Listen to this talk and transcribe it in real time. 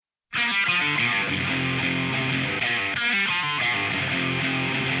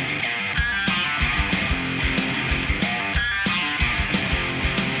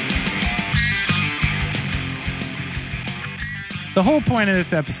The whole point of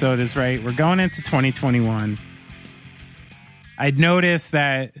this episode is, right, we're going into 2021. I'd noticed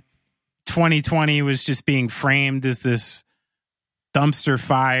that 2020 was just being framed as this dumpster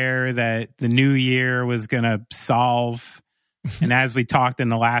fire that the new year was going to solve. And as we talked in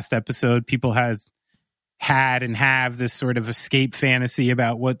the last episode, people had and have this sort of escape fantasy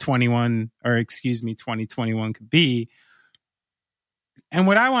about what 2021 could be. And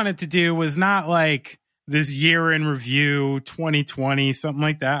what I wanted to do was not like this year in review, 2020, something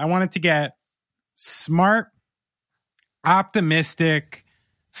like that. I wanted to get smart, optimistic,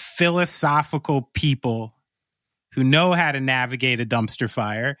 philosophical people who know how to navigate a dumpster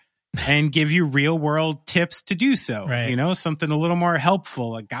fire and give you real world tips to do so. Right. You know, something a little more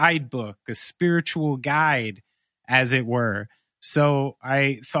helpful, a guidebook, a spiritual guide, as it were. So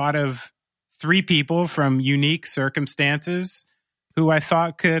I thought of 3 people from unique circumstances who I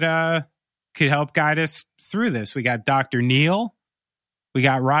thought could help guide us through this. We got Dr. Neel, we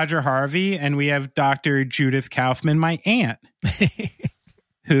got Roger Harvey, and we have Dr. Judith Kaufman, my aunt,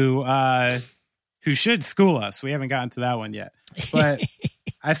 who should school us. We haven't gotten to that one yet. But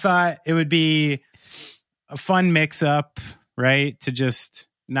I thought it would be a fun mix-up, right? To just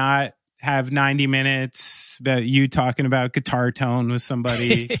not have 90 minutes about you talking about guitar tone with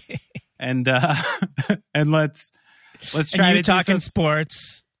somebody. and let's try and to talking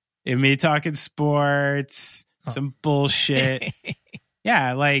sports. And me talking sports, some bullshit.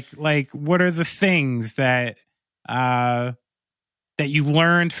 Yeah, like what are the things that you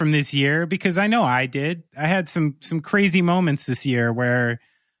learned from this year? Because I know I did. I had some crazy moments this year where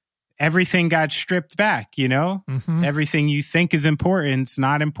everything got stripped back, you know? Mm-hmm. Everything you think is important is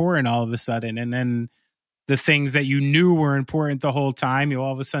not important all of a sudden. And then the things that you knew were important the whole time, you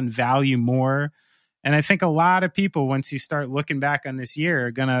all of a sudden value more. And I think a lot of people, once you start looking back on this year,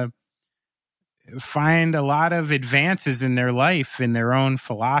 are going to find a lot of advances in their life, in their own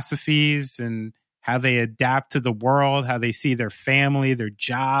philosophies and how they adapt to the world, how they see their family, their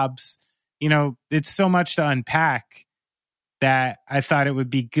jobs. You know, it's so much to unpack that I thought it would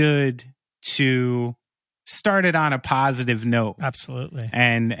be good to start it on a positive note. Absolutely.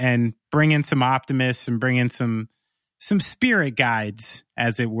 And bring in some optimists and bring in some spirit guides,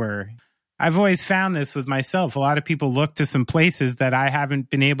 as it were. I've always found this with myself. A lot of people look to some places that I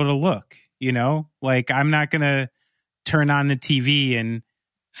haven't been able to look, you know? Like, I'm not going to turn on the TV and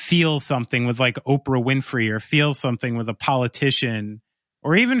feel something with like Oprah Winfrey, or feel something with a politician,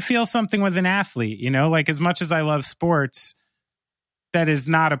 or even feel something with an athlete, you know? Like, as much as I love sports, that is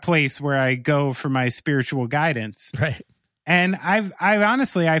not a place where I go for my spiritual guidance. Right. And I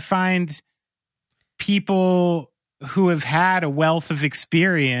honestly, I find people who have had a wealth of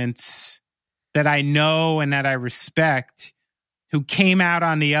experience that I know and that I respect, who came out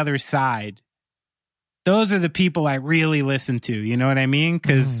on the other side, those are the people I really listen to. You know what I mean?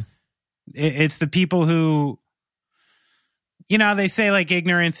 Because it's the people who, you know, they say like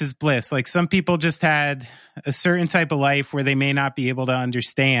ignorance is bliss. Like, some people just had a certain type of life where they may not be able to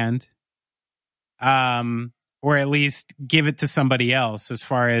understand, or at least give it to somebody else as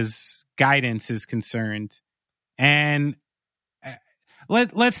far as guidance is concerned. And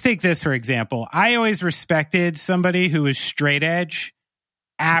let's take this for example. I always respected somebody who was straight edge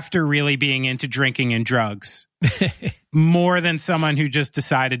after really being into drinking and drugs more than someone who just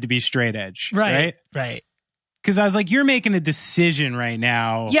decided to be straight edge. Right. Because I was like, you're making a decision right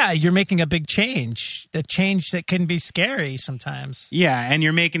now. Yeah, you're making a big change. The change that can be scary sometimes. Yeah, and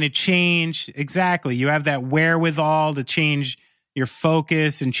you're making a change. Exactly. You have that wherewithal to change your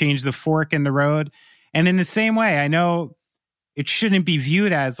focus and change the fork in the road. And in the same way, I know it shouldn't be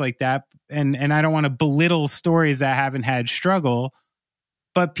viewed as like that. And I don't want to belittle stories that haven't had struggle.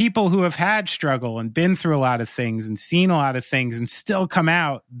 But people who have had struggle and been through a lot of things and seen a lot of things and still come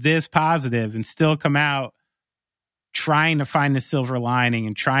out this positive and still come out trying to find the silver lining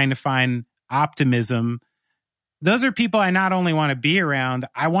and trying to find optimism, those are people I not only want to be around,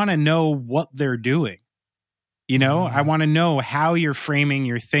 I want to know what they're doing. You know, I want to know how you're framing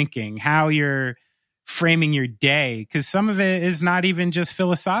your thinking, how you're framing your day, because some of it is not even just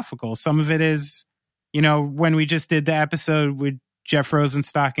philosophical. Some of it is, you know, when we just did the episode with Jeff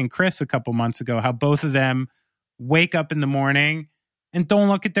Rosenstock and Chris a couple months ago, how both of them wake up in the morning and don't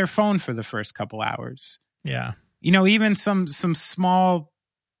look at their phone for the first couple hours. Yeah. You know, even some small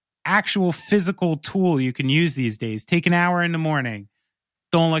actual physical tool you can use these days. Take an hour in the morning.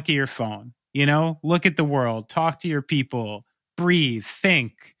 Don't look at your phone. You know, look at the world, talk to your people, breathe,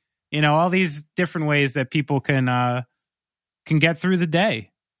 think, you know, all these different ways that people can get through the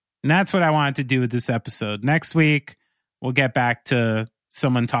day. And that's what I wanted to do with this episode. Next week, we'll get back to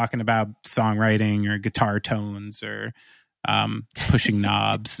someone talking about songwriting or guitar tones or pushing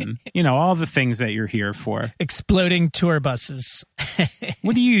knobs and, all the things that you're here for. Exploding tour buses.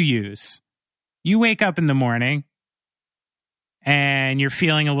 What do you use? You wake up in the morning and you're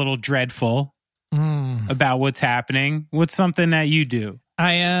feeling a little dreadful about what's happening. What's something that you do?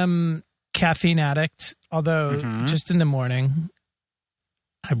 I am caffeine addict, although just in the morning,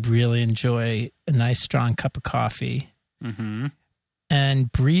 I really enjoy a nice strong cup of coffee. Mm-hmm.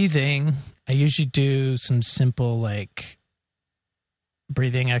 And breathing, I usually do some simple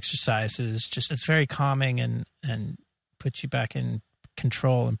breathing exercises. Just it's very calming and puts you back in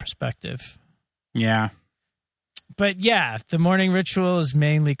control and perspective. Yeah. But yeah, the morning ritual is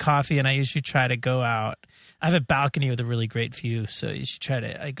mainly coffee, and I usually try to go out. I have a balcony with a really great view, so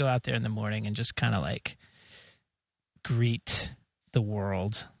I go out there in the morning and just kind of greet the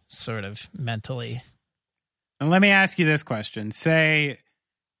world sort of mentally. And let me ask you this question. Say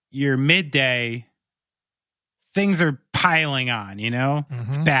you're midday, things are piling on,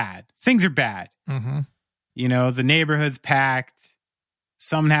 It's bad. Things are bad. Mm-hmm. The neighborhood's packed.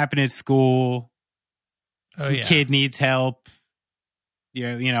 Something happened at school. Some kid needs help.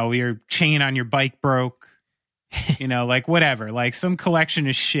 Your chain on your bike broke. Whatever. Some collection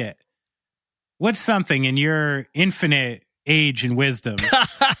of shit. What's something in your infinite age and wisdom?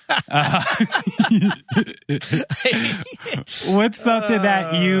 What's something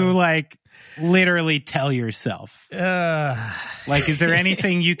that you literally tell yourself? Is there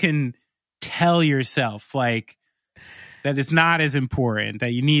anything you can tell yourself that is not as important,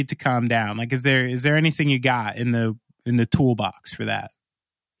 that you need to calm down? Is there anything you got in the toolbox for that?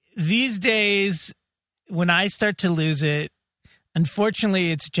 These days, when I start to lose it,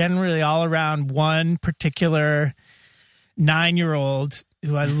 unfortunately, it's generally all around one particular 9-year-old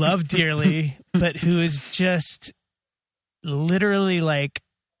who I love dearly, but who is just literally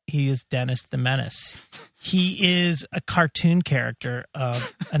he is Dennis the Menace. He is a cartoon character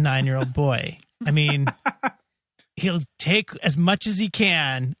of a 9-year-old boy. I mean, he'll take as much as he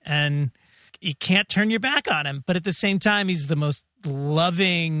can, and you can't turn your back on him. But at the same time, he's the most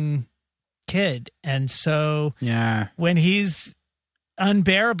loving kid. And so when he's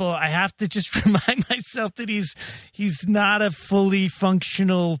unbearable, I have to just remind myself that he's not a fully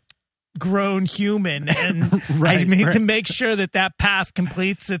functional grown human, and I need to make sure that path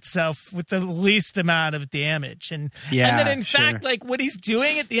completes itself with the least amount of damage. And then in fact, what he's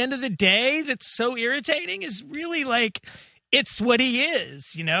doing at the end of the day that's so irritating is really it's what he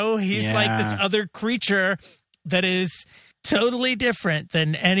is. He's this other creature that is totally different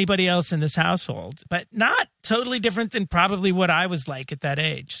than anybody else in this household, but not totally different than probably what I was like at that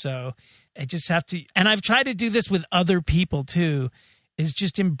age. So I just have to, and I've tried to do this with other people too, is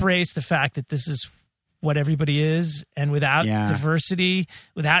just embrace the fact that this is what everybody is. And without diversity,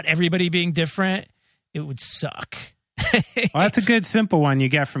 without everybody being different, it would suck. Well, that's a good simple one you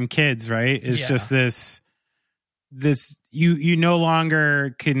get from kids, right? It's just this you no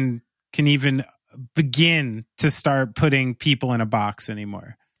longer can even begin to start putting people in a box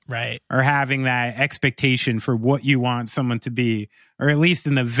anymore. Right. Or having that expectation for what you want someone to be, or at least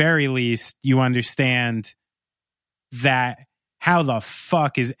in the very least, you understand that how the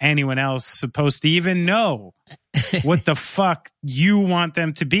fuck is anyone else supposed to even know what the fuck you want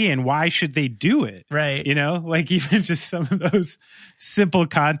them to be and why should they do it? Right. Even just some of those simple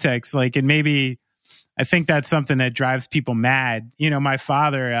contexts, and maybe I think that's something that drives people mad. My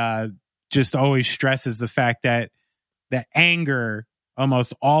father, just always stresses the fact that anger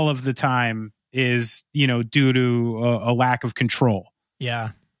almost all of the time is, due to a lack of control.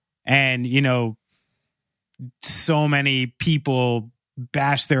 Yeah. And, so many people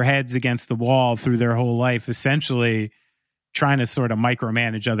bash their heads against the wall through their whole life, essentially trying to sort of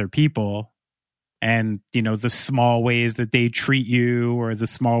micromanage other people and, the small ways that they treat you or the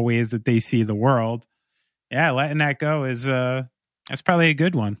small ways that they see the world. Yeah. Letting that go is, that's probably a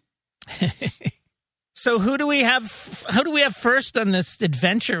good one. So who do we have first on this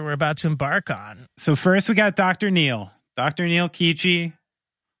adventure we're about to embark on? So first we got Dr. Neel. Dr. Neel Kichi,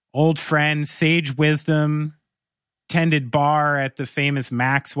 old friend, sage wisdom, tended bar at the famous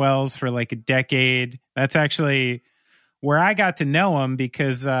Maxwell's for a decade. That's actually where I got to know him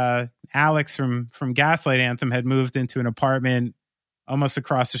because Alex from Gaslight Anthem had moved into an apartment almost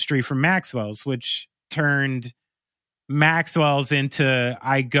across the street from Maxwell's, which turned Maxwell's into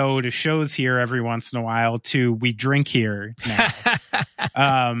I go to shows here every once in a while to we drink here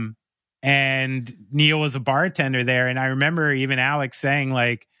now. And Neel was a bartender there. And I remember even Alex saying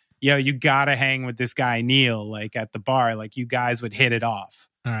yo, you gotta hang with this guy Neel, at the bar, you guys would hit it off.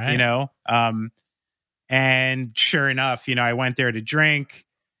 All right. And sure enough, I went there to drink.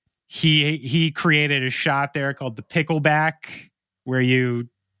 he created a shot there called the pickleback, where you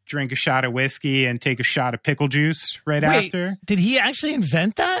drink a shot of whiskey and take a shot of pickle juice after. Did he actually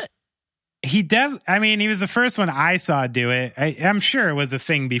invent that? He was the first one I saw do it. I'm sure it was a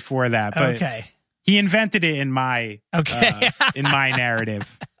thing before that, but okay. He invented it in my in my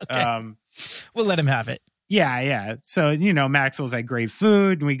narrative. Okay. We'll let him have it. Yeah. So, Maxwell's had great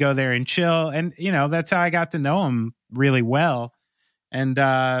food, and we go there and chill. And, that's how I got to know him really well. And,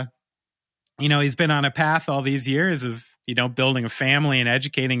 he's been on a path all these years of, building a family and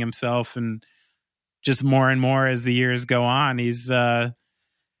educating himself. And just more and more as the years go on, he's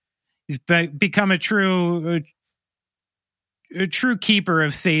become a true keeper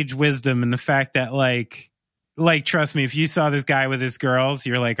of sage wisdom. And the fact that like, trust me, if you saw this guy with his girls,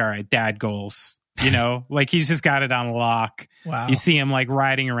 you're like, all right, dad goals. Like he's just got it on lock. Wow. You see him like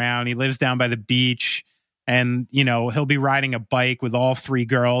riding around. He lives down by the beach, and he'll be riding a bike with all 3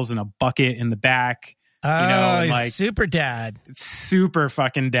 girls and a bucket in the back. He's like super dad. Super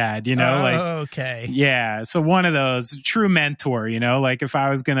fucking dad, okay. Yeah. So one of those, true mentor, like if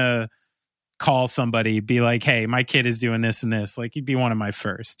I was going to call somebody, be like, hey, my kid is doing this and this, like he'd be one of my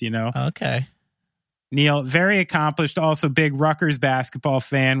first, Okay. Neel, very accomplished, also big Rutgers basketball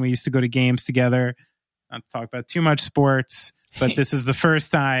fan. We used to go to games together. Not to talk about too much sports, but this is the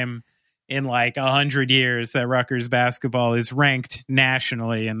first time in like 100 years that Rutgers basketball is ranked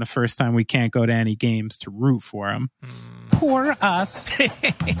nationally, and the first time we can't go to any games to root for them. Poor us. It's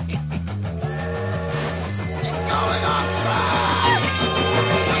going off track.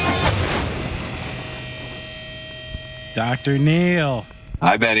 Dr. Neel.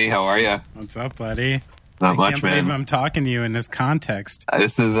 Hi, Betty. How are you? What's up, buddy? Not much, I can't believe man. I'm talking to you in this context.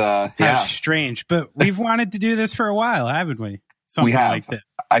 This is, How strange. But we've wanted to do this for a while, haven't we? Something we have. like this.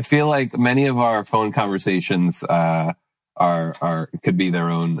 I feel like many of our phone conversations could be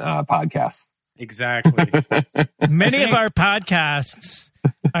their own podcasts. Exactly. Many of our podcasts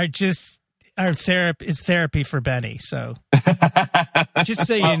are just is therapy for Benny. So just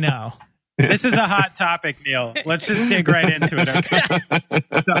so you know. This is a hot topic, Neel. Let's just dig right into it. Okay?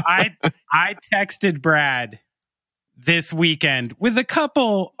 So I texted Brad this weekend with a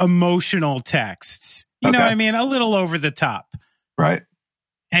couple emotional texts. You know what I mean? A little over the top. Right.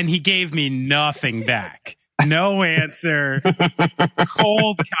 And he gave me nothing back. No answer.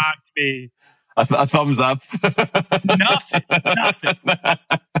 Cold cocked me. A thumbs up. Nothing.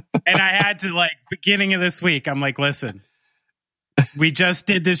 And I had to, beginning of this week, I'm like, listen, we just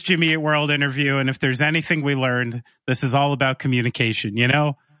did this Jimmy Eat World interview, and if there's anything we learned, this is all about communication,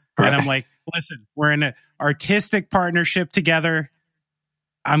 Right. And I'm like, listen, we're in an artistic partnership together.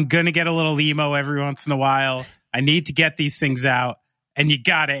 I'm going to get a little emo every once in a while. I need to get these things out, and you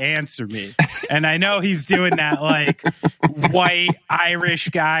got to answer me. And I know he's doing that white Irish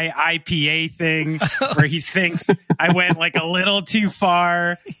guy IPA thing where he thinks I went a little too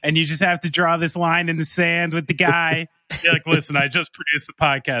far, and you just have to draw this line in the sand with the guy. You're like, listen, I just produced the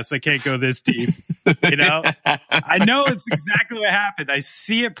podcast. I can't go this deep. I know it's exactly what happened. I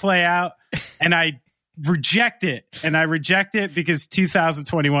see it play out, and I reject it. And I reject it because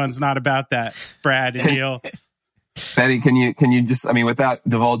 2021 is not about that, Brad and Neel. Betty, can you just, without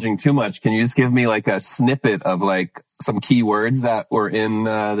divulging too much, can you just give me a snippet of some key words that were in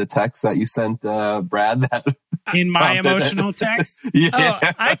the text that you sent Brad? In my emotional text? Yeah.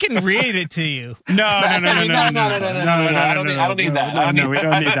 Oh, I can read it to you. No. I don't need that. No, we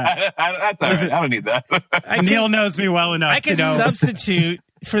don't need that. That's all right. I don't need that. Neel knows me well enough. I can substitute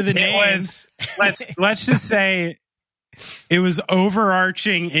for the names. Let's just say it was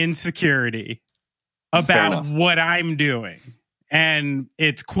overarching insecurity about what I'm doing and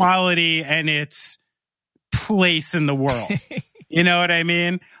its quality and its place in the world. You know what I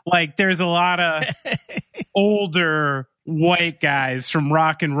mean? There's a lot of older white guys from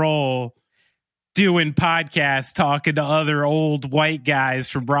rock and roll doing podcasts, talking to other old white guys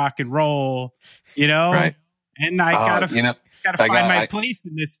from rock and roll, Right. And I gotta find my place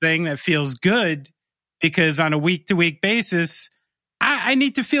in this thing that feels good, because on a week-to-week basis, I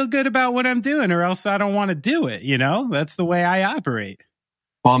need to feel good about what I'm doing, or else I don't want to do it. That's the way I operate.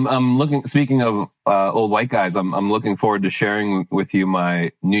 Well, I'm looking. Speaking of old white guys, I'm looking forward to sharing with you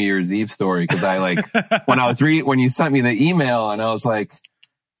my New Year's Eve story, because I when you sent me the email, and I was like,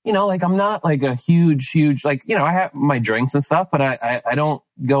 I'm not a huge, I have my drinks and stuff, but I don't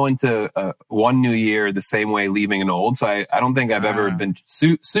go into one New Year the same way leaving an old. So I don't think I've ever been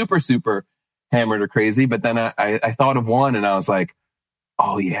super hammered or crazy. But then I thought of one, and I was like,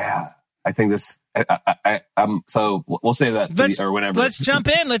 oh yeah, I think this. So we'll say that or whenever. Let's jump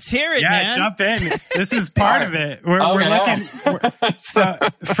in. Let's hear it, man. Jump in. This is part of it. We're looking so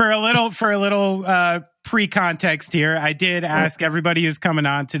for a little pre-context here. I did ask everybody who's coming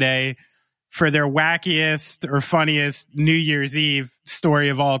on today for their wackiest or funniest New Year's Eve story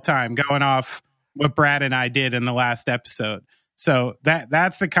of all time, going off what Brad and I did in the last episode. So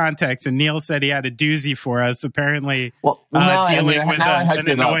that's the context. And Neel said he had a doozy for us, apparently dealing with an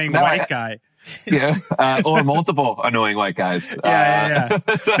annoying white guy. Yeah, or multiple annoying white guys. Yeah.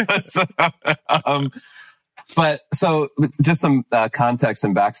 But so just some context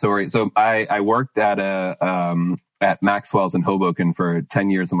and backstory. So I worked at Maxwell's in Hoboken for 10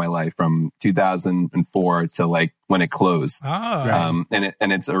 years of my life, from 2004 to like when it closed. And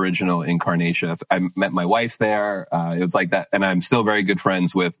its original incarnation. I met my wife there. It was like that, and I'm still very good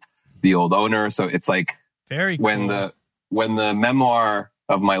friends with the old owner. So it's like very cool. when the memoir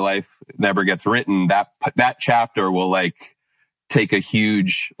of my life never gets written, that chapter will like take a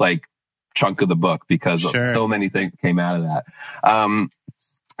huge like chunk of the book, because so many things came out of that.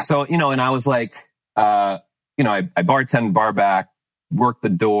 So, and I was like, I bartend, bar back, worked the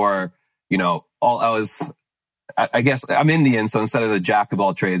door, I guess I'm Indian. So instead of the jack of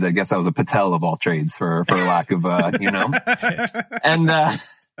all trades, I guess I was a Patel of all trades for lack of, and,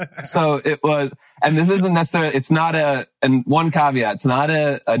 so it was, and this isn't necessarily, it's not and one caveat, it's not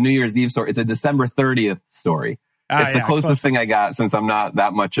a New Year's Eve story. It's a December 30th story. It's the closest thing I got, since I'm not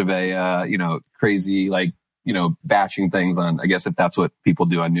that much of a, crazy, like, batching things on, I guess, if that's what people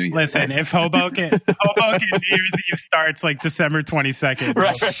do on New Year's. Listen, if Hoboken New Year's Eve starts like December 22nd.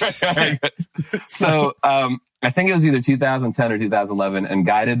 Right. So, I think it was either 2010 or 2011, and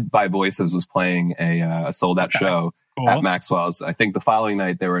Guided by Voices was playing a sold out show at Maxwell's. I think the following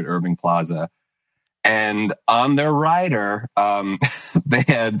night they were at Irving Plaza, and on their rider, they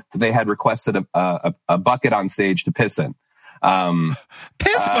had requested a bucket on stage to piss in.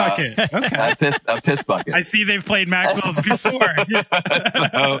 Piss bucket. Okay. A piss bucket. I see they've played Maxwell's before.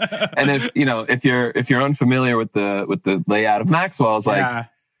 And if you're unfamiliar with the layout of Maxwell's, like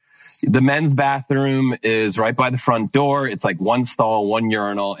the men's bathroom is right by the front door. It's like one stall, one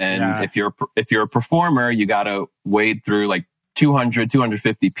urinal, and if you're a performer, you got to wade through like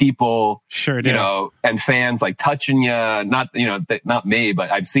 250 people, and fans like touching you. Not me,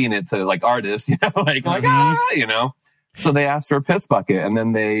 but I've seen it to like artists, So they asked for a piss bucket, and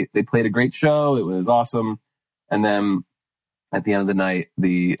then they played a great show. It was awesome. And then at the end of the night,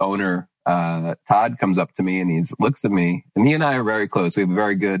 the owner, Todd, comes up to me and he looks at me, and he and I are very close. We have a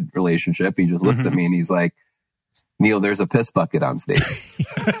very good relationship. He just looks at me and he's like, "Neel, there's a piss bucket on stage."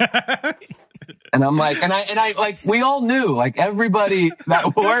 And I'm like, and I like, we all knew, like everybody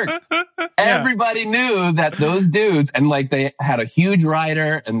that worked, everybody knew that those dudes, and like they had a huge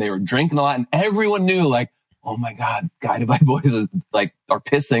rider and they were drinking a lot, and everyone knew, like, oh my God, Guided by Voices like are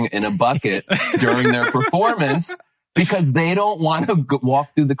pissing in a bucket during their performance, because they don't want to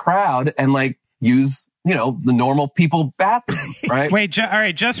walk through the crowd and like use, the normal people bathroom, right? Wait, all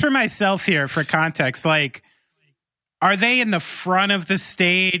right, just for myself here, for context, like, are they in the front of the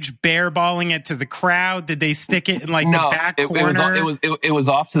stage, bareballing it to the crowd? Did they stick it in like the back corner? It was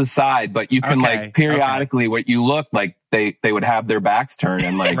off to the side, but you can like periodically, what you look like, they would have their backs turned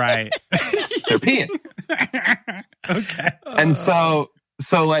and like they're peeing. Okay. And so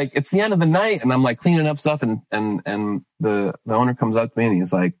like it's the end of the night, and I'm like cleaning up stuff, and the owner comes up to me and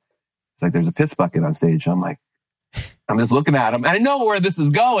he's like, "There's a piss bucket on stage." I'm like, I'm just looking at him, and I know where this is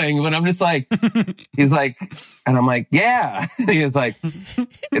going, but I'm just like, he's like, and I'm like, yeah. He's like,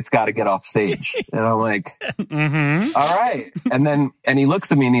 "It's got to get off stage." And I'm like, all right. And he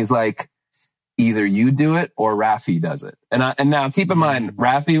looks at me and he's like, "Either you do it or Rafi does it." And now keep in mind,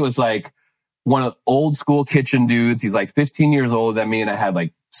 Rafi was like one of the old school kitchen dudes. He's like 15 years older than me, and I had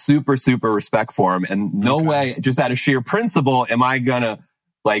like super, super respect for him. And no way, just out of sheer principle, am I gonna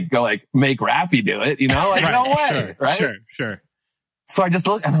like go like make Rafi do it, like no way, right? Sure. So I just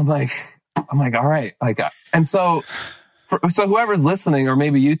look, and I'm like, all right, like, and so whoever's listening, or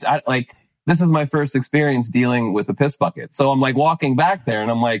maybe you, like, this is my first experience dealing with a piss bucket. So I'm like walking back there, and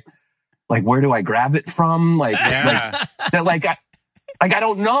I'm like, where do I grab it from? Like, I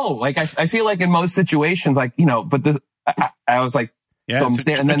don't know. Like, I feel like in most situations, like, but this, I was like, so I'm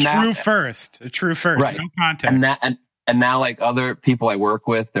standing, and then a true first, right? No contact. And now, like, other people I work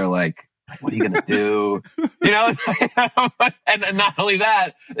with, they're like, "What are you gonna do?" It's like, and not only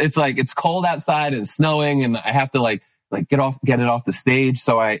that, it's like it's cold outside and snowing, and I have to like get it off the stage.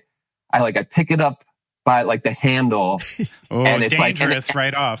 So I pick it up by like the handle, and it's dangerous like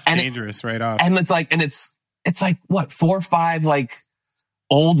right off. And it's like what, 4 or 5 like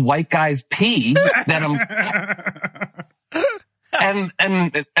old white guy's pee that I'm,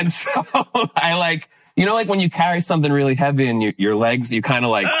 and so I like, you know, like when you carry something really heavy and your legs, you kind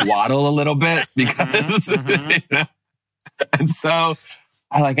of like waddle a little bit because, you know? And so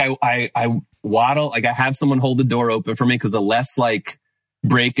I waddle, like I have someone hold the door open for me because the less like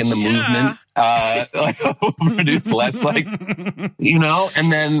break in the movement, like produce less like, you know,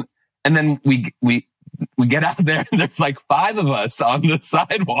 and then we get out there and there's like 5 of us on the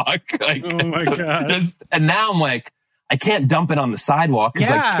sidewalk. Like, oh my God. And now I'm like, I can't dump it on the sidewalk because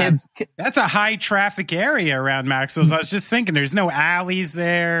like kids. That's a high traffic area around Maxwell's. I was just thinking there's no alleys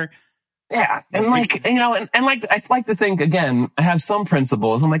there. Yeah. And like, you know, and like, I like to think again, I have some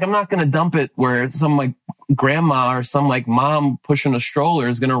principles. I'm like, I'm not going to dump it where some like grandma or some like mom pushing a stroller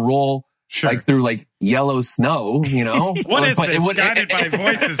is going to roll like through like yellow snow, you know? What is this? Guided by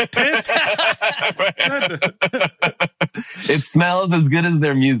voices, piss? It smells as good as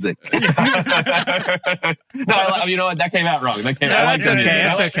their music. No, you know what? That came out wrong. That's okay.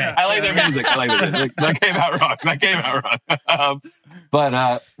 It's okay. I like their music. That came out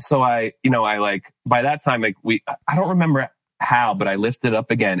wrong. So I like, by that time, like I don't remember how, but I lifted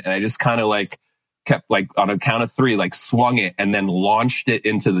up again and I just kind of like kept like on a count of 3, like swung it and then launched it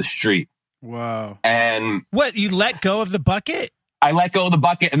into the street. Whoa. And what, you let go of the bucket? I let go of the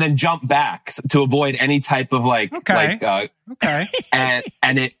bucket and then jumped back to avoid any type of like, and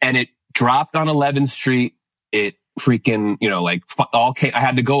it dropped on 11th Street. It freaking, you know, like all came, I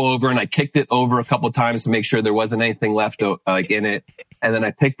had to go over and I kicked it over a couple of times to make sure there wasn't anything left like in it. And then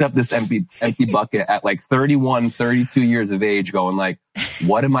I picked up this empty bucket at like 31, 32 years of age going like,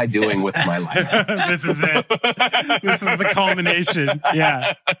 what am I doing with my life? This is it. This is the culmination.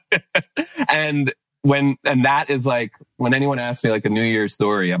 Yeah. And that is like, when anyone asks me like a New Year's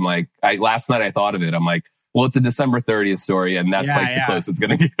story, I'm like, last night I thought of it. I'm like, well, it's a December 30th story, and that's the closest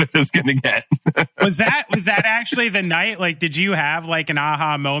it's gonna get. Was that actually the night? Like, did you have like an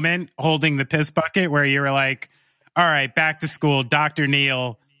aha moment holding the piss bucket where you were like, all right, back to school, Dr.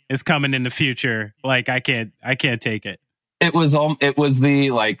 Neel is coming in the future. Like, I can't take it. It was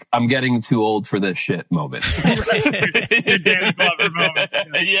the like, I'm getting too old for this shit moment. Your Danny Glover moment.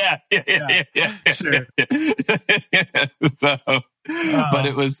 Yeah. Sure. So, but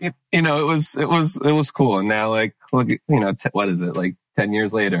it was, you know, it was cool. And now, like, look, you know, what is it? Like 10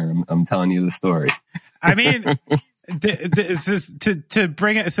 years later, I'm telling you the story. I mean, is this to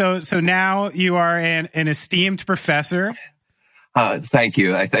bring it? So now you are an esteemed professor. Thank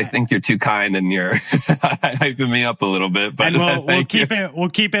you. I think you're too kind and you're hyping me up a little bit, but and we'll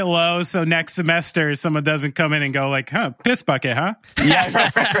keep it low. So next semester, someone doesn't come in and go like, piss bucket, huh? Yeah.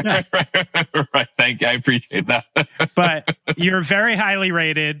 Right. Thank you. I appreciate that. But you're very highly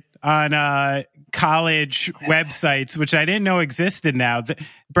rated on, college websites, which I didn't know existed now.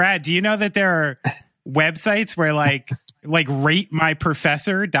 Brad, do you know that there are websites where like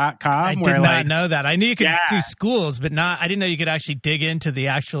ratemyprofessor.com? I did not know that. I knew you could do schools, but I didn't know you could actually dig into the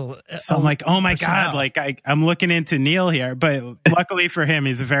actual. So I'm like, oh my God, like I'm looking into Neel here, but luckily for him,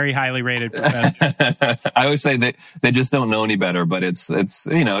 he's a very highly rated professor. I always say that they just don't know any better, but it's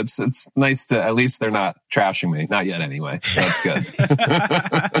you know, it's nice to, at least they're not trashing me. Not yet anyway. That's good.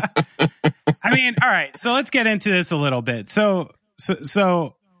 I mean, all right. So let's get into this a little bit. So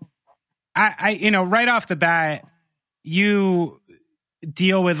I you know, right off the bat, you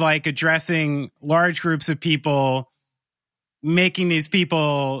deal with like addressing large groups of people, making these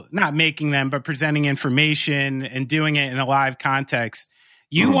people, not making them, but presenting information and doing it in a live context.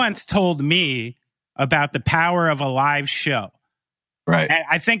 You once told me about the power of a live show. Right. And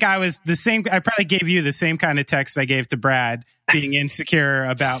I think I was the same. I probably gave you the same kind of text I gave to Brad, being insecure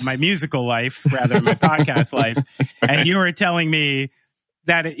about my musical life rather than my podcast life. And you were telling me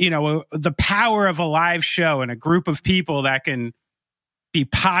that, you know, the power of a live show and a group of people that can be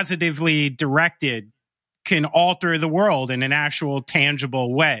positively directed can alter the world in an actual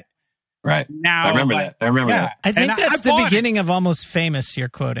tangible way. Right. Now, I remember that. I think that's the beginning of Almost Famous you're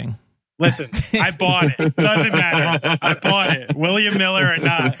quoting. Listen, I bought it. Doesn't matter. I bought it. William Miller or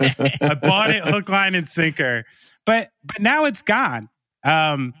not. I bought it hook, line, and sinker. But now it's gone.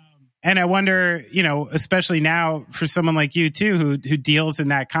 And I wonder, you know, especially now for someone like you too, who deals in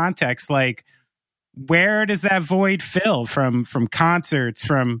that context, like, where does that void fill from concerts,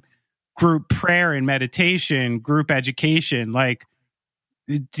 from group prayer and meditation, group education? Like,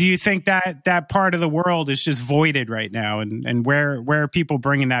 do you think that part of the world is just voided right now? And where are people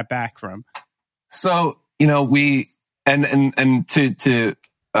bringing that back from? So, you know, we, and to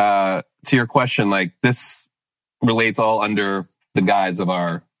your question, like, this relates all under the guise of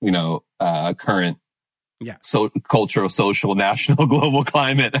our, you know, current so cultural, social, national, global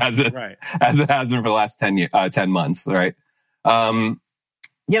climate as it has been for the last 10 months, right?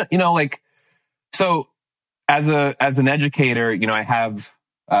 Like, so as an educator, I have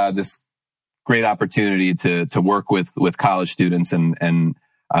this great opportunity to work with college students, and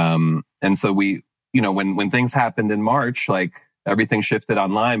so we, when things happened in March, like everything shifted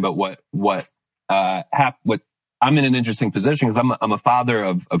online. But what I'm in an interesting position because I'm a father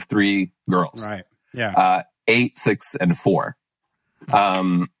of 3 girls, right? Yeah, 8, 6, and 4.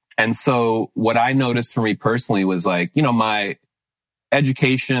 And so what I noticed for me personally was like, my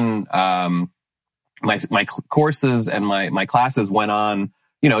education, my courses and my classes went on,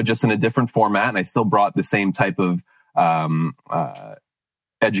 just in a different format, and I still brought the same type of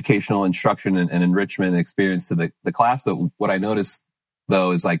educational instruction and enrichment experience to the class. But what I noticed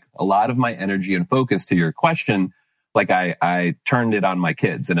though is like a lot of my energy and focus, to your question, like I turned it on my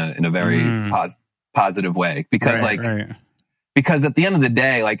kids in a very positive way, because because at the end of the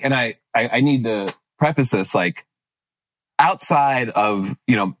day, like, and I need to preface this, like, outside of,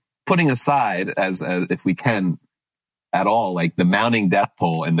 putting aside as if we can at all, like the mounting death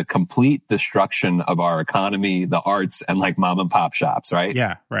toll and the complete destruction of our economy, the arts, and like mom and pop shops, right?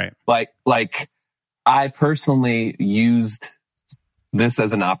 Yeah, right. Like I personally used this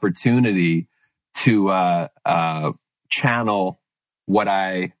as an opportunity to channel what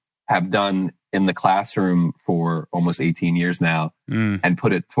I have done in the classroom for almost 18 years now, and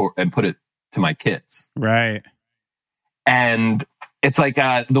put it to my kids. Right. And it's like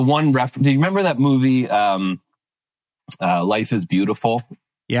the one reference. Do you remember that movie, Life is Beautiful?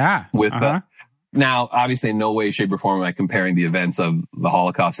 Yeah. With now, obviously, in no way, shape, or form am I comparing the events of the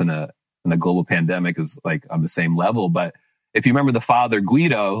Holocaust and a global pandemic is like on the same level. But if you remember the father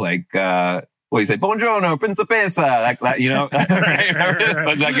Guido, like what do you say? Buongiorno, principessa, like that, right?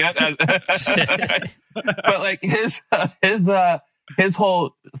 But like his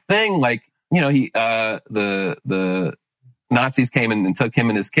whole thing, like, he the Nazis came and took him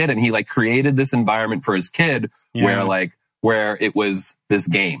and his kid, and he like created this environment for his kid where it was this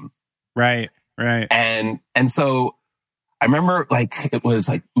game. Right. And so I remember, like, it was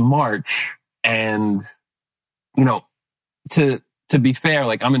like March, and, to be fair,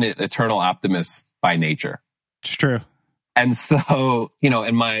 like, I'm an eternal optimist by nature. It's true. And so,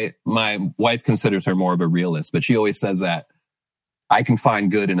 and my wife considers her more of a realist, but she always says that I can find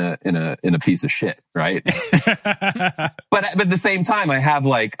good in a piece of shit, right? but at the same time, I have,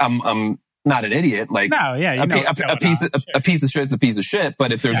 like, I'm not an idiot. Like, no, yeah, a piece of shit's a piece of shit.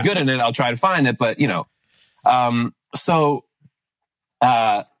 But if there's good in it, I'll try to find it. But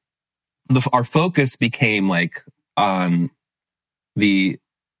our focus became like on the,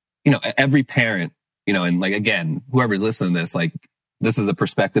 every parent, and like, again, whoever's listening to this, like, this is the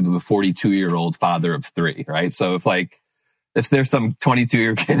perspective of a 42-year-old father of 3, right? So if there's some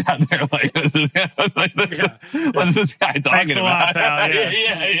 22-year kid out there, like, what's this guy talking about?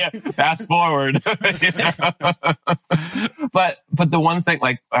 Yeah. Fast forward. But the one thing,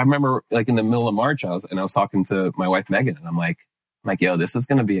 like, I remember, like, in the middle of March, I was talking to my wife Megan, and I'm like, yo, this is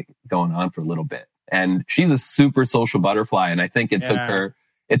going to be going on for a little bit. And she's a super social butterfly, and I think it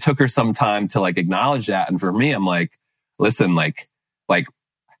took her some time to, like, acknowledge that. And for me, I'm like, listen, like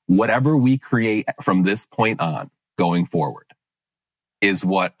whatever we create from this point on going forward is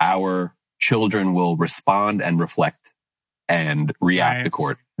what our children will respond and reflect and react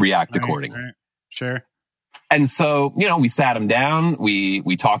accordingly. Right. Sure. And so, we sat them down,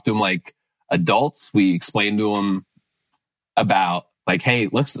 we talked to them like adults. We explained to them about, like, hey,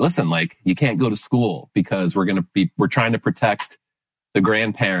 listen, like, you can't go to school because we're trying to protect the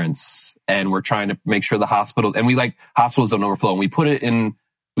grandparents, and we're trying to make sure the hospitals don't overflow. And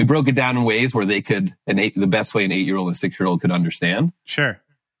we broke it down in ways where they could, the best way an 8-year-old and a 6-year-old could understand. Sure.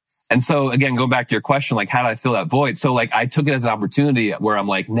 And so, again, go back to your question, like, how did I fill that void? So, like, I took it as an opportunity where I'm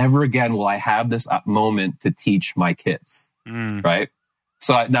like, never again will I have this moment to teach my kids. Right.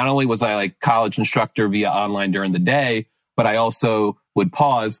 So not only was I like college instructor via online during the day, but I also would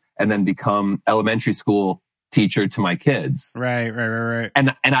pause and then become elementary school teacher to my kids. Right.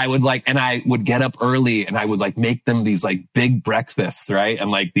 And I would get up early, and I would, like, make them these, like, big breakfasts, right? And,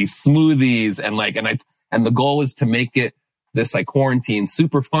 like, these smoothies, and the goal is to make it this, like, quarantine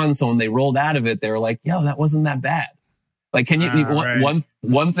super fun. So when they rolled out of it, they were like, yo, that wasn't that bad. Like,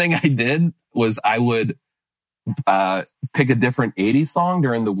 one thing I did was I would pick a different 80s song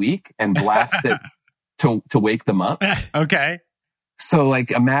during the week and blast it to wake them up. Okay. So,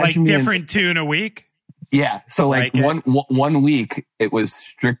 like, imagine like different tune a week. Yeah. So like Like one week it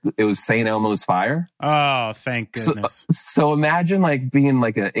was St. Elmo's fire. Oh, thank goodness. So imagine like being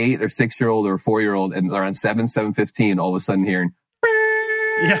like an 8 or 6-year-old or a 4-year-old and around 7:15, all of a sudden hearing,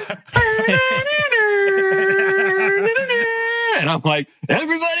 Yeah. and I'm like,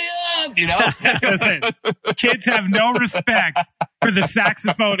 everybody up, you know? Listen, kids have no respect for the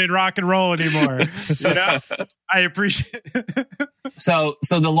saxophone in rock and roll anymore. You know? I appreciate it. So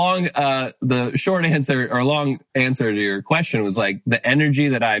the short answer or long answer to your question was like the energy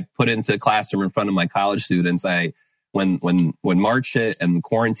that I put into the classroom in front of my college students. When March hit and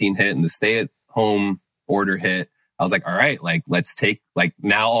quarantine hit and the stay at home order hit, I was like, all right, like let's take like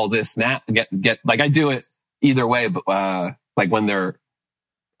now all this now get like I do it either way, but like when they're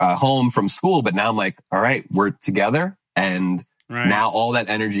home from school, but now I'm like, all right, we're together, and now all that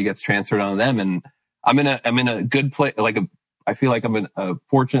energy gets transferred on them, and I'm in a good place. Like I feel like I'm in a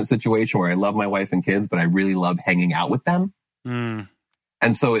fortunate situation where I love my wife and kids, but I really love hanging out with them, and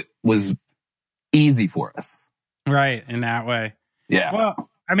so it was easy for us, right? In that way, yeah. Well,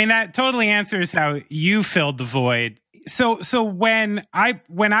 I mean that totally answers how you filled the void. So when I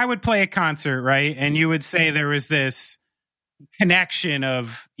would play a concert, right, and you would say there was this connection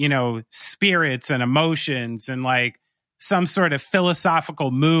of, you know, spirits and emotions and like some sort of philosophical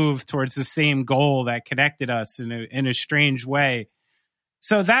move towards the same goal that connected us in a strange way.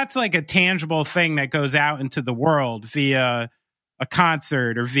 So that's like a tangible thing that goes out into the world via a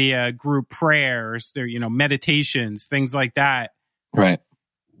concert or via group prayers or, you know, meditations, things like that. Right.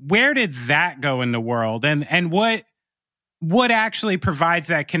 Where did that go in the world? And what actually provides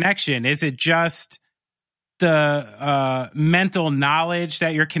that connection? Is it just the mental knowledge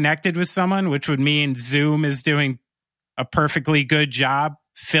that you're connected with someone, which would mean Zoom is doing a perfectly good job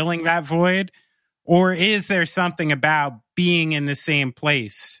filling that void? Or is there something about being in the same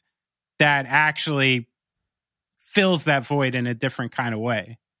place that actually fills that void in a different kind of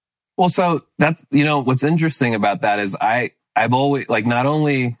way? Well, so that's, you know, what's interesting about that is I've always, like, not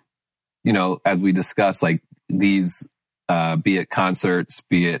only, you know, as we discussed, like these, be it concerts,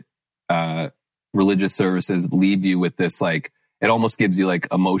 be it religious services, leave you with this, like, it almost gives you like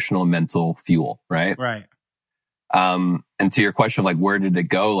emotional, mental fuel, right? Right. And to your question, like, where did it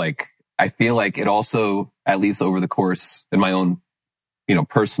go? Like, I feel like it also, at least over the course, in my own, you know,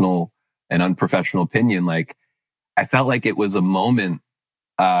 personal and unprofessional opinion, like, I felt like it was a moment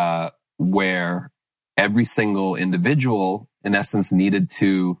where every single individual, in essence, needed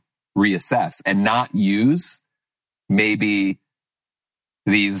to reassess and not use maybe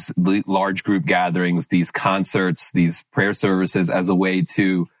these large group gatherings, these concerts, these prayer services as a way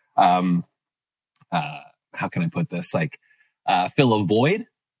to, how can I put this? Like, fill a void,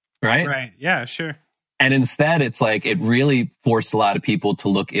 right? Right. Yeah, sure. And instead, it's like, it really forced a lot of people to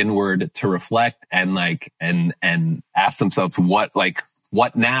look inward, to reflect and like, and ask themselves,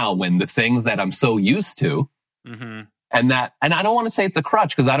 what now when the things that I'm so used to, and I don't want to say it's a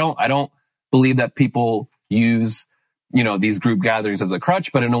crutch, because I don't believe that people use, you know, these group gatherings as a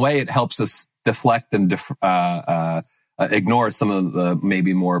crutch, but in a way it helps us deflect and ignore some of the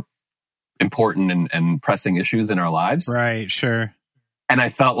maybe more important and pressing issues in our lives. Right. Sure. And I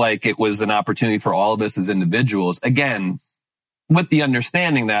felt like it was an opportunity for all of us as individuals, again, with the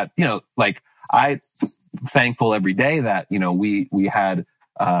understanding that, you know, like, I'm thankful every day that, you know, we had,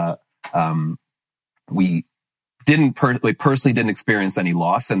 we personally didn't experience any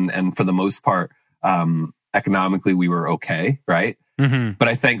loss. And for the most part, economically, we were okay. Right. But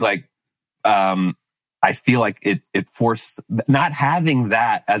I think like, I feel like it forced, not having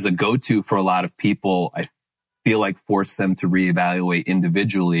that as a go-to for a lot of people, I feel like forced them to reevaluate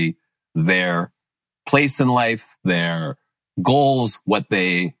individually their place in life, their goals, what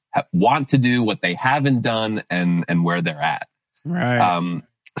they want to do, what they haven't done, and where they're at. Right.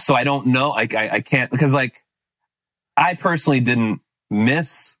 So I don't know. I can't, because like, I personally didn't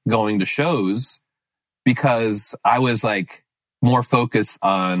miss going to shows because I was like more focused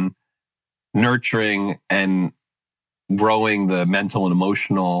on nurturing and growing the mental and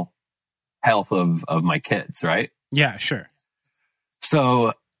emotional health of my kids. Right. Yeah, sure.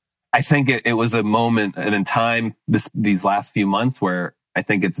 So I think it was a moment and in time, these last few months where I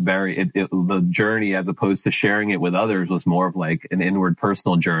think it's the journey, as opposed to sharing it with others, was more of like an inward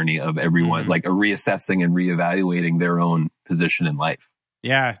personal journey of everyone, like a reassessing and reevaluating their own position in life.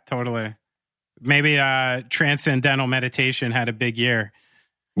 Yeah, totally. Maybe transcendental meditation had a big year.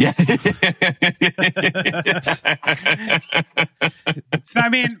 Yeah. So, I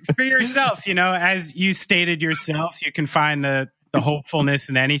mean, for yourself, you know, as you stated yourself, you can find the hopefulness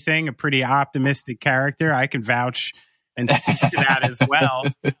in anything, a pretty optimistic character. I can vouch and speak to that as well.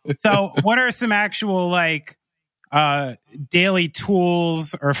 So what are some actual like daily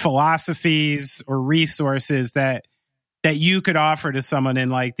tools or philosophies or resources that you could offer to someone in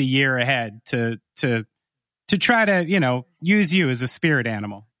like the year ahead to try to, you know, use you as a spirit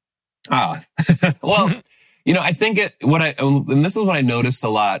animal? Well, you know, I think and this is what I noticed a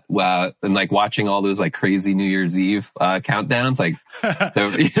lot in like watching all those like crazy New Year's Eve countdowns, like,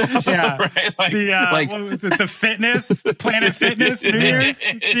 yeah, right? like what was it? The Planet Fitness New Year's?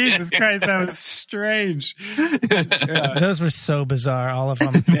 Jesus Christ, that was strange. Yeah. Those were so bizarre, all of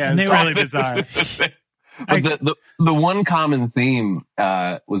them. Yeah, it's really bizarre. But the one common theme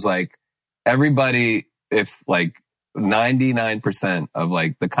was like everybody, if like 99% of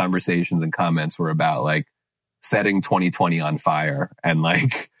like the conversations and comments were about like setting 2020 on fire and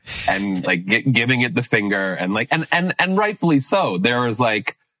like giving it the finger and like and rightfully so. There was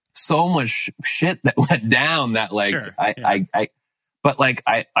like so much shit that went down that like sure. but like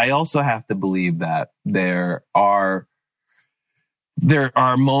I also have to believe that there are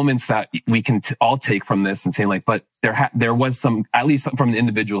moments that we can all take from this and say like, but there was some, at least from an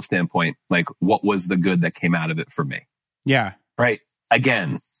individual standpoint, like what was the good that came out of it for me? Yeah. Right.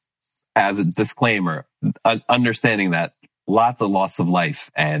 Again, as a disclaimer, understanding that lots of loss of life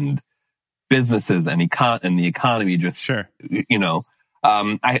and businesses and the economy just, sure. You know,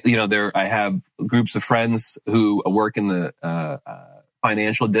 I have groups of friends who work in the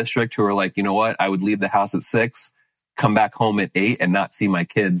financial district who are like, you know what, I would leave the house at 6, come back home at 8 and not see my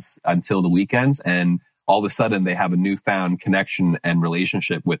kids until the weekends. And all of a sudden they have a newfound connection and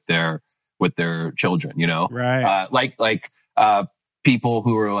relationship with their children, you know? Right. People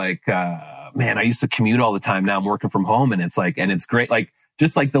who are like, man, I used to commute all the time. Now I'm working from home and it's like, and it's great. Like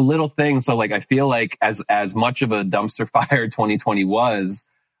just like the little things. So like, I feel like as much of a dumpster fire 2020 was,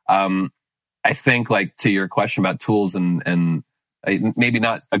 I think like to your question about tools and maybe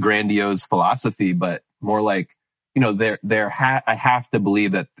not a grandiose philosophy, but more like, you know, I have to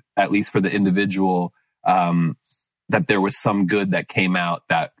believe that at least for the individual, that there was some good that came out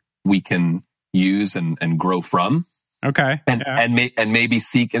that we can use and grow from. Okay. And maybe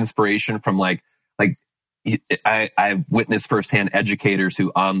seek inspiration from like I've witnessed firsthand educators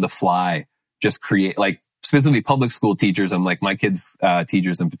who on the fly just create, like specifically public school teachers and like my kids'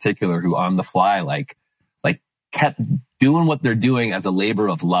 teachers in particular, who on the fly like kept doing what they're doing as a labor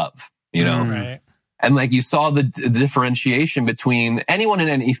of love, you know? Right. And like you saw the differentiation between anyone in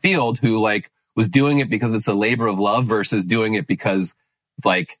any field who like was doing it because it's a labor of love versus doing it because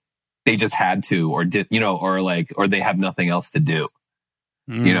like they just had to or did, you know, or they have nothing else to do,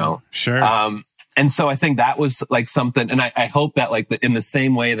 you know? Sure. And so I think that was like something, and I hope that like in the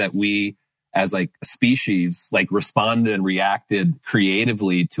same way that we as like a species, like responded and reacted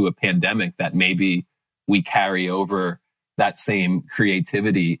creatively to a pandemic, that maybe we carry over that same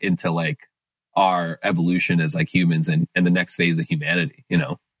creativity into like our evolution as like humans and the next phase of humanity, you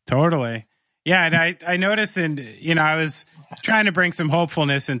know? Totally. Yeah. And I noticed, and you know, I was trying to bring some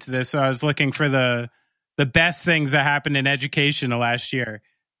hopefulness into this. So I was looking for the best things that happened in education the last year.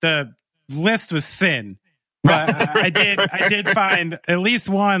 The list was thin, but I did find at least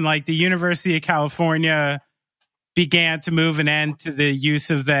one, like the University of California began to move an end to the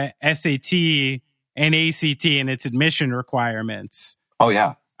use of the SAT and ACT in its admission requirements. Oh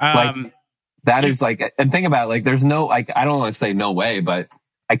yeah. Like that is like, and think about it, like there's no, like, I don't want to say no way, but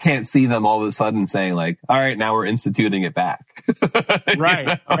I can't see them all of a sudden saying like, all right, now we're instituting it back.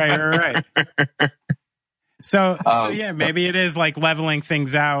 Right. So yeah, maybe it is like leveling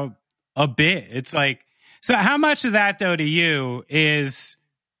things out a bit. It's like, so how much of that though to you is,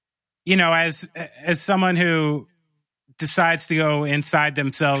 you know, as someone who decides to go inside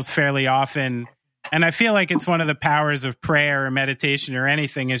themselves fairly often, and I feel like it's one of the powers of prayer or meditation or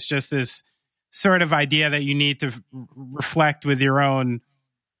anything, is just this sort of idea that you need to reflect with your own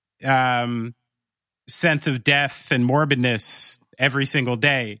sense of death and morbidness every single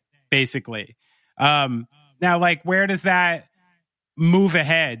day, basically. Now, like, where does that move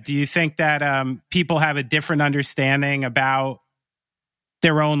ahead? Do you think that people have a different understanding about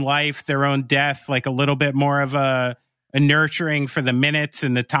their own life, their own death, like a little bit more of a nurturing for the minutes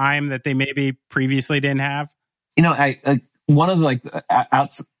and the time that they maybe previously didn't have? You know, I one of the like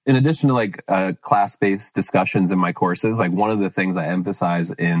in addition to like class-based discussions in my courses, like one of the things I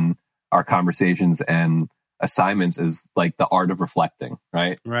emphasize in our conversations and assignments is like the art of reflecting,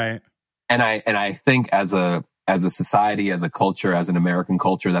 right? Right. And I think as a society, as a culture, as an American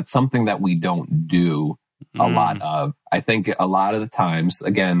culture, that's something that we don't do a lot of. I think a lot of the times,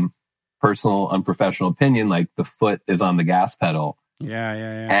 again, personal, unprofessional opinion, like the foot is on the gas pedal.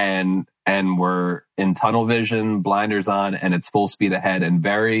 Yeah. And and we're in tunnel vision, blinders on, and it's full speed ahead. And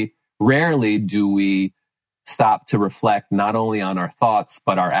very rarely do we stop to reflect not only on our thoughts,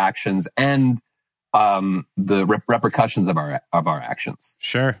 but our actions and the repercussions of our actions.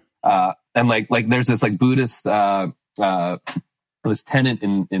 Sure. And like there's this like Buddhist, this tenet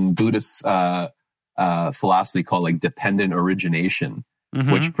in Buddhist philosophy called like dependent origination,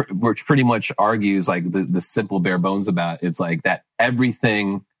 which pretty much argues like the simple bare bones about it's like that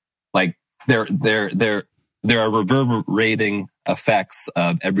everything, like there are reverberating effects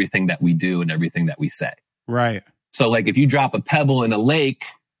of everything that we do and everything that we say. Right. So like if you drop a pebble in a lake,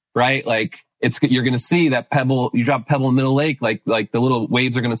 right, like you're going to see that pebble, you drop a pebble in the middle of the lake, like the little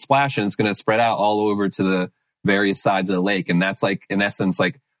waves are going to splash and it's going to spread out all over to the various sides of the lake. And that's like, in essence,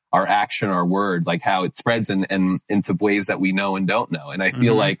 like our action, our word, like how it spreads and into ways that we know and don't know. And I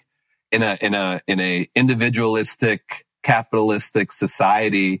feel like in a individualistic, capitalistic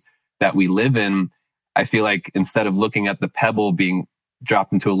society that we live in, I feel like instead of looking at the pebble being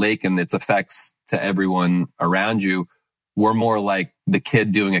dropped into a lake and its effects to everyone around you, we're more like the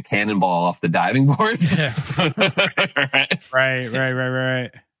kid doing a cannonball off the diving board. Yeah.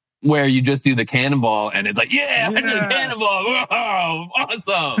 Right. Where you just do the cannonball and it's like, I did a cannonball. Whoa,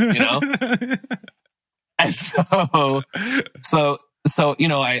 awesome. You know? And so, you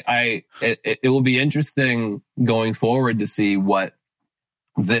know, it will be interesting going forward to see what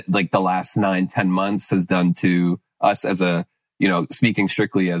the last 9-10 months has done to us as a, you know, speaking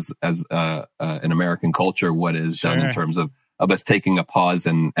strictly as an American culture, what is done in terms of us taking a pause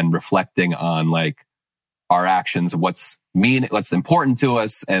and reflecting on like our actions, what's important to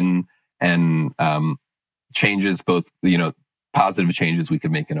us and changes, both, you know, positive changes we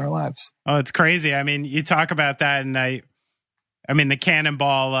could make in our lives. Oh, it's crazy. I mean, you talk about that and I mean, the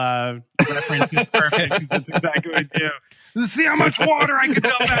cannonball reference is perfect. That's exactly what I do. See how much water I can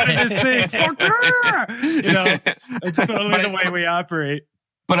dump out of this thing. Fuck yeah! You know, it's totally the way we operate.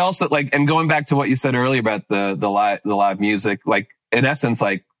 But also, like, and going back to what you said earlier about the live music, like in essence,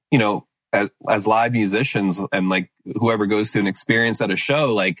 like, you know, as live musicians and like whoever goes to an experience at a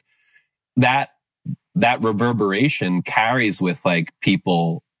show, like that reverberation carries with like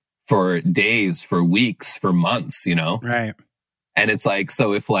people for days, for weeks, for months, you know? Right. And it's like,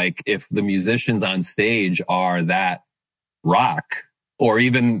 so if the musicians on stage are that rock, or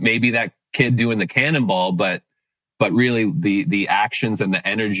even maybe that kid doing the cannonball, but really the actions and the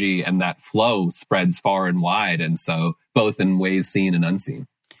energy and that flow spreads far and wide. And so both in ways seen and unseen.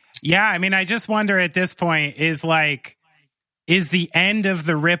 Yeah. I mean, I just wonder at this point is the end of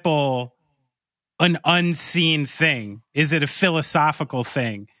the ripple an unseen thing? Is it a philosophical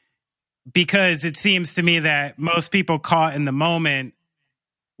thing? Because it seems to me that most people caught in the moment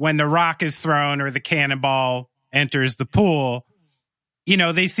when the rock is thrown or the cannonball enters the pool, you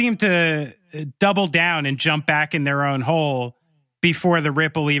know, they seem to double down and jump back in their own hole before the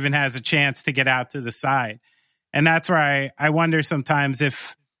ripple even has a chance to get out to the side. And that's where I wonder sometimes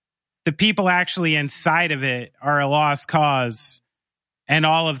if the people actually inside of it are a lost cause and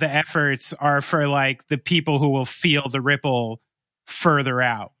all of the efforts are for like the people who will feel the ripple further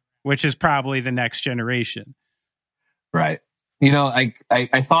out, which is probably the next generation. Right. You know, I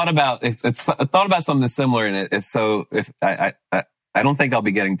thought about I thought about something similar, and it's so if I don't think I'll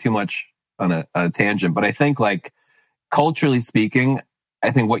be getting too much on a tangent, but I think like culturally speaking,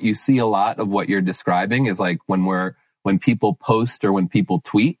 I think what you see a lot of what you're describing is like when people post or when people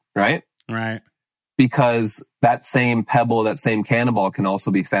tweet, right? Right. Because that same pebble, that same cannonball can also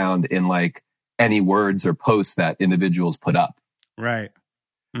be found in like any words or posts that individuals put up. Right.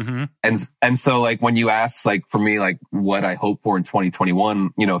 Mm-hmm. And so like when you ask like for me like what I hope for in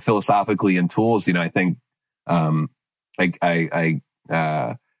 2021, you know, philosophically and tools, you know, I think I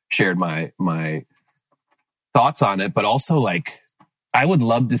shared my thoughts on it, but also like I would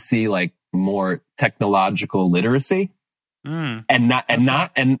love to see like more technological literacy and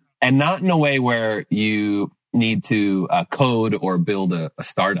not in a way where you need to code or build a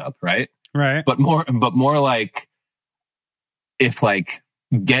startup, right? Right. But more like if like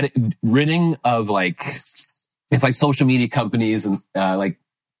ridding of like if like social media companies and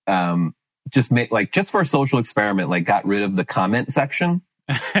just for a social experiment, like got rid of the comment section.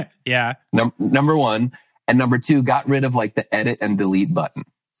 Yeah. Number one. And number two, got rid of like the edit and delete button.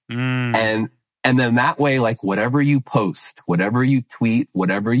 And then that way, like whatever you post, whatever you tweet,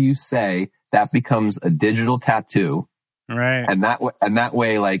 whatever you say, that becomes a digital tattoo. Right. And that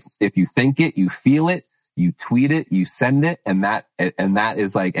way, like if you think it, you feel it, you tweet it, you send it, and that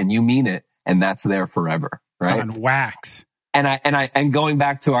is like, and you mean it, and that's there forever. Right. It's on wax. And going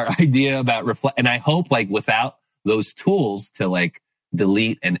back to our idea about reflect, and I hope like without those tools to like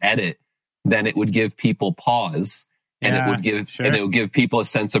delete and edit, then it would give people pause, and it would give people a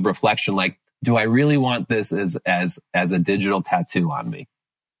sense of reflection. Like, do I really want this as a digital tattoo on me?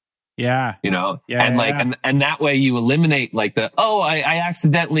 Yeah. You know? And that way you eliminate like I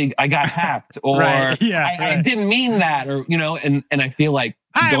got hacked, or I didn't mean that, or, you know, and I feel like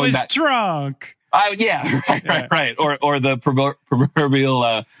I was drunk. Right. Or the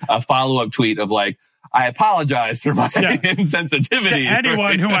proverbial follow-up tweet of like, I apologize for my insensitivity. To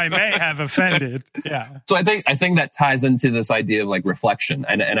anyone who I may have offended. Yeah. So I think that ties into this idea of like reflection.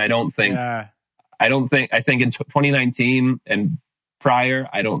 And I think in 2019 and prior,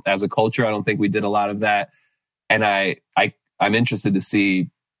 as a culture, I don't think we did a lot of that. And I'm interested to see,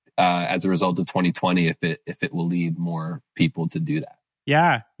 as a result of 2020, if it will lead more people to do that.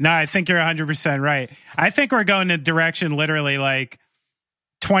 Yeah. No, I think you're 100% right. I think we're going in a direction literally like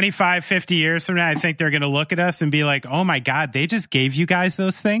 25, 50 years from now. I think they're going to look at us and be like, oh my God, they just gave you guys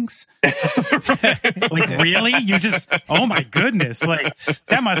those things? Like, really? You just, oh my goodness. Like,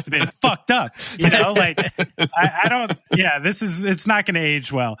 that must have been fucked up. You know, like, I don't, it's not going to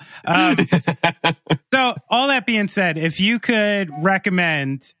age well. So all that being said, if you could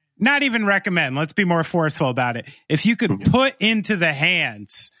recommend, not even recommend, let's be more forceful about it. If you could put into the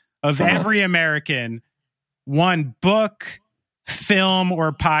hands of every American one book, film,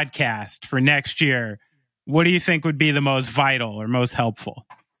 or podcast for next year, what do you think would be the most vital or most helpful?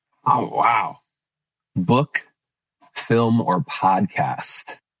 Oh, wow. Book, film, or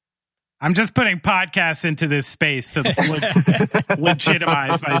podcast? I'm just putting podcasts into this space to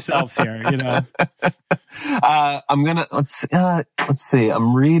legitimize myself here, you know? Let's see.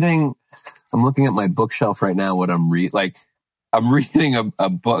 I'm looking at my bookshelf right now, what I'm reading. I'm reading a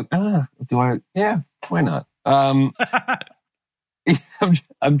book. Why not? I'm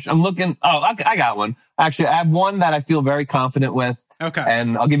looking. I got one. Actually, I have one that I feel very confident with. Okay.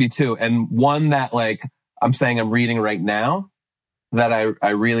 And I'll give you two. And one that like I'm saying I'm reading right now that I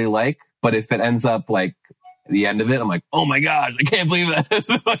really like. But if it ends up like the end of it, I'm like, oh my God, I can't believe that.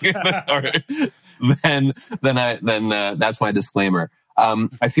 Then that's my disclaimer.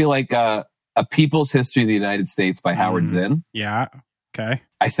 I feel like A People's History of the United States by Howard Zinn. Yeah. Okay.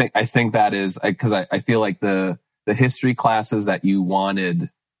 I think that is because I feel like the history classes that you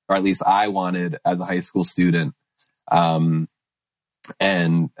wanted, or at least I wanted as a high school student, and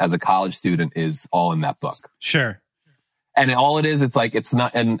as a college student, is all in that book. Sure. And all it is, it's like, it's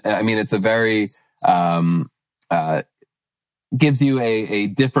not, and I mean, it's a very, gives you a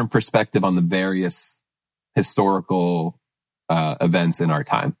different perspective on the various historical events in our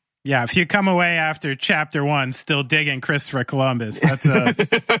time. Yeah, if you come away after chapter 1 still digging Christopher Columbus, that's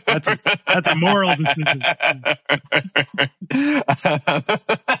a moral decision.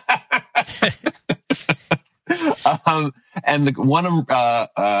 And the one I'm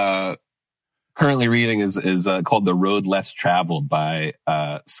currently reading is called The Road Less Traveled by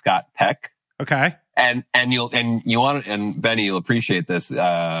Scott Peck. Okay. And Benny, you'll appreciate this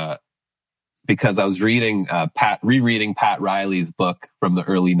because I was rereading Pat Riley's book from the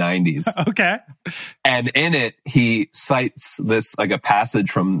early 90s. Okay. And in it, he cites this, like, a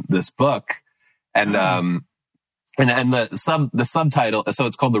passage from this book, and the subtitle, so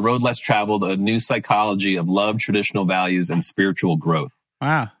it's called The Road Less Traveled, A New Psychology of Love, Traditional Values, and Spiritual Growth.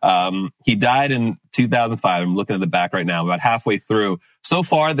 Wow. He died in 2005. I'm looking at the back right now, about halfway through. So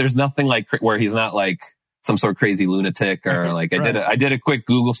far, there's nothing like where he's not like some sort of crazy lunatic, or like right. I did a quick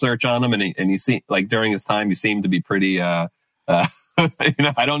Google search on him, and he seemed like during his time, he seemed to be pretty, I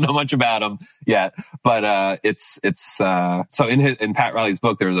don't know much about him yet, but so in Pat Riley's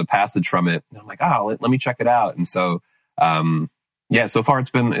book, there was a passage from it, and I'm like, let me check it out. And so, so far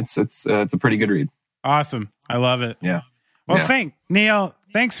it's a pretty good read. Awesome. I love it. Yeah. Well, Neel,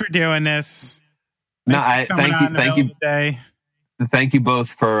 thanks for doing this. Thank you. Thank you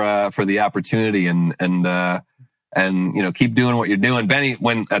both for the opportunity, and keep doing what you're doing, Benny.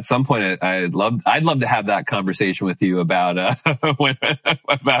 When at some point I'd love to have that conversation with you about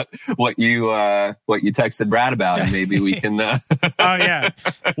about what you texted Brad about, and maybe we can. Oh yeah,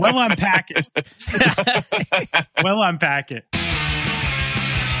 we'll unpack it. We'll unpack it.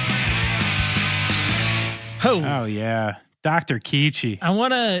 Oh yeah. Dr. Kichi. I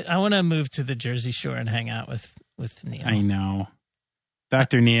wanna move to the Jersey Shore and hang out with Neel. I know.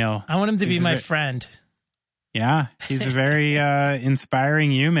 Dr. Neel. I want him to be my friend. Yeah. He's a very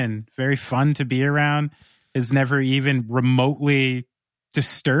inspiring human. Very fun to be around. Has never even remotely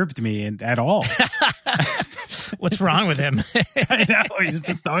disturbed me at all. What's wrong with him? I know. He's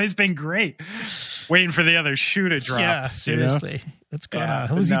just always been great. Waiting for the other shoe to drop. Yeah, seriously. What's going on?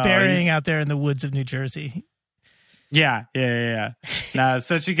 Who's he burying out there in the woods of New Jersey? Yeah. No,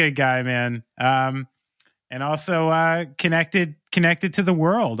 such a good guy, man. And also connected to the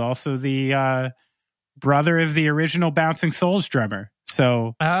world. Also the brother of the original Bouncing Souls drummer.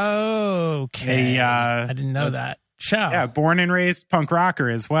 So, okay, I didn't know that. Yeah, born and raised punk rocker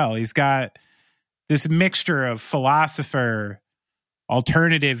as well. He's got this mixture of philosopher,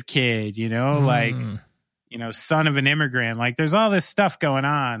 alternative kid, like, son of an immigrant. Like, there's all this stuff going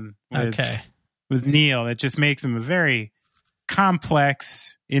on with Neel that just makes him a very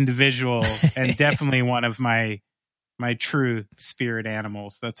complex individual and definitely one of my true spirit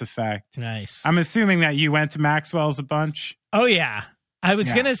animals. That's a fact. Nice. I'm assuming that you went to Maxwell's a bunch. Oh yeah. I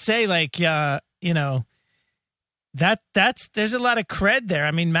was going to say like, there's a lot of cred there.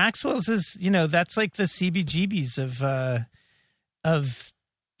 I mean, Maxwell's is, that's like the CBGBs of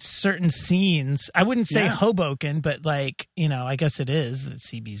certain scenes. I wouldn't say Hoboken, but like, I guess it is the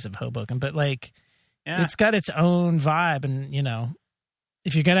CBs of Hoboken, but like, it's got its own vibe. And,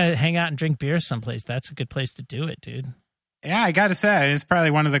 if you're going to hang out and drink beer someplace, that's a good place to do it, dude. Yeah, I got to say, it's probably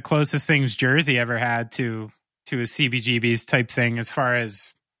one of the closest things Jersey ever had to a CBGB's type thing as far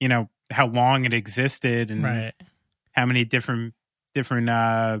as, how long it existed and how many different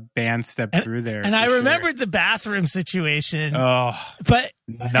bands stepped through there. And I remembered the bathroom situation. Oh, but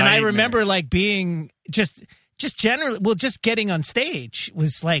and I remember like being just generally, just getting on stage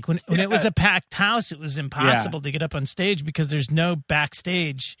was like when it was a packed house, it was impossible to get up on stage because there's no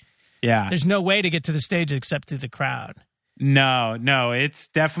backstage. Yeah. There's no way to get to the stage except through the crowd. No, it's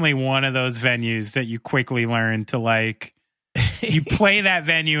definitely one of those venues that you quickly learn to like, you play that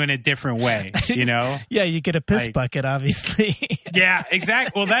venue in a different way, Yeah, you get a piss bucket, obviously. Yeah,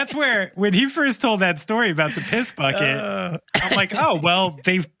 exactly. Well, that's where, when he first told that story about the piss bucket, I'm like, oh, well,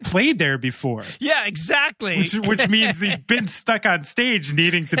 they've played there before. Yeah, exactly. Which means they've been stuck on stage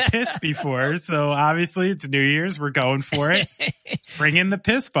needing to piss before. So obviously it's New Year's. We're going for it. Bring in the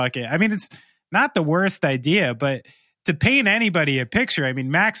piss bucket. I mean, it's not the worst idea, but to paint anybody a picture, I mean,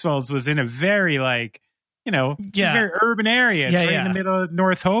 Maxwell's was in a very like, a very urban area. It's in the middle of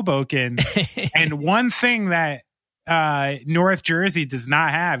North Hoboken. And one thing that North Jersey does not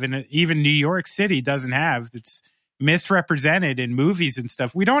have, and even New York City doesn't have, that's misrepresented in movies and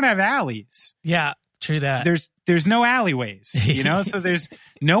stuff, we don't have alleys. Yeah, true that. There's no alleyways, so there's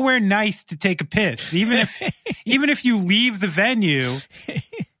nowhere nice to take a piss. Even if you leave the venue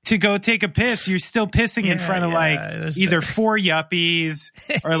to go take a piss, you're still pissing in front of either four yuppies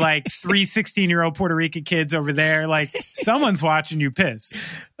or like 3 16-year-old Puerto Rican kids over there. Like someone's watching you piss.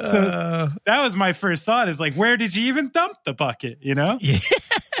 So that was my first thought is like, where did you even dump the bucket? Yeah.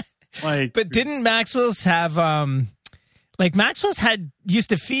 Like, but didn't Maxwell's have, Maxwell's used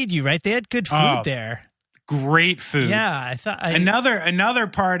to feed you, right? They had good food there. Great food. Yeah. I thought another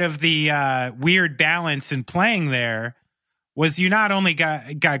part of the weird balance in playing there was you not only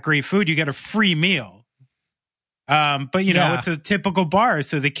got great food, you got a free meal. But it's a typical bar,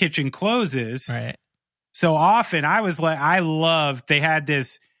 so the kitchen closes. Right. So often I loved, they had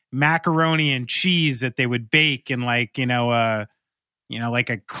this macaroni and cheese that they would bake in like, like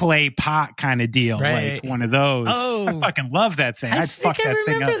a clay pot kind of deal, like one of those. Oh, I fucking love that thing. I'd fuck that thing up.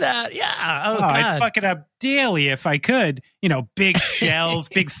 I remember that. Yeah. Oh, God. I'd fuck it up daily if I could. Big shells,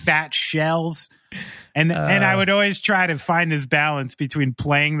 big fat shells. And I would always try to find this balance between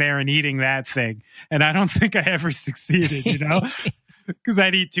playing there and eating that thing. And I don't think I ever succeeded, because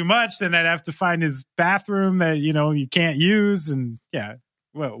I'd eat too much. Then I'd have to find his bathroom that, you can't use. And yeah,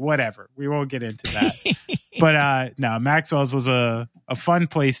 well, whatever. We won't get into that. But no, Maxwell's was a fun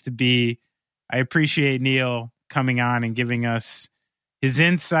place to be. I appreciate Neel coming on and giving us his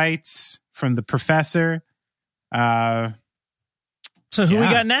insights from the professor. So who we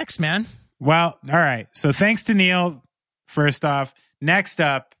got next, man? Well, all right. So thanks to Neel, first off. Next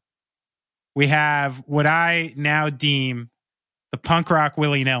up, we have what I now deem the punk rock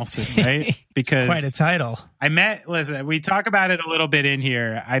Willie Nelson, right? Because quite a title. Listen, we talk about it a little bit in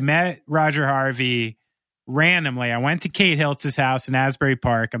here. I met Roger Harvey randomly. I went to Kate Hiltz's house in Asbury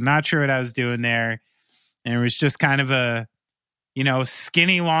Park. I'm not sure what I was doing there. And it was just kind of a,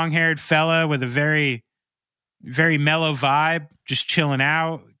 skinny, long-haired fella with a very, very mellow vibe, just chilling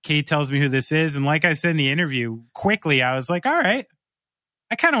out. Kate tells me who this is. And like I said in the interview, quickly, I was like, all right,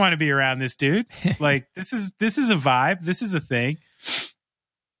 I kind of want to be around this dude. Like, this is a vibe. This is a thing.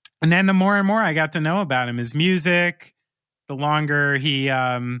 And then the more and more I got to know about him, his music, the longer he,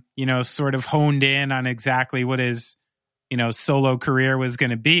 sort of honed in on exactly what his, solo career was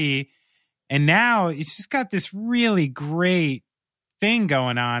going to be. And now he's just got this really great thing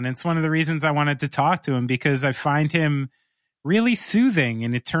going on. It's one of the reasons I wanted to talk to him, because I find him really soothing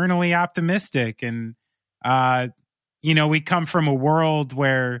and eternally optimistic. And we come from a world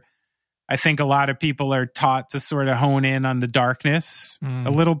where I think a lot of people are taught to sort of hone in on the darkness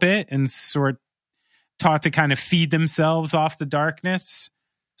a little bit and taught to kind of feed themselves off the darkness.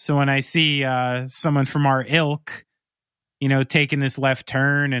 So when I see someone from our ilk, taking this left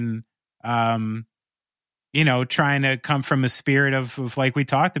turn and, trying to come from a spirit of like we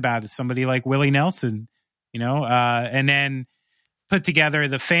talked about, somebody like Willie Nelson, and then put together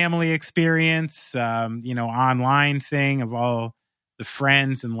the family experience, online thing of all the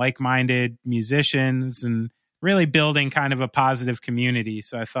friends and like-minded musicians and really building kind of a positive community.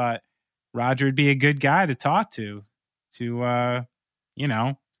 So I thought Roger would be a good guy to talk to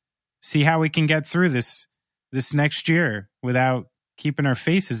see how we can get through this next year without keeping our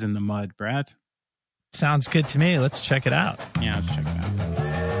faces in the mud, Brad. Sounds good to me. Let's check it out. Yeah, let's check it out.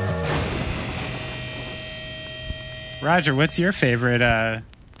 Roger, what's your favorite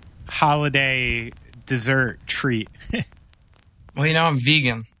holiday dessert treat? Well, I'm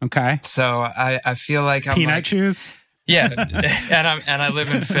vegan. Okay. So I feel like I'm peanut chews? Yeah. and I live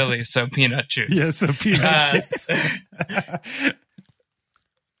in Philly, so peanut chews. Yeah, so peanut chews.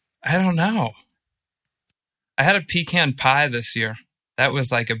 I don't know. I had a pecan pie this year. That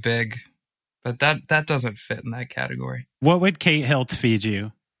was like a big, but that doesn't fit in that category. What would Kate Hilt feed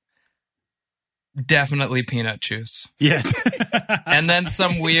you? Definitely peanut chews. Yeah. and then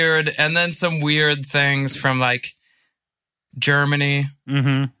some weird things from like Germany.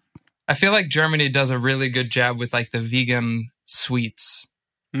 Mm-hmm. I feel like Germany does a really good job with like the vegan sweets.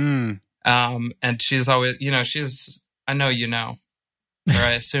 And she's always, I know or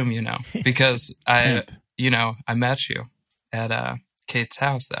I assume because I met you at Kate's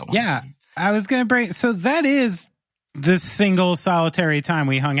house that one. Yeah, I was going to bring. So that is the single solitary time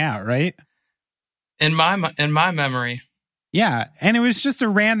we hung out, right? In my memory. Yeah, and it was just a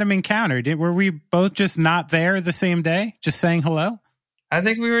random encounter. Were we both just not there the same day, just saying hello? I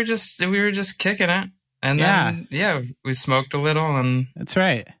think we were just kicking it, and then we smoked a little, and that's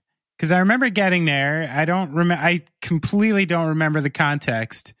right. Because I remember getting there. I completely don't remember the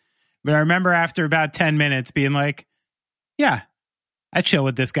context, but I remember after about 10 minutes being like, "Yeah, I chill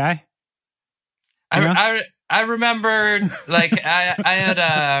with this guy." I remember like I had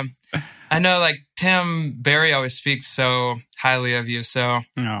I know like Tim Barry always speaks so highly of you, so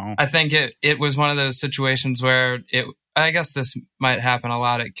I think it was one of those situations where I guess this might happen a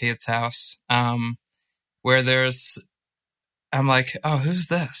lot at Kate's house, where I'm like, oh, who's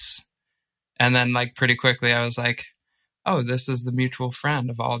this? And then like pretty quickly I was like, oh, this is the mutual friend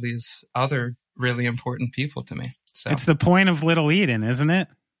of all these other really important people to me. So it's the point of Little Eden, isn't it?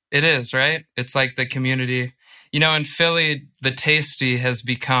 It is, right? It's like the community. In Philly, the Tasty has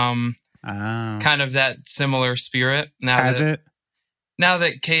become kind of that similar spirit. Now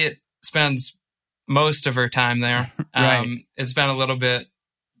that Kate spends most of her time there, right. It's been a little bit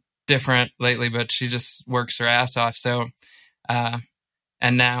different lately, but she just works her ass off. So, and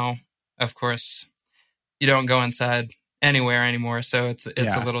now, of course, you don't go inside anywhere anymore. So it's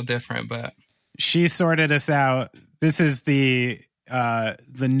a little different, but she sorted us out. This is the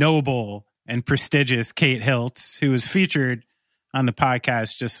noble and prestigious Kate Hilt, who was featured on the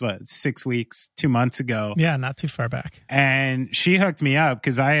podcast just 2 months ago. Yeah, not too far back. And she hooked me up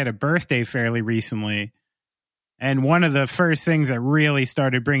because I had a birthday fairly recently. And one of the first things that really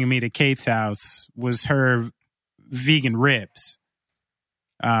started bringing me to Kate's house was her vegan ribs,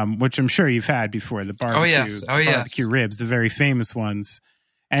 which I'm sure you've had before. The barbecue, barbecue ribs, the very famous ones.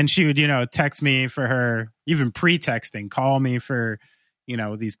 And she would, text me for her, even pre-texting, call me for,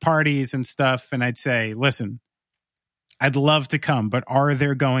 these parties and stuff. And I'd say, listen, I'd love to come, but are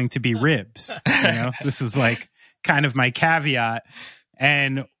there going to be ribs? This was like kind of my caveat.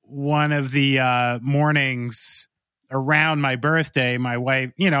 And one of the mornings around my birthday, my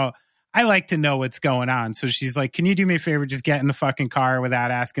wife, I like to know what's going on. So she's like, can you do me a favor? Just get in the fucking car without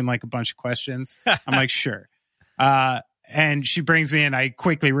asking like a bunch of questions. I'm like, sure. And she brings me in. I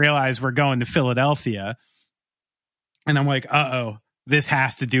quickly realize we're going to Philadelphia. And I'm like, uh-oh, this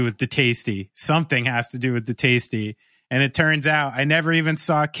has to do with the Tasty. Something has to do with the Tasty. And it turns out I never even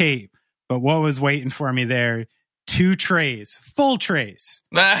saw Kate. But what was waiting for me there? 2 trays, full trays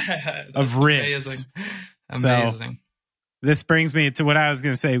of ribs. Amazing. So, this brings me to what I was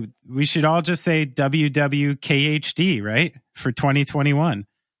going to say. We should all just say WWKHD, right? For 2021.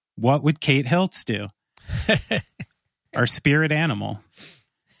 What would Kate Hiltz do? Our spirit animal.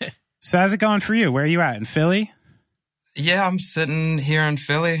 So how's it going for you? Where are you at? In Philly? Yeah, I'm sitting here in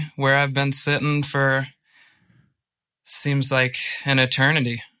Philly where I've been sitting for seems like an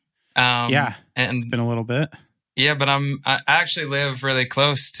eternity. And it's been a little bit. Yeah, but I actually live really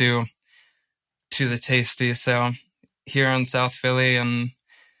close to the Tasty, so here in South Philly, and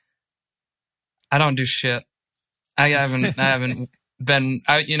I don't do shit. I haven't been,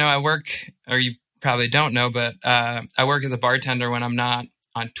 I work, or you probably don't know, but I work as a bartender when I'm not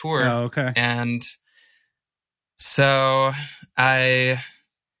on tour. Oh, okay. And so I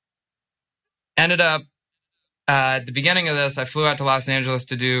ended up, at the beginning of this, I flew out to Los Angeles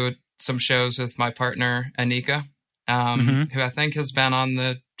to do some shows with my partner, Anika, who I think has been on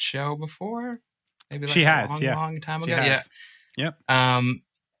the show before. Maybe like she has, long time ago. Has. Yeah. Yep.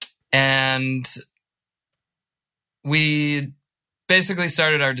 And we basically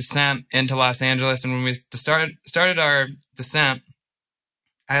started our descent into Los Angeles. And when we started our descent,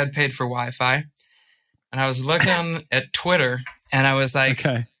 I had paid for Wi-Fi, and I was looking at Twitter, and I was like,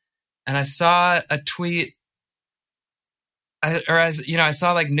 okay. And I saw a tweet, I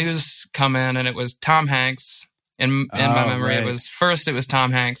saw like news come in, and it was Tom Hanks. In my memory, right. it was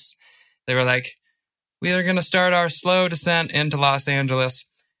Tom Hanks. They were like, we are going to start our slow descent into Los Angeles.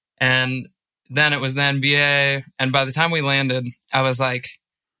 And then it was the NBA. And by the time we landed, I was like,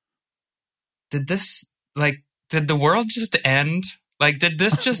 did the world just end? Like, did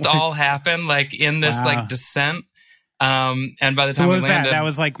this just all happen like in this like descent? And by the time we landed, that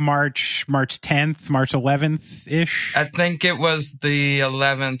was like March 10th, March 11th ish. I think it was the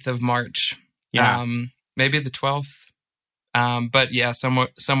 11th of March. Yeah. Maybe the 12th. But yeah,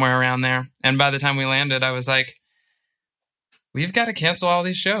 somewhere around there. And by the time we landed, I was like, we've got to cancel all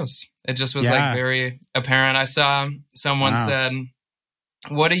these shows. It just was like very apparent. I saw someone said,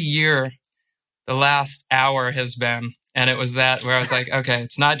 what a year the last hour has been. And it was that where I was like, okay,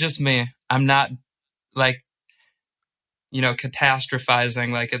 it's not just me. I'm not like,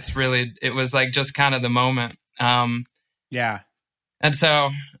 catastrophizing. Like it was like just kind of the moment. Yeah. And so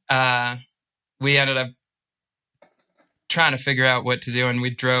we ended up trying to figure out what to do. And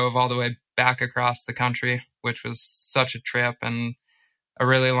we drove all the way back across the country, which was such a trip and a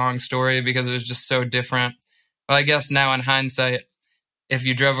really long story because it was just so different. Well, I guess now in hindsight, if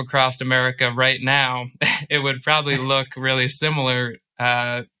you drove across America right now, it would probably look really similar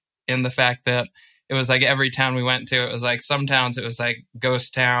in the fact that it was like every town we went to, it was like some towns it was like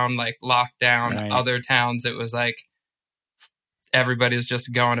ghost town, like lockdown. Right. Other towns it was like everybody's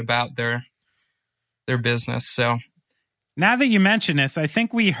just going about their business. So now that you mention this, I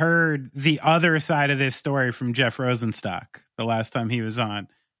think we heard the other side of this story from Jeff Rosenstock the last time he was on.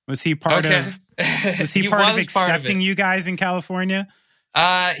 Was he part of accepting you guys in California?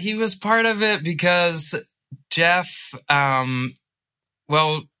 He was part of it because Jeff,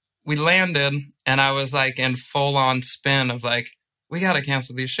 we landed and I was like in full on spin of like, we got to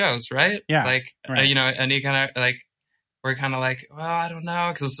cancel these shows, right? Yeah. Like, right. And he kind of like, we're kind of like, well, I don't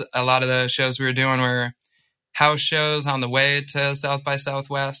know. Cause a lot of the shows we were doing were house shows on the way to South by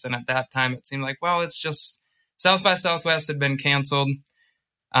Southwest. And at that time it seemed like, well, it's just South by Southwest had been canceled,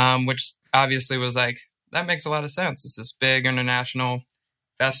 which obviously was like, that makes a lot of sense. It's this big international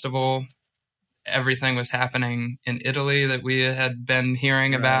festival. Everything was happening in Italy that we had been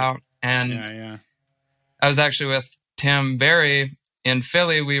hearing about. And I was actually with Tim Barry in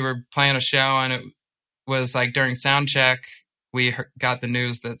Philly. We were playing a show and it was like during sound check, we got the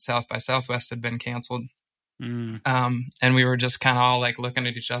news that South by Southwest had been canceled. And we were just kind of all like looking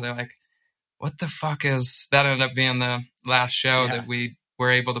at each other like, what the fuck is that? Ended up being the last show that we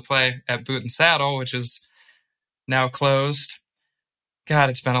were able to play at Boot and Saddle, which is now closed.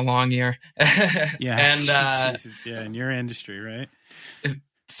 God, it's been a long year. Yeah. And Jesus, in your industry, right?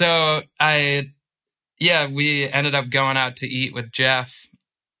 So we ended up going out to eat with Jeff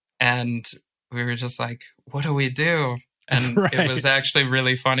and we were just like, what do we do? And It was actually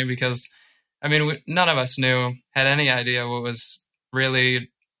really funny because none of us had any idea what was really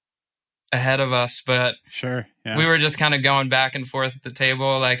ahead of us, but sure, we were just kind of going back and forth at the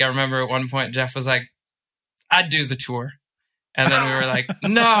table. Like I remember at one point Jeff was like, I'd do the tour. And then we were like,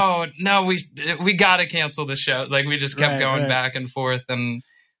 no, we got to cancel the show. Like we just kept going back and forth. And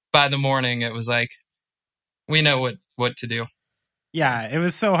by the morning it was like, we know what to do. Yeah. It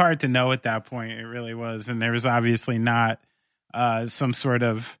was so hard to know at that point. It really was. And there was obviously not some sort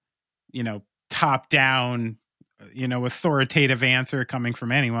of, top down, authoritative answer coming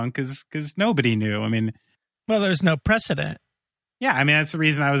from anyone because nobody knew. Well, there's no precedent. Yeah, that's the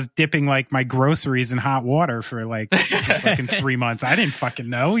reason I was dipping like my groceries in hot water for like fucking 3 months. I didn't fucking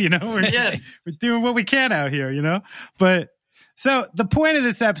know, we're doing what we can out here, But so the point of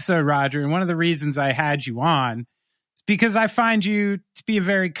this episode, Roger, and one of the reasons I had you on is because I find you to be a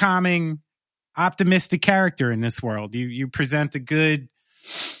very calming, optimistic character in this world. You present a good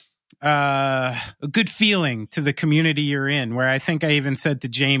a good feeling to the community you're in, where I think I even said to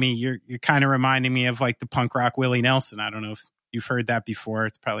Jamie, you're kind of reminding me of like the punk rock Willie Nelson. I don't know if you've heard that before.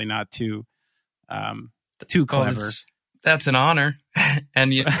 It's probably not too clever. That's an honor.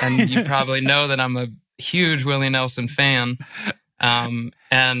 and you probably know that I'm a huge Willie Nelson fan. And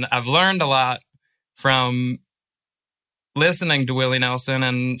I've learned a lot from listening to Willie Nelson,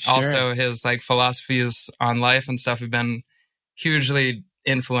 and also his like philosophies on life and stuff have been hugely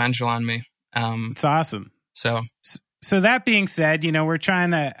influential on me. It's awesome. So that being said, we're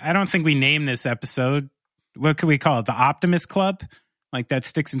trying to, I don't think we named this episode. What could we call it? The Optimist Club? Like that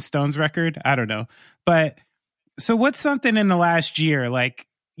Sticks and Stones record? I don't know. But so what's something in the last year? Like,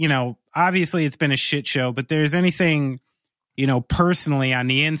 obviously it's been a shit show, but there's anything, personally on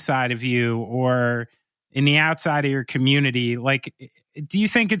the inside of you or in the outside of your community, like, do you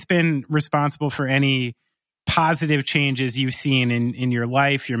think it's been responsible for any positive changes you've seen in your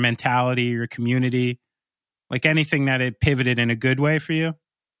life, your mentality, your community? Like anything that it pivoted in a good way for you?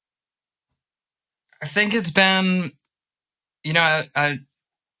 I think it's been, I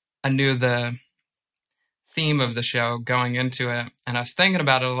knew the theme of the show going into it, and I was thinking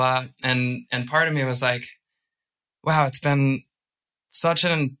about it a lot, and part of me was like, wow, it's been such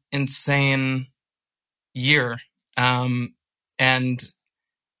an insane year. And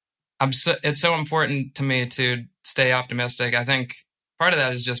it's so important to me to stay optimistic. I think part of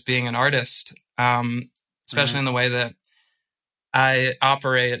that is just being an artist, especially in the way that I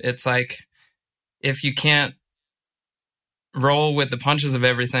operate. It's like, if you can't roll with the punches of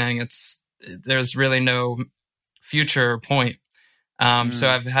everything, there's really no future point. So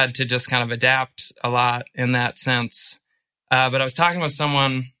I've had to just kind of adapt a lot in that sense. But I was talking with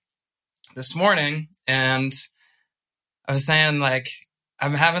someone this morning, and I was saying, like,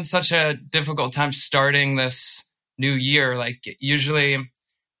 I'm having such a difficult time starting this new year. Like, usually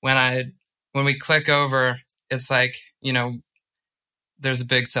when we click over, it's like, there's a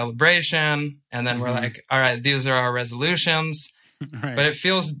big celebration, and then we're like, all right, these are our resolutions. Right. But it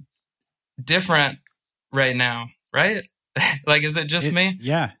feels different right now, right? Like, is it just me?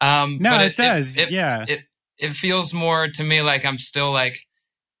 Yeah. No, it does. It feels more to me like I'm still like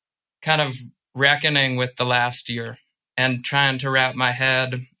kind of reckoning with the last year and trying to wrap my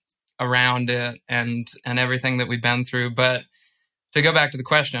head around it and everything that we've been through. But to go back to the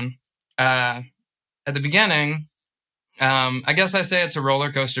question, at the beginning, I guess I say it's a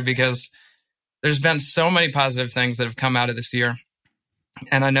roller coaster because there's been so many positive things that have come out of this year.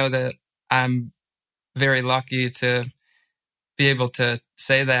 And I know that I'm very lucky to be able to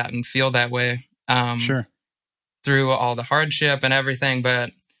say that and feel that way. Through all the hardship and everything. But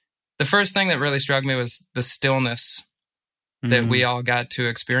the first thing that really struck me was the stillness that we all got to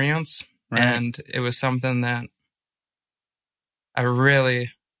experience. Right. And it was something that I really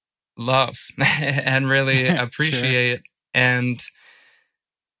love and really appreciate. And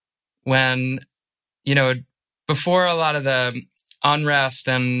when, before a lot of the unrest,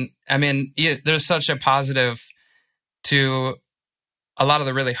 and I mean, there's such a positive to a lot of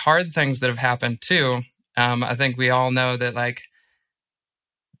the really hard things that have happened too. I think we all know that, like,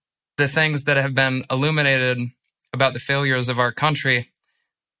 the things that have been illuminated about the failures of our country,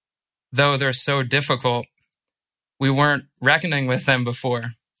 though they're so difficult, we weren't reckoning with them before.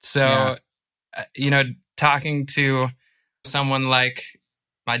 So, talking to someone like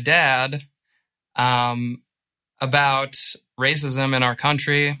my dad about racism in our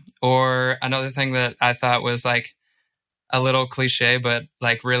country, or another thing that I thought was like a little cliche, but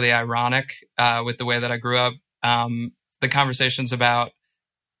like really ironic with the way that I grew up, the conversations about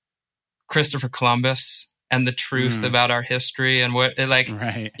Christopher Columbus and the truth about our history and what, like,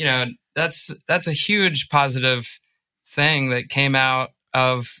 that's a huge positive thing that came out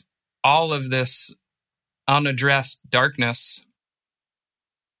of all of this unaddressed darkness.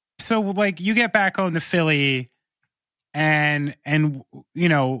 So, like, you get back home to Philly, and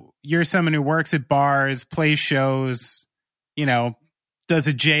you're someone who works at bars, plays shows, does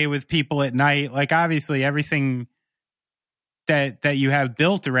a J with people at night. Like, obviously, everything that you have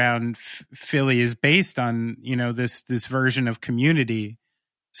built around Philly is based on this version of community.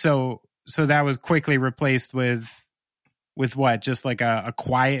 So that was quickly replaced with what? Just like a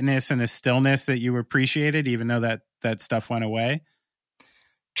quietness and a stillness that you appreciated, even though that stuff went away?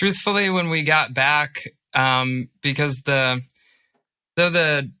 Truthfully, when we got back, because though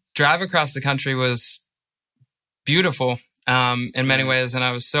the drive across the country was beautiful in many ways, and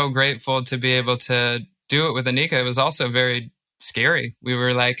I was so grateful to be able to do it with Anika, it was also very scary. We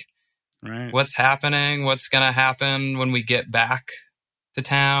were like, what's happening? What's going to happen when we get back to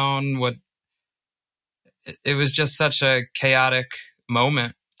town? It was just such a chaotic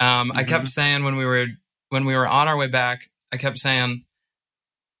moment. I kept saying when we were on our way back, I kept saying,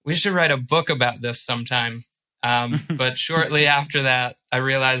 we should write a book about this sometime. But shortly after that, I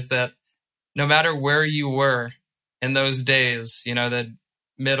realized that no matter where you were in those days, the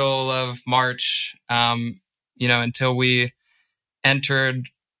middle of March, until we entered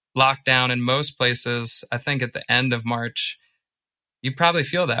lockdown in most places, I think at the end of March, you probably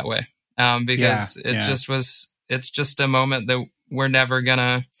feel that way. Because it's just a moment that we're never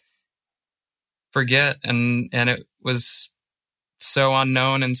gonna forget. And it was so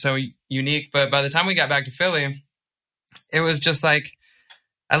unknown and so unique. But by the time we got back to Philly, it was just like,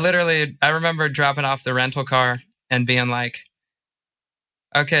 I remember dropping off the rental car and being like,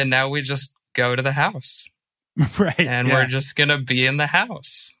 okay, now we just go to the house. Right. And we're just going to be in the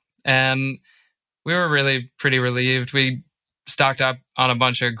house. And we were really pretty relieved. We stocked up on a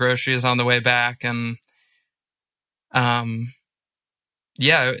bunch of groceries on the way back. And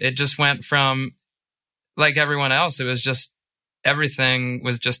it just went from, like everyone else, it was just, everything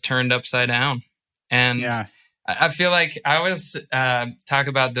was just turned upside down. And I feel like I always talk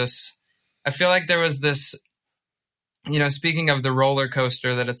about this. I feel like there was this, speaking of the roller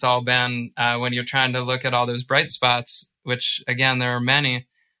coaster that it's all been, when you're trying to look at all those bright spots, which again, there are many.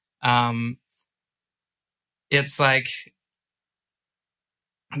 It's like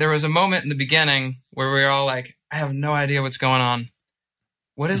there was a moment in the beginning where we were all like, I have no idea what's going on.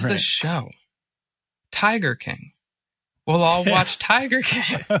 What is this show? Tiger King. We'll all watch Tiger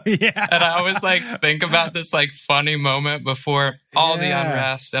King. And I always think about this funny moment before all the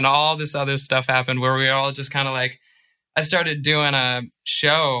unrest and all this other stuff happened, where we were all just kind of I started doing a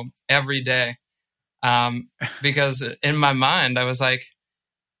show every day. Because in my mind, I was like,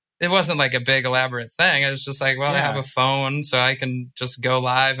 it wasn't a big elaborate thing. I was just I have a phone, so I can just go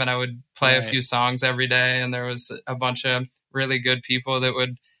live, and I would play a few songs every day. And there was a bunch of really good people that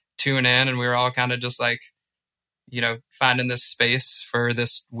would tune in, and we were all kind of just finding this space for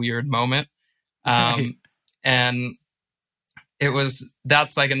this weird moment. And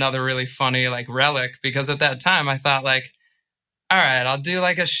that's another really funny relic, because at that time I thought all right, I'll do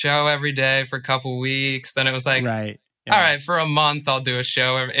a show every day for a couple weeks. Then it was all right, for a month I'll do a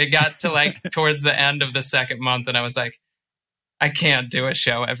show. It got to towards the end of the second month, and I was like, I can't do a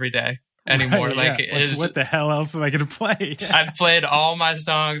show every day anymore. What the hell else am I going to play? I've played all my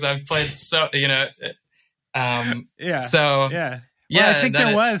songs. I've played I think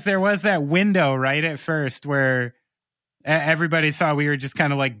there was that window right at first where everybody thought we were just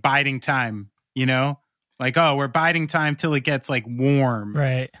kind of biding time, we're biding time till it gets warm,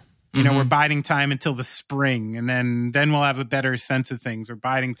 right? We're biding time until the spring, and then we'll have a better sense of things. We're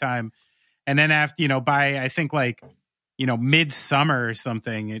biding time, and then after by I think midsummer or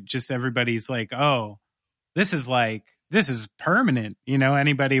something, it just everybody's oh, this is permanent.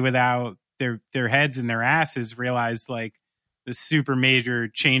 Anybody without their heads in their asses realize the super major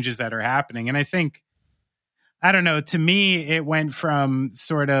changes that are happening. And I think, I don't know, to me, it went from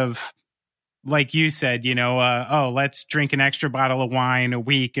sort of, like you said, let's drink an extra bottle of wine a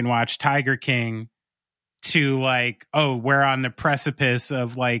week and watch Tiger King, to we're on the precipice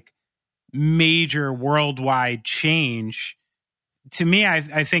of major worldwide change. To me,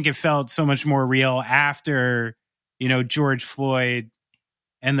 I think it felt so much more real after, George Floyd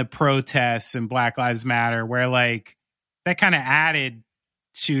and the protests and Black Lives Matter, where that kind of added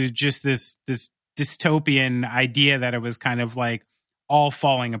to just this dystopian idea that it was kind of all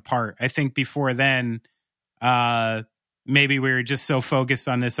falling apart. I think before then, maybe we were just so focused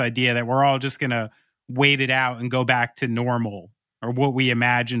on this idea that we're all just going to wait it out and go back to normal, or what we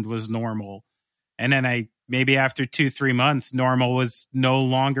imagined was normal. And then maybe after 2-3 months, normal was no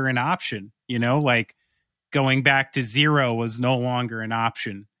longer an option, going back to zero was no longer an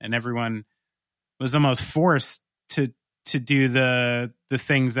option, and everyone was almost forced to do the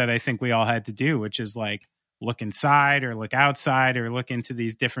things that I think we all had to do, which is look inside or look outside or look into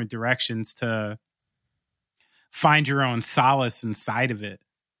these different directions to find your own solace inside of it.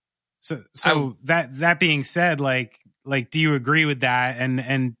 So that being said, do you agree with that?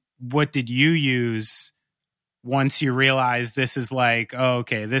 And what did you use once you realized this is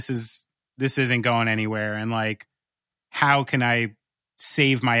okay, this isn't going anywhere, and how can I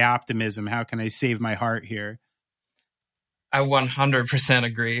save my optimism? How can I save my heart here? I 100%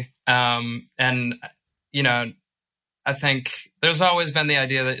 agree. And I think there's always been the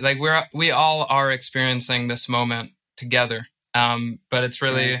idea that we all are experiencing this moment together. But it's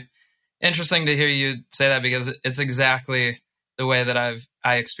really interesting to hear you say that, because it's exactly the way that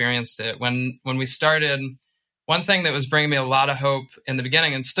I experienced it. When we started, one thing that was bringing me a lot of hope in the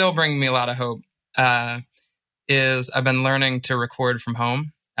beginning, and still bringing me a lot of hope, is I've been learning to record from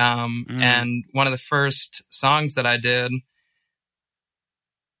home. And one of the first songs that I did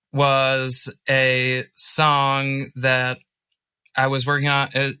was a song that I was working on.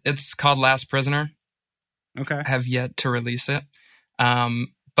 It's called Last Prisoner. Okay. I have yet to release it.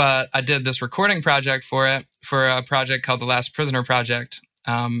 But I did this recording project for it, for a project called the Last Prisoner Project,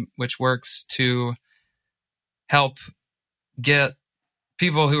 which works to help get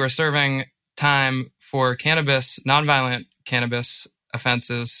people who are serving time for cannabis, nonviolent cannabis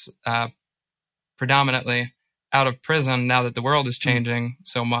offenses, predominantly out of prison now that the world is changing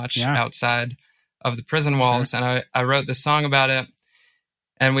so much outside of the prison walls. Sure. And I wrote this song about it,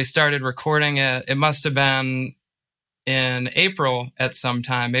 and we started recording it. It must have been in April at some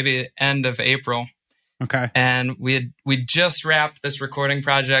time, maybe end of April. Okay. And we just wrapped this recording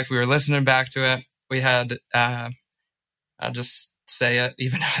project. We were listening back to it. We had, I'll just say it,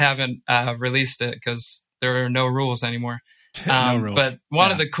 even though I haven't released it because there are no rules anymore. No rules. But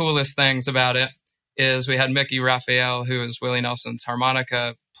one of the coolest things about it is we had Mickey Raphael, who is Willie Nelson's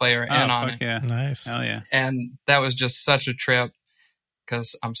harmonica player, in on it. Yeah. Nice. Hell yeah. And that was just such a trip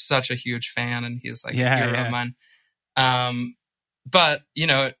because I'm such a huge fan, and he's like a hero of mine. But, you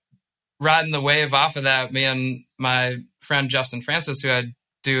know, riding the wave off of that, me and my friend Justin Francis, who I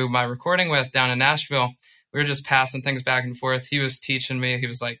do my recording with down in Nashville, we were just passing things back and forth. He was teaching me. He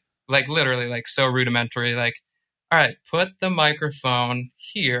was like literally like so rudimentary, like, all right, put the microphone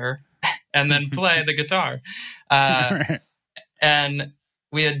here and then play the guitar. And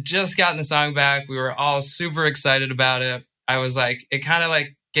we had just gotten the song back. We were all super excited about it. I was like, it kind of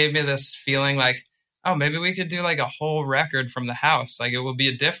like gave me this feeling like, oh, maybe we could do like a whole record from the house. Like it will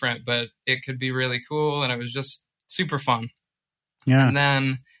be different, but it could be really cool. And it was just super fun. Yeah. And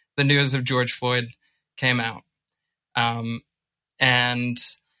then the news of George Floyd came out. And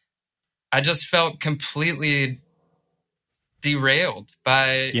I just felt completely derailed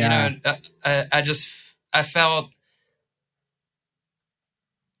by, you know, I felt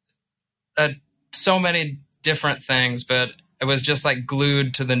so many different things, but it was just like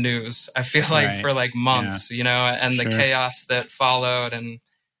glued to the news. I feel like for like months, you know, and the chaos that followed. And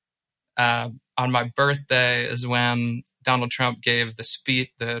on my birthday is when Donald Trump gave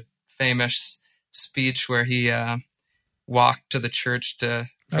the famous speech where he walked to the church for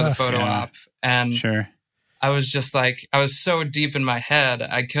the photo op. And I was just like, I was so deep in my head,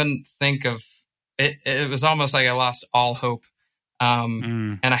 I couldn't think of it. It was almost like I lost all hope.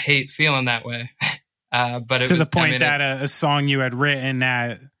 And I hate feeling that way. But to the point that a song you had written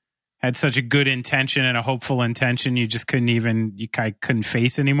that had such a good intention and a hopeful intention, you just couldn't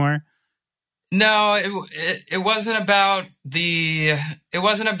face anymore. No, it wasn't about the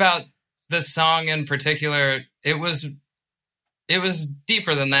song in particular. It was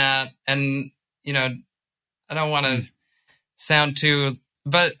deeper than that. And, you know, I don't want to sound too,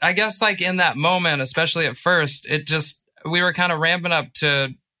 but I guess like in that moment, especially at first, we were kind of ramping up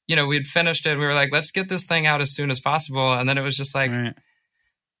to, you know, we'd finished it. We were like, let's get this thing out as soon as possible. And then it was just like,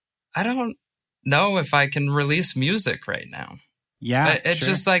 I don't know if I can release music right now. Yeah. It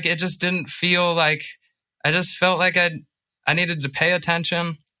just didn't feel like, I just felt like I needed to pay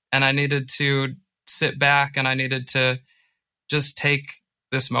attention, and I needed to sit back, and I needed to just take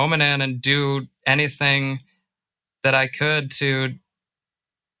this moment in and do anything that I could to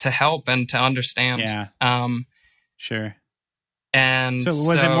help and to understand. Yeah. Sure. And so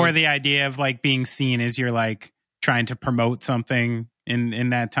was it more the idea of like being seen as you're like trying to promote something in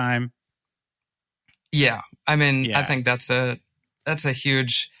that time? Yeah. I mean, I think that's a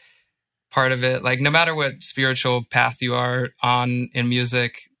huge part of it. Like no matter what spiritual path you are on in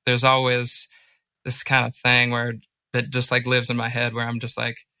music, there's always this kind of thing that just like lives in my head where I'm just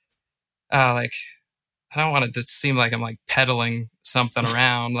like, like, I don't want it to seem like I'm like peddling something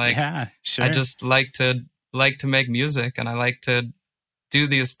around. Like, I just like to make music, and I like to do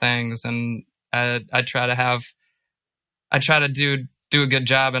these things, and I try to do a good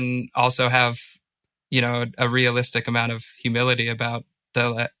job, and also have, you know, a realistic amount of humility about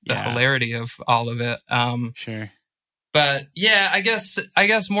the hilarity of all of it. But yeah, I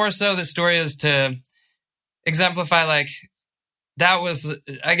guess more so the story is to exemplify, like, that was,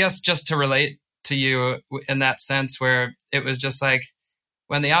 I guess, just to relate to you in that sense, where it was just like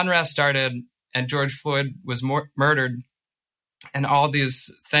when the unrest started and George Floyd was murdered and all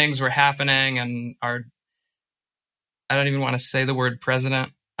these things were happening, and I don't even want to say the word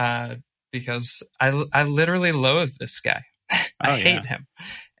president, because I literally loathe this guy. I hate him.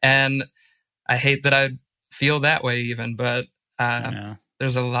 And I hate that I feel that way even, but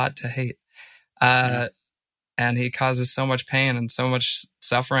there's a lot to hate. And he causes so much pain and so much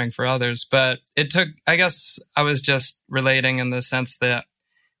suffering for others. But it took, I guess I was just relating in the sense that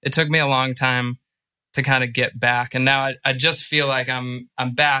it took me a long time to kind of get back. And now I just feel like I'm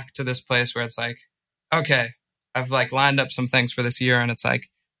back to this place where it's like, okay, I've like lined up some things for this year, and it's like,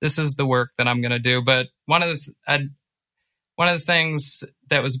 this is the work that I'm going to do. But one of the things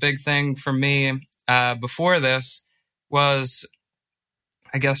that was a big thing for me before this was,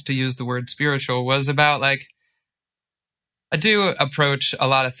 I guess to use the word spiritual, was about like, I do approach a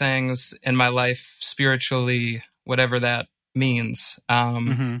lot of things in my life spiritually, whatever that means.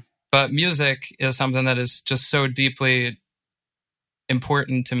 But music is something that is just so deeply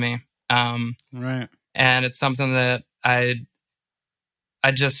important to me. Right. And it's something that I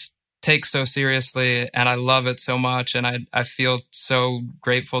just take so seriously, and I love it so much. And I feel so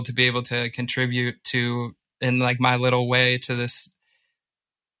grateful to be able to contribute to, in like my little way, to this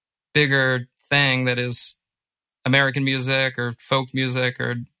bigger thing that is American music or folk music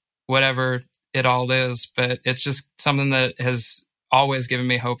or whatever it all is. But it's just something that has always given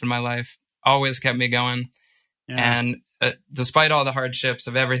me hope in my life, always kept me going. Yeah. And despite all the hardships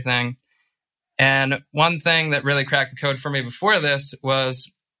of everything. And one thing that really cracked the code for me before this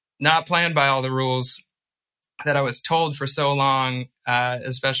was not playing by all the rules that I was told for so long,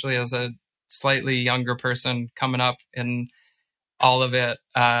 especially as a slightly younger person coming up in all of it.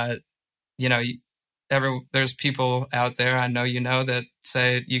 There's people out there, I know that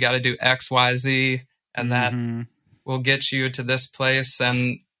say you got to do X, Y, Z, and that will get you to this place.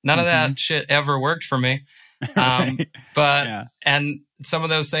 And none of that shit ever worked for me. Right. But, yeah. And some of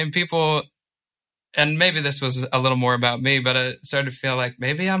those same people, and maybe this was a little more about me, but I started to feel like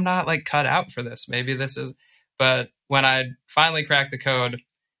maybe I'm not like cut out for this. Maybe this is, but when I finally cracked the code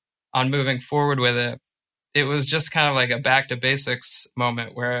on moving forward with it, it was just kind of like a back to basics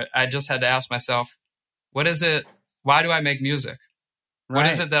moment where I just had to ask myself, what is it? Why do I make music? Right.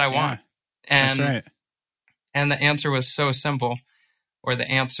 What is it that I want? And, that's right. And the answer was so simple, or the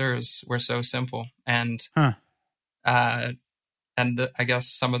answers were so simple. And, I guess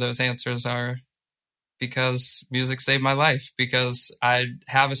some of those answers are because music saved my life, because I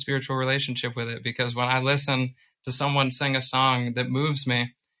have a spiritual relationship with it, because when I listen to someone sing a song that moves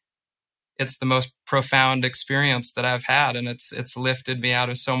me, it's the most profound experience that I've had, and it's lifted me out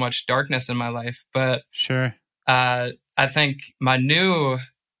of so much darkness in my life. But sure, I think my new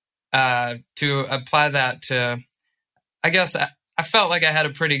to apply that to, I guess I felt like I had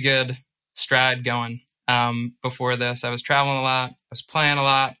a pretty good stride going. Before this, I was traveling a lot. I was playing a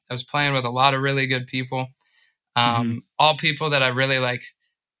lot. I was playing with a lot of really good people. All people that I really like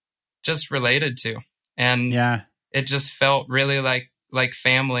just related to. And it just felt really like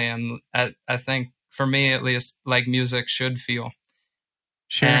family. And I think for me, at least, like music should feel.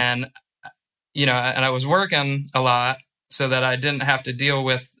 Sure. And, and I was working a lot so that I didn't have to deal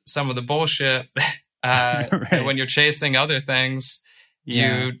with some of the bullshit right. When you're chasing other things,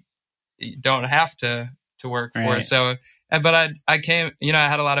 you don't have to work for. Right. So, but I came, I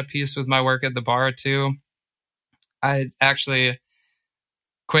had a lot of peace with my work at the bar too. I actually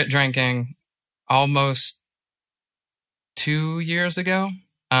quit drinking almost 2 years ago.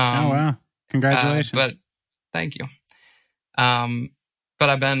 Oh, wow. Congratulations. But thank you. But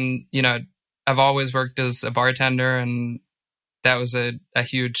I've been, I've always worked as a bartender, and that was a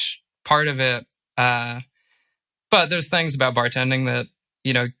huge part of it. But there's things about bartending that,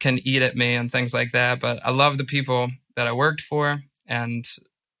 can eat at me and things like that. But I love the people that I worked for. And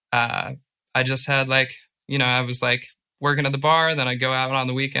I just had I was working at the bar, then I'd go out on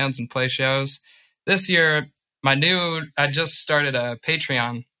the weekends and play shows. This year, I just started a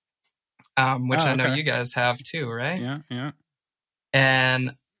Patreon, which I know you guys have too, right? Yeah.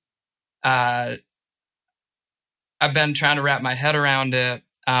 And I've been trying to wrap my head around it.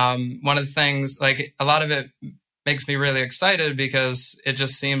 One of the things, a lot of it makes me really excited because it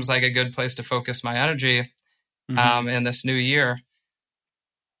just seems like a good place to focus my energy in this new year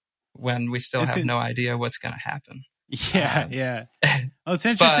when we still have no idea what's going to happen. Yeah. Well, it's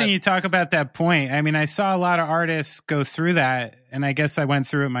interesting you talk about that point. I mean, I saw a lot of artists go through that, and I guess I went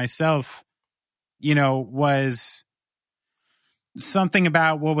through it myself, was something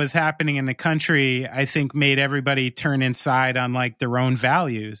about what was happening in the country, I think made everybody turn inside on their own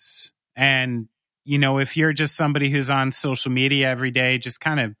values. And, if you're just somebody who's on social media every day, just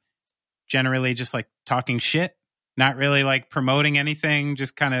kind of generally just talking shit, not really promoting anything,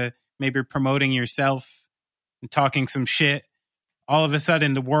 just kind of maybe promoting yourself and talking some shit, all of a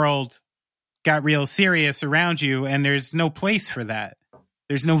sudden the world got real serious around you, and there's no place for that.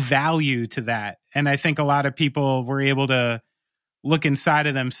 There's no value to that. And I think a lot of people were able to look inside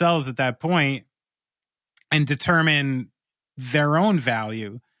of themselves at that point and determine their own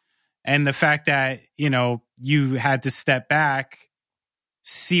value. And the fact that, you had to step back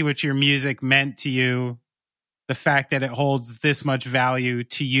see what your music meant to you, the fact that it holds this much value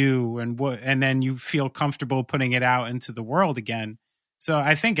to you, and then you feel comfortable putting it out into the world again. So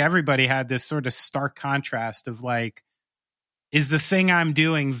I think everybody had this sort of stark contrast of like, is the thing I'm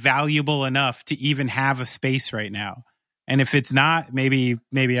doing valuable enough to even have a space right now? And if it's not, maybe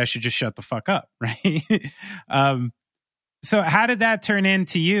I should just shut the fuck up, right? So how did that turn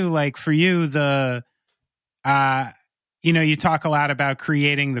into you? Like for you, you talk a lot about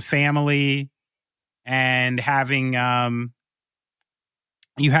creating the family and having,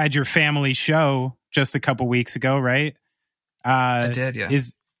 you had your family show just a couple weeks ago, right? I did,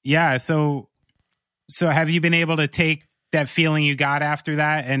 yeah. So have you been able to take that feeling you got after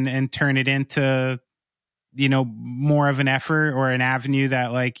that and turn it into, more of an effort or an avenue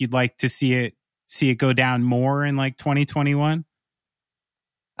that like you'd like to see it go down more in like 2021?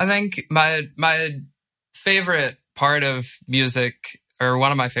 I think my favorite part of music, or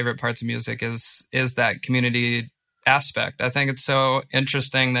one of my favorite parts of music, is that community aspect. I think it's so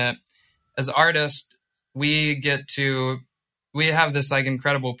interesting that as artists, we have this like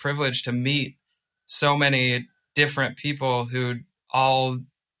incredible privilege to meet so many different people who all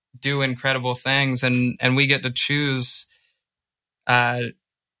do incredible things, and we get to choose, not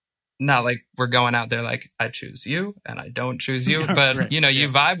like we're going out there like I choose you and I don't choose you, but right. You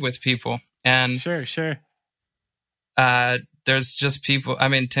vibe with people, and sure. There's just people. I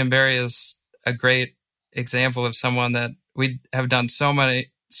mean, Tim Berry is a great example of someone that we have done so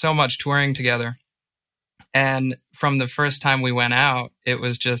much touring together, and from the first time we went out, it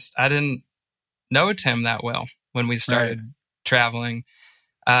was just, I didn't know Tim that well when we started traveling.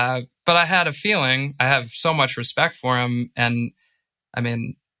 But I had a feeling, I have so much respect for him. And I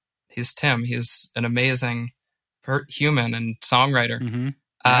mean, he's Tim. He's an amazing human and songwriter. Mm-hmm.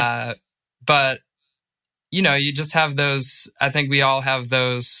 Yeah. But, you just have those, I think we all have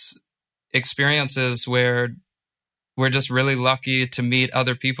those experiences where we're just really lucky to meet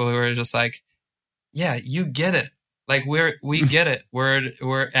other people who are just like, yeah, you get it. Like we get it.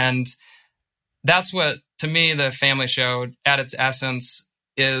 And that's what, to me, the family show at its essence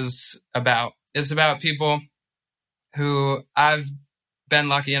is about. It's about people who I've been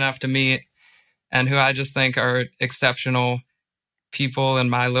lucky enough to meet and who I just think are exceptional people in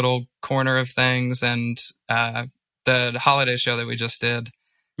my little corner of things. And the holiday show that we just did,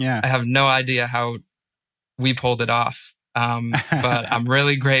 I have no idea how we pulled it off. But I'm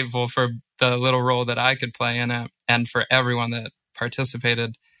really grateful for the little role that I could play in it, and for everyone that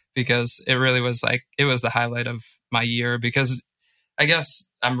participated, because it really was like, it was the highlight of my year. Because I guess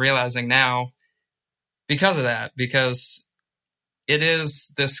I'm realizing now, because of that, because it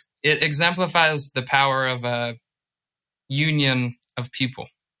exemplifies the power of a union of people,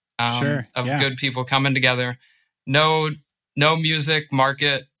 good people coming together. No music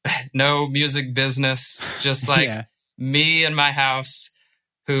market, no music business, just like me and my house,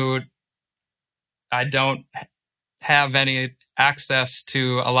 who I don't have any access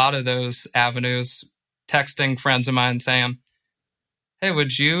to a lot of those avenues, texting friends of mine saying, hey,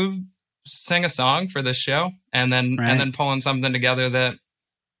 would you sing a song for this show? And then pulling something together that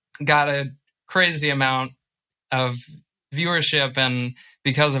got a crazy amount of viewership, and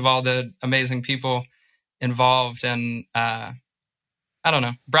because of all the amazing people involved, and I don't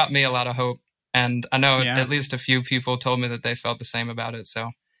know, brought me a lot of hope. And I know at least a few people told me that they felt the same about it.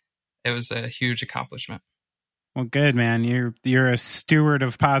 So it was a huge accomplishment. Well, good, man. You're a steward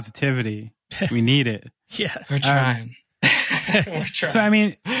of positivity. We need it. We're trying. So, I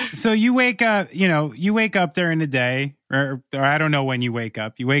mean, so you wake up during the day, or I don't know when you wake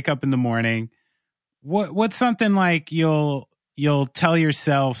up. You wake up in the morning. What's something like you'll tell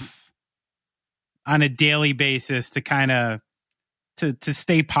yourself on a daily basis to kind of to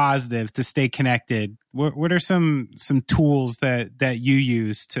stay positive, to stay connected? What are some tools that you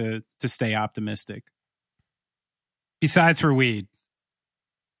use to stay optimistic? Besides for weed.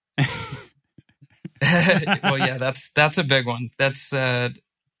 Well, yeah, that's a big one. That's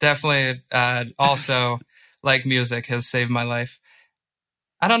definitely also, like music, has saved my life.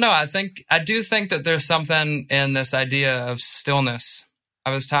 I don't know. I do think that there's something in this idea of stillness.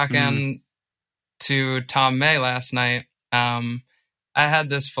 I was talking to Tom May last night. I had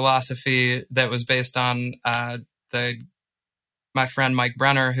this philosophy that was based on my friend Mike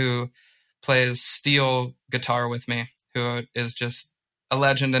Brenner, who plays steel guitar with me, who is just a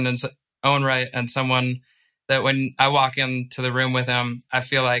legend in his own right, and someone that when I walk into the room with him, I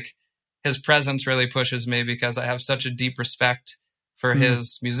feel like his presence really pushes me, because I have such a deep respect for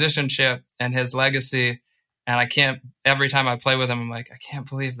his musicianship and his legacy. And every time I play with him, I'm like, I can't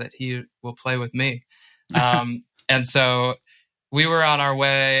believe that he will play with me. And so we were on our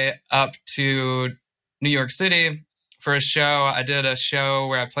way up to New York City for a show. I did a show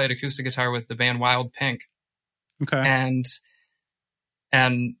where I played acoustic guitar with the band Wild Pink. Okay.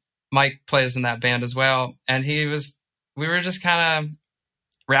 And Mike plays in that band as well. And we were just kind of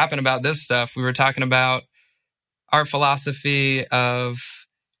rapping about this stuff. We were talking about our philosophy of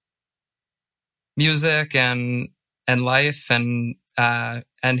music and life. And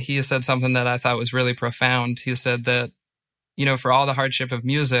he said something that I thought was really profound. He said that, for all the hardship of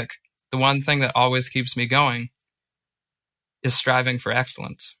music, the one thing that always keeps me going is striving for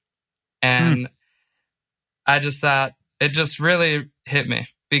excellence. And I just thought it just really hit me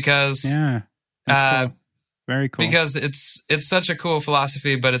because that's cool. Very cool. Because it's such a cool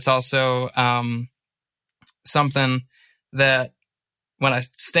philosophy, but it's also something that when I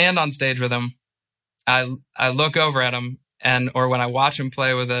stand on stage with him, I look over at him or when I watch him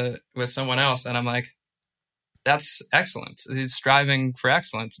play with someone else, and I'm like, that's excellence. He's striving for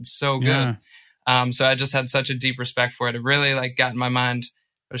excellence. It's so good. Yeah. So I just had such a deep respect for it. It really got in my mind.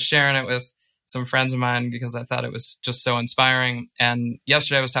 I was sharing it with some friends of mine because I thought it was just so inspiring. And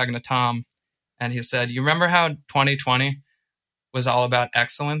yesterday I was talking to Tom, and he said, you remember how 2020 was all about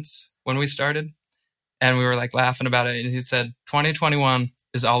excellence when we started? And we were laughing about it. And he said, 2021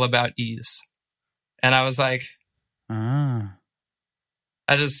 is all about ease. And I was like, I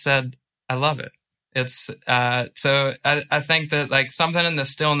just said, I love it. It's so I think that something in the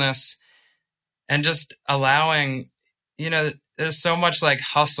stillness and just allowing, there's so much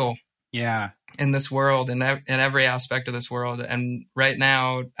hustle in this world and in every aspect of this world. And right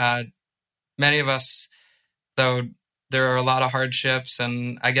now, many of us, though, there are a lot of hardships.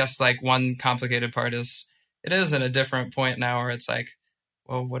 And I guess one complicated part is it is at a different point now where it's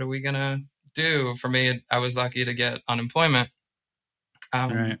well, what are we going to do? For me, I was lucky to get unemployment.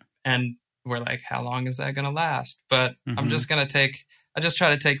 Right. And we're how long is that going to last? But I'm just going to I just try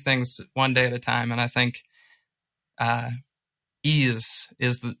to take things one day at a time. And I think ease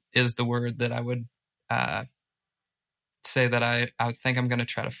is the word that I would say that I think I'm going to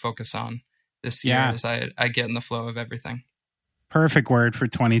try to focus on this year as I get in the flow of everything. Perfect word for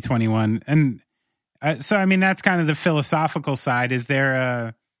 2021. And so, I mean, that's kind of the philosophical side. Is there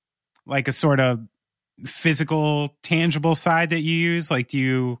a sort of physical, tangible side that you use? Do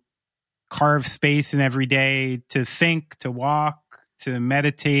you carve space in every day to think, to walk, to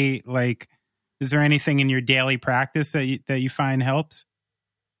meditate? Is there anything in your daily practice that you find helps?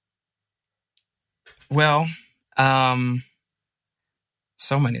 Well, so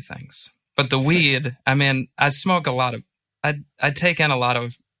many things. But the weed, I mean, I smoke a lot of, I take in a lot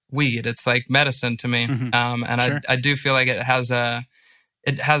of weed. It's like medicine to me. And sure. I do feel like it has a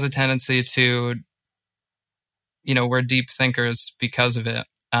tendency to, we're deep thinkers because of it.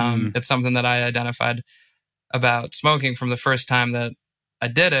 It's something that I identified about smoking from the first time that I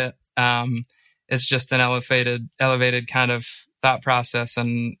did it. It's just an elevated kind of thought process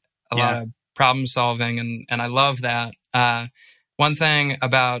and a lot of problem solving. And I love that. One thing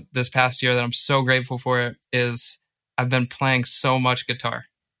about this past year that I'm so grateful for is I've been playing so much guitar.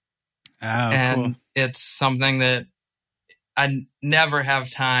 Oh, and cool. It's something that I never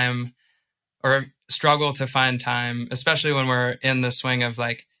have time or struggle to find time, especially when we're in the swing of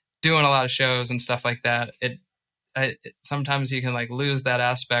doing a lot of shows and stuff like that. Sometimes you can lose that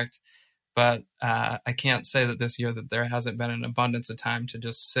aspect, but I can't say that this year that there hasn't been an abundance of time to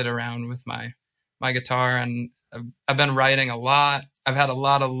just sit around with my guitar. And I've been writing a lot. I've had a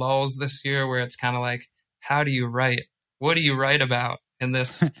lot of lulls this year where it's kind of how do you write? What do you write about in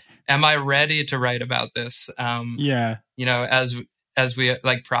this? Am I ready to write about this? As we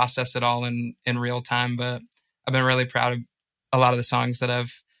process it all in real time. But I've been really proud of a lot of the songs that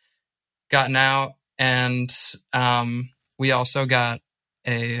I've gotten out. And we also got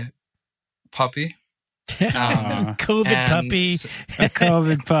a puppy. COVID puppy. A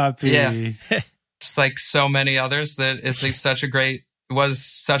COVID puppy. Yeah. Just so many others that it's such a great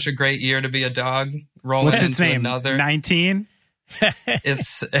year to be a dog. Rolling What's its into name? another 19.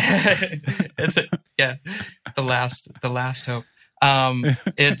 It's the last hope.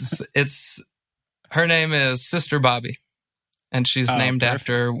 It's her name is Sister Bobby, and she's named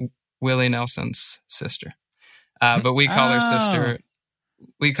after Willie Nelson's sister. But we call her sister.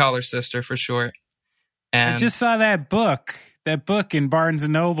 We call her sister for short. And I just saw that book in Barnes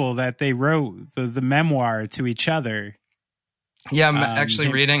and Noble that they wrote the memoir to each other. Yeah, I'm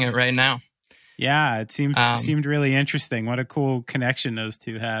actually reading it right now. Yeah, it seemed really interesting. What a cool connection those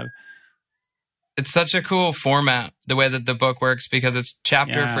two have. It's such a cool format, the way that the book works, because it's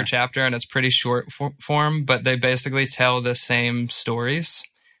chapter for chapter and it's pretty short form, but they basically tell the same stories.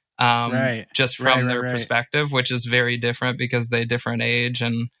 just from their perspective, which is very different because they different age.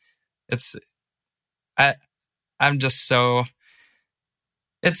 And I'm just so,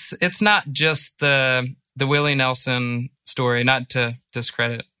 it's not just the Willie Nelson story, not to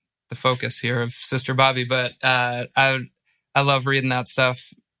discredit the focus here of Sister Bobby, but I love reading that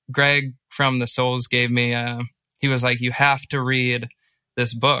stuff. Greg from The Souls gave me, he was like, you have to read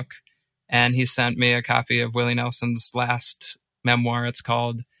this book. And he sent me a copy of Willie Nelson's last memoir. It's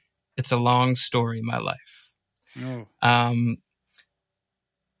called It's a Long Story, My Life. Oh.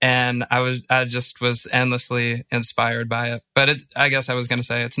 And I just was endlessly inspired by it. But I guess I was going to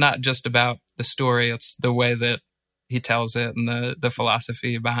say, it's not just about the story. It's the way that he tells it and the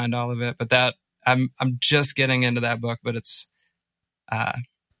philosophy behind all of it. But that I'm just getting into that book, but it's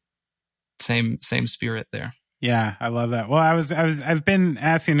same spirit there. Yeah, I love that. Well, I've been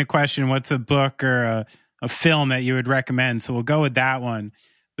asking the question, what's a book or a film that you would recommend? So we'll go with that one.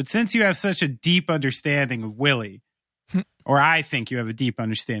 But since you have such a deep understanding of Willie, or I think you have a deep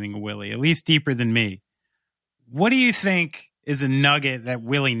understanding of Willie, at least deeper than me, what do you think is a nugget that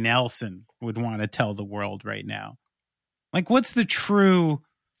Willie Nelson would want to tell the world right now? Like, what's the true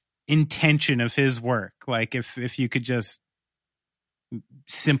intention of his work? Like, if you could just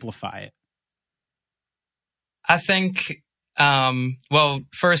simplify it. I think, well,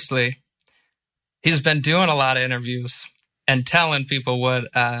 firstly, he's been doing a lot of interviews and telling people what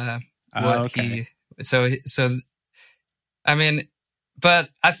okay. I mean, but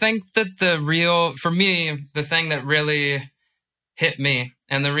I think that for me, the thing that really hit me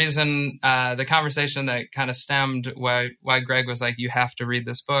and the reason, the conversation that kind of stemmed why Greg was like, you have to read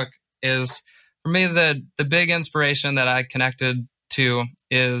this book is, for me, the big inspiration that I connected to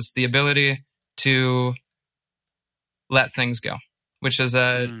is the ability to let things go, which is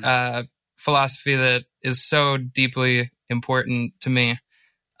a philosophy that is so deeply important to me.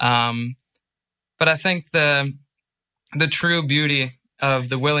 But I think the true beauty of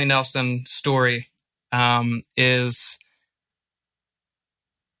the Willie Nelson story is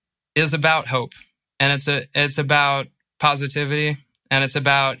about hope, and it's about positivity, and it's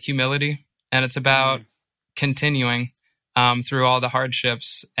about humility, and it's about continuing through all the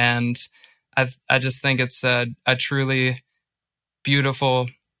hardships. And I just think it's a truly beautiful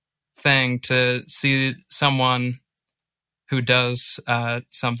thing to see someone who does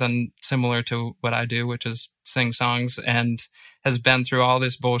something similar to what I do, which is sing songs, and has been through all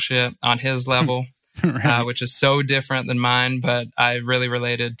this bullshit on his level, right. Which is so different than mine. But I really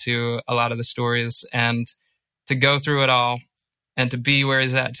related to a lot of the stories, and to go through it all and to be where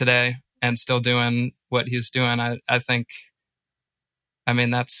he's at today and still doing what he's doing. I think, I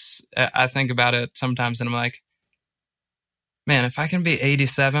mean, I think about it sometimes and I'm like, man, if I can be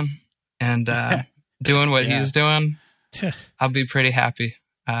 87 and doing what he's doing, I'll be pretty happy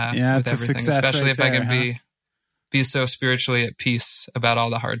with everything, especially if I can be so spiritually at peace about all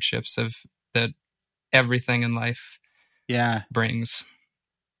the hardships that everything in life brings.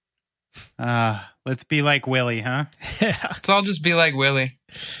 Let's be like Willie, huh? Let's all just be like Willie.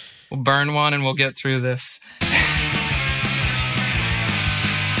 We'll burn one and we'll get through this.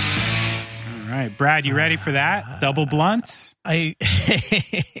 All right, Brad, you ready for that? Double blunts?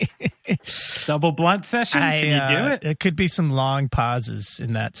 Double blunt session? Can you do it? It could be some long pauses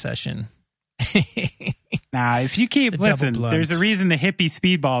in that session. Nah, if you keep, listen, there's a reason the hippie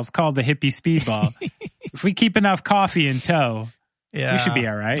speedball is called the hippie speedball. If we keep enough coffee in tow, we should be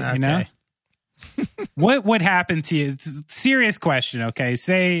all right, okay. You know? What would happen to you? It's a serious question, okay?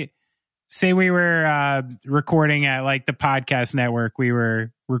 Say we were recording at like the podcast network we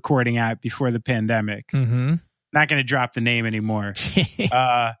were recording at before the pandemic. Mm-hmm. Not going to drop the name anymore.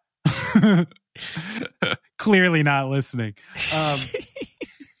 Clearly not listening.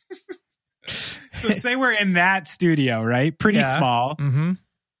 So say we're in that studio, right? Pretty small,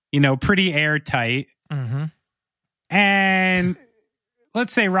 pretty airtight. Mm-hmm. And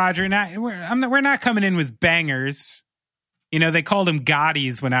let's say, Roger, we're not coming in with bangers. You know, they called them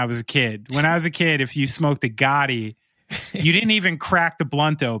Gottis when I was a kid. When I was a kid, if you smoked a Gotti, you didn't even crack the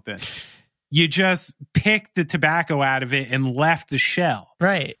blunt open. You just picked the tobacco out of it and left the shell.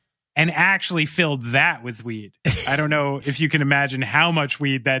 Right. And actually filled that with weed. I don't know if you can imagine how much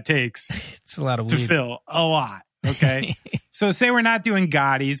weed that takes. It's a lot of weed. To fill a lot. Okay. So say we're not doing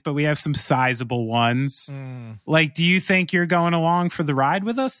Gottis, but we have some sizable ones. Like, do you think you're going along for the ride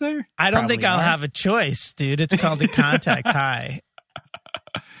with us there? I don't think I'll have a choice, dude. It's called a contact high.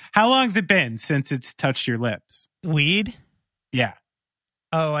 How long's it been since it's touched your lips? Weed? Yeah.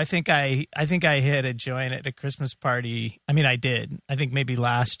 Oh, I think I hit a joint at a Christmas party. I mean, I did. I think maybe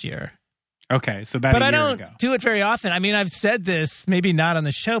last year. Okay, so about a year ago. But I don't do it very often. I mean, I've said this, maybe not on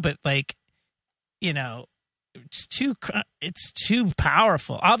the show, but like, you know, it's too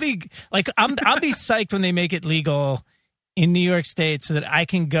powerful. I'll be psyched when they make it legal in New York State so that I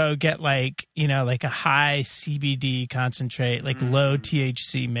can go get like, you know, like a high CBD concentrate, like low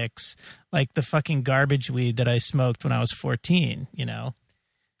THC mix, like the fucking garbage weed that I smoked when I was 14, you know?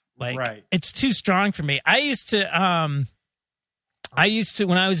 Like, It's too strong for me. I used to,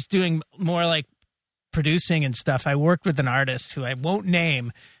 when I was doing more like producing and stuff, I worked with an artist who I won't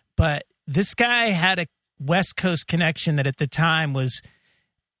name, but this guy had a West Coast connection that at the time was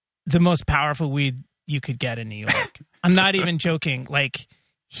the most powerful weed you could get in New York. I'm not even joking. Like,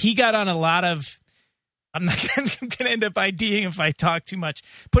 he got on a lot of, I'm going to end up IDing if I talk too much.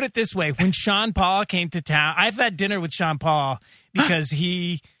 Put it this way. When Sean Paul came to town, I've had dinner with Sean Paul because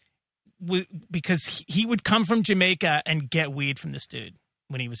he would come from Jamaica and get weed from this dude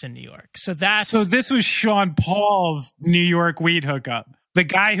when he was in New York. So this was Sean Paul's New York weed hookup. The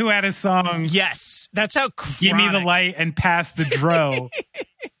guy who had a song. Yes. That's how chronic. Give me the light and pass the dro.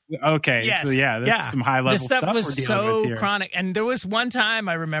 Okay. Yes. So yeah, this is some high level stuff. This stuff was we're dealing with here. chronic. And there was one time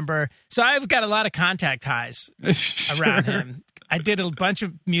I remember, so I've got a lot of contact highs around him. I did a bunch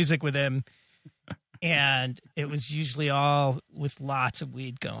of music with him, and it was usually all with lots of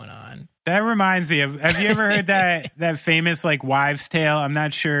weed going on. That reminds me of, have you ever heard that famous like wives' tale? I'm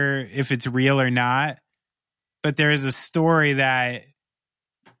not sure if it's real or not, but there is a story that,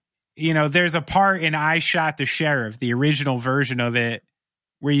 you know, there's a part in I Shot the Sheriff, the original version of it,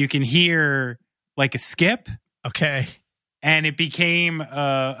 where you can hear like a skip. Okay. And it became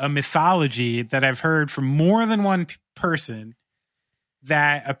a mythology that I've heard from more than one person,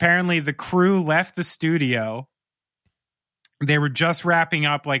 that apparently the crew left the studio. They were just wrapping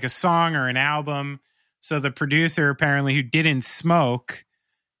up like a song or an album. So the producer, apparently, who didn't smoke,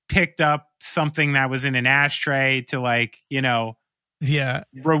 picked up something that was in an ashtray to, like, you know,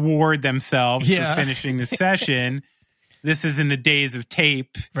 reward themselves for finishing the session. This is in the days of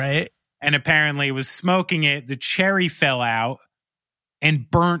tape. Right. And apparently was smoking it. The cherry fell out and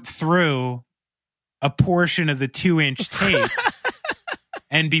burnt through a portion of the 2-inch tape.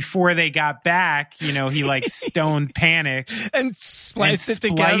 And before they got back, you know, he like stone panicked and spliced it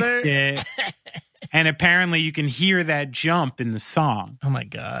together. And apparently you can hear that jump in the song. Oh my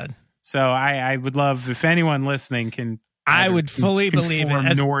God. So I would love if anyone listening can. I would fully believe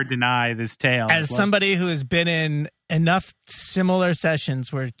it. Nor deny this tale. As somebody who has been in enough similar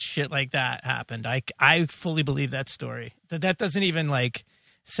sessions where shit like that happened, I fully believe that story. That doesn't even like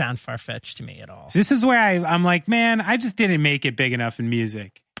sound far-fetched to me at all. This is where I'm like, man, I just didn't make it big enough in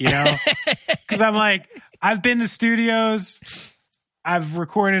music, you know? Because I'm like, I've been to studios, I've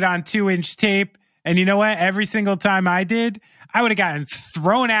recorded on 2-inch tape, and you know what? Every single time I did, I would have gotten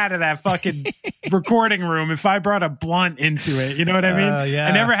thrown out of that fucking recording room if I brought a blunt into it. You know what I mean? Yeah.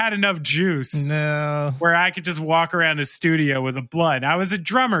 I never had enough juice where I could just walk around a studio with a blunt. I was a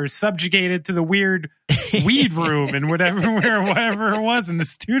drummer subjugated to the weird weed room and whatever it was in the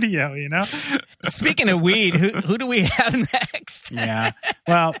studio, you know? Speaking of weed, who do we have next? Yeah.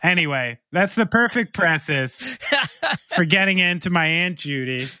 Well, anyway, that's the perfect preface for getting into my Aunt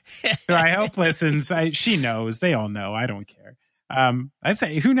Judy, who I hope listens. She knows. They all know. I don't care. I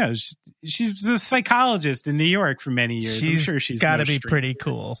think, who knows? She's a psychologist in New York for many years. I'm sure she's got to be pretty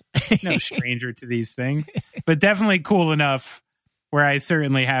cool. No stranger to these things, but definitely cool enough where I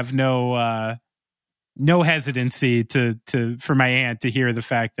certainly have no hesitancy for my aunt to hear the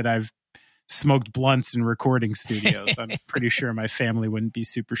fact that I've smoked blunts in recording studios. I'm pretty sure my family wouldn't be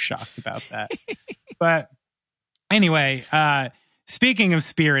super shocked about that. But anyway, speaking of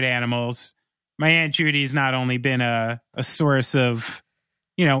spirit animals, my Aunt Judy's not only been a source of,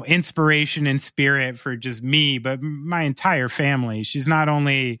 you know, inspiration and spirit for just me, but my entire family. She's not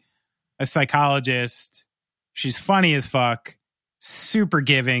only a psychologist, she's funny as fuck, super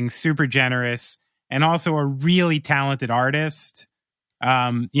giving, super generous, and also a really talented artist.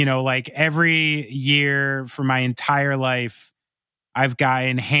 You know, like every year for my entire life, I've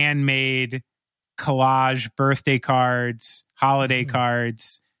gotten handmade collage birthday cards, holiday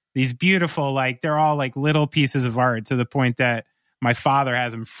cards. These beautiful, like, they're all like little pieces of art to the point that my father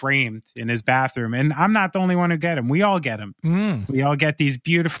has them framed in his bathroom. And I'm not the only one who get them. We all get them. We all get these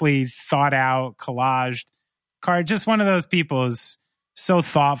beautifully thought out collaged cards. Just one of those people is so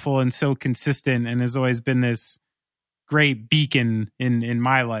thoughtful and so consistent and has always been this great beacon in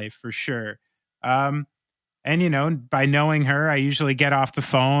my life for sure. And, you know, by knowing her, I usually get off the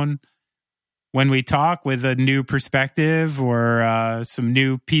phone when we talk with a new perspective or some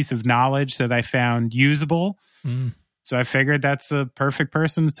new piece of knowledge that I found usable. So I figured that's a perfect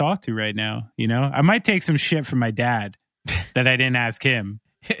person to talk to right now. You know, I might take some shit from my dad that I didn't ask him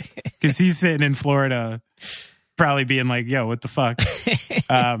because he's sitting in Florida probably being like, yo, what the fuck?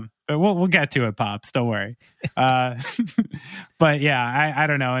 But we'll get to it, Pops. Don't worry. But yeah, I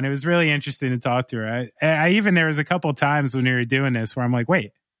don't know. And it was really interesting to talk to her. I even, there was a couple of times when we were doing this where I'm like,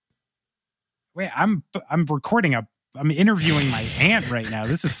 wait, I'm recording I'm interviewing my aunt right now.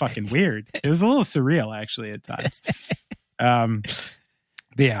 This is fucking weird. It was a little surreal actually at times. But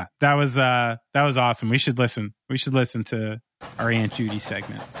yeah, that was awesome. We should listen to our Aunt Judy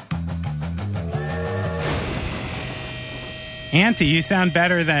segment. Auntie, you sound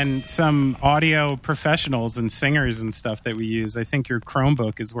better than some audio professionals and singers and stuff that we use. I think your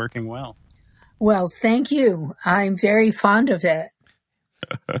Chromebook is working well. Well, thank you. I'm very fond of it.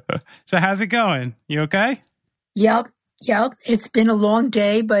 So how's it going? You okay? Yep. It's been a long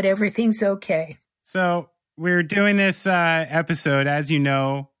day, but everything's okay. So we're doing this episode. As you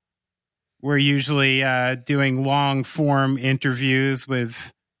know, we're usually doing long form interviews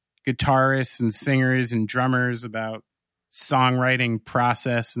with guitarists and singers and drummers about songwriting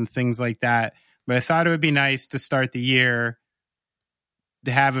process and things like that. But I thought it would be nice to start the year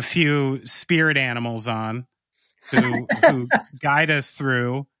to have a few spirit animals on who guide us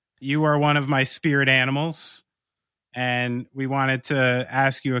through. You are one of my spirit animals, and we wanted to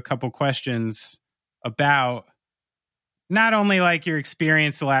ask you a couple questions about not only like your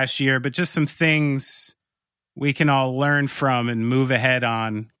experience the last year, but just some things we can all learn from and move ahead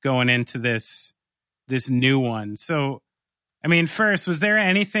on going into this new one. So, I mean, first, was there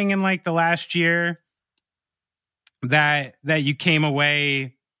anything in like the last year that you came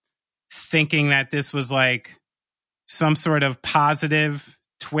away thinking that this was like some sort of positive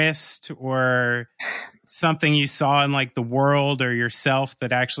twist or something you saw in like the world or yourself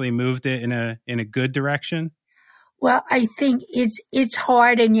that actually moved it in a good direction? Well, I think it's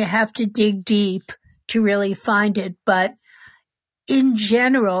hard and you have to dig deep to really find it. But in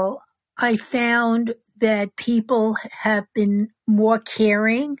general, I found that people have been more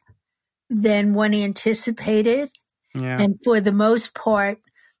caring than one anticipated. Yeah. And for the most part,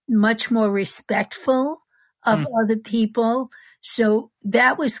 much more respectful of other people. So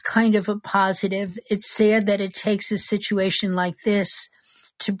that was kind of a positive. It's sad that it takes a situation like this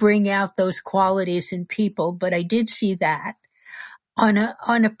to bring out those qualities in people, but I did see that. On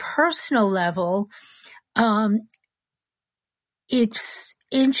a personal level, it's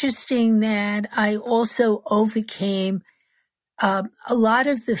interesting that I also overcame a lot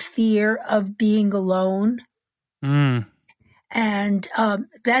of the fear of being alone. And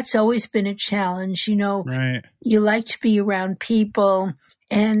that's always been a challenge. You know, right. You like to be around people,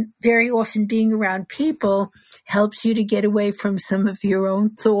 and very often being around people helps you to get away from some of your own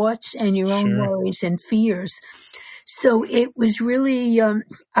thoughts and your own worries and fears. So it was really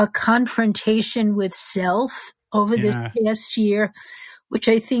a confrontation with self over this past year, which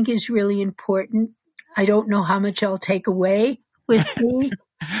I think is really important. I don't know how much I'll take away with me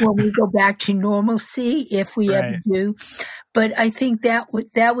when we go back to normalcy, if we ever do. But I think that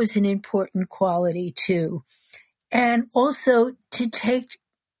was an important quality too. And also to take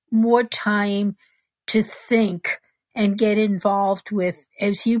more time to think and get involved with,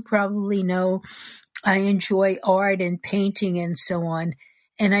 as you probably know, I enjoy art and painting and so on.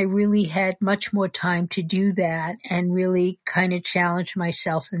 And I really had much more time to do that and really kind of challenge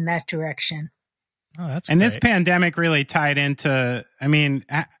myself in that direction. Oh, that's and great. This pandemic really tied into, I mean,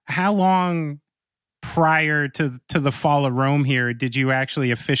 how long prior to the fall of Rome here did you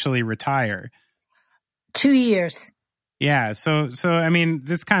actually officially retire? 2 years. Yeah. So I mean,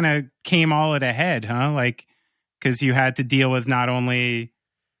 this kind of came all at a head, huh? Like, because you had to deal with not only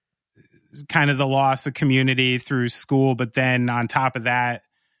kind of the loss of community through school, but then on top of that,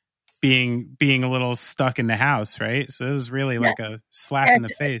 being a little stuck in the house, right? So it was really like a slap in the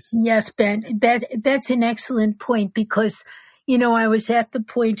face. Yes, Ben, that's an excellent point because, you know, I was at the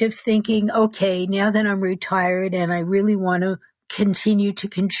point of thinking, okay, now that I'm retired and I really want to continue to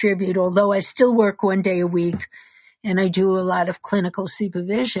contribute, although I still work 1 day a week and I do a lot of clinical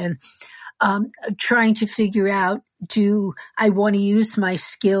supervision, trying to figure out, do I want to use my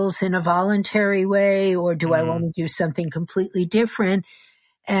skills in a voluntary way or do I want to do something completely different?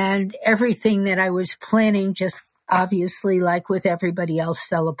 And everything that I was planning just obviously, like with everybody else,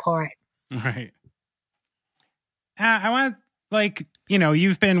 fell apart. Right. I want, like, you know,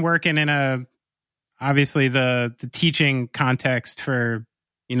 you've been working in obviously the teaching context for,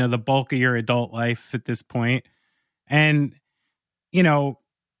 you know, the bulk of your adult life at this point. And, you know,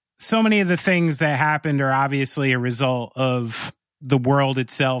 so many of the things that happened are obviously a result of the world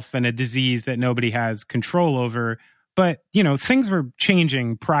itself and a disease that nobody has control over. But, things were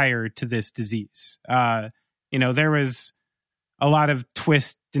changing prior to this disease. There was a lot of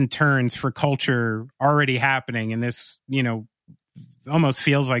twists and turns for culture already happening. And this, almost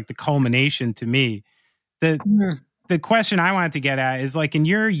feels like the culmination to me. The question I wanted to get at is, like, in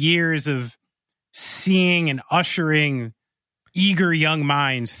your years of seeing and ushering eager young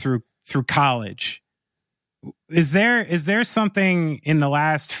minds through college, is there something in the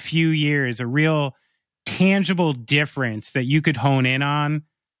last few years, a real tangible difference that you could hone in on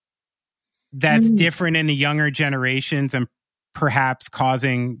that's different in the younger generations and perhaps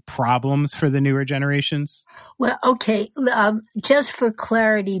causing problems for the newer generations? Well, okay. Just for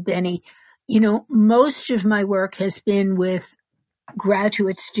clarity, Benny, most of my work has been with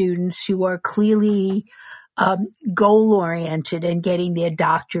graduate students who are clearly goal-oriented and getting their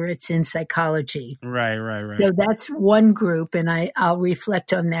doctorates in psychology. Right. So that's one group, and I'll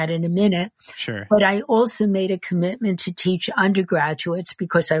reflect on that in a minute. Sure. But I also made a commitment to teach undergraduates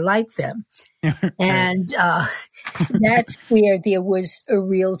because I like them. And that's where there was a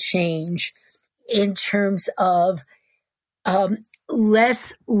real change in terms of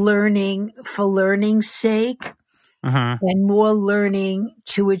less learning for learning's sake and more learning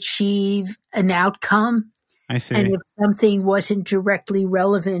to achieve an outcome. I see. And if something wasn't directly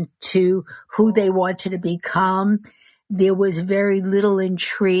relevant to who they wanted to become, there was very little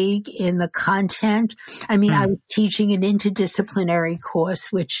intrigue in the content. I mean, I was teaching an interdisciplinary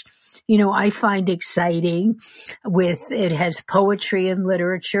course, which, I find exciting. It has poetry and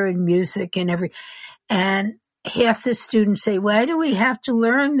literature and music and half the students say, why do we have to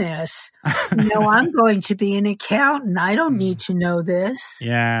learn this? I'm going to be an accountant. I don't need to know this.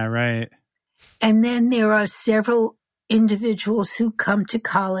 Yeah, right. And then there are several individuals who come to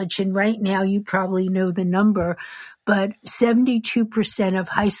college, and right now you probably know the number, but 72% of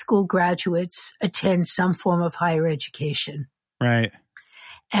high school graduates attend some form of higher education. Right.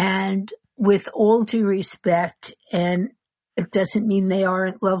 And with all due respect, and it doesn't mean they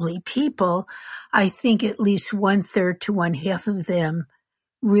aren't lovely people, I think at least 1/3 to 1/2 of them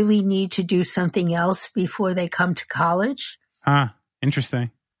really need to do something else before they come to college. Interesting.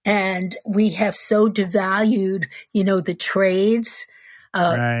 And we have so devalued, the trades,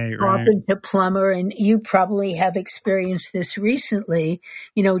 carpenter, plumber, and you probably have experienced this recently,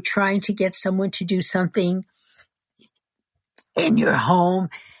 trying to get someone to do something in your home.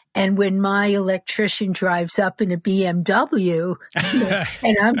 And when my electrician drives up in a BMW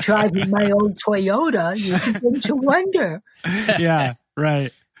and I'm driving my old Toyota, you begin to wonder. Yeah,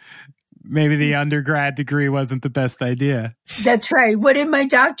 right. Maybe the undergrad degree wasn't the best idea. That's right. What did my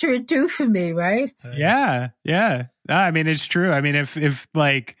doctorate do for me, right? Yeah. I mean, it's true. I mean, if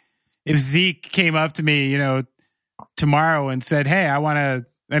Zeke came up to me, tomorrow and said, hey, I want to,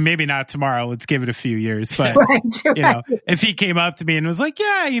 and maybe not tomorrow, let's give it a few years, but if he came up to me and was like,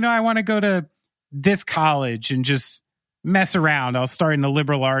 yeah, I want to go to this college and just mess around, I'll start in the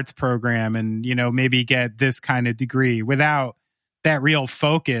liberal arts program and, maybe get this kind of degree without that real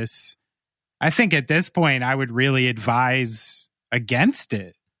focus. I think at this point, I would really advise against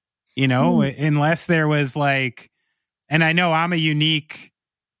it, unless there was and I know I'm a unique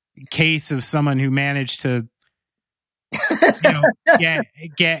case of someone who managed to, get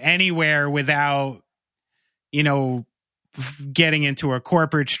anywhere without, getting into a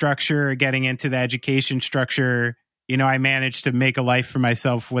corporate structure, getting into the education structure. I managed to make a life for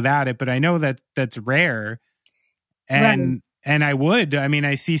myself without it, but I know that that's rare. And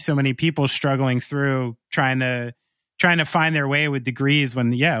I see so many people struggling through trying to find their way with degrees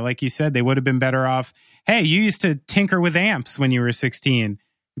when, like you said, they would have been better off. Hey, you used to tinker with amps when you were 16.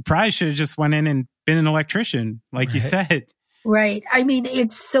 You probably should have just went in and been an electrician, like you said. Right. I mean,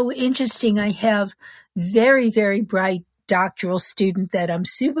 it's so interesting. I have very, very bright doctoral student that I'm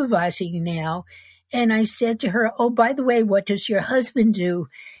supervising now. And I said to her, oh, by the way, what does your husband do?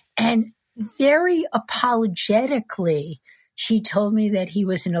 And very apologetically, she told me that he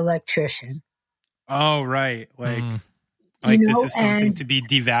was an electrician. Oh, right. This is something to be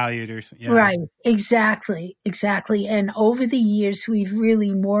devalued or something. Yeah. Right. Exactly. And over the years, we've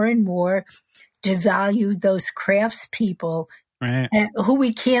really more and more devalued those craftspeople, right, who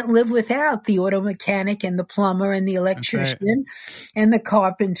we can't live without, the auto mechanic and the plumber and the electrician and the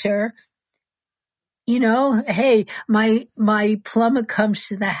carpenter. Hey, my plumber comes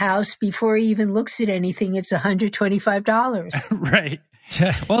to the house before he even looks at anything. It's $125. Right.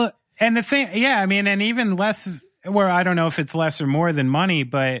 Well, and the thing, and even less, I don't know if it's less or more than money,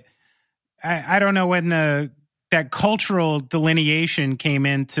 but I don't know when that cultural delineation came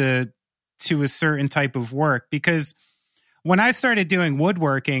into a certain type of work, because when I started doing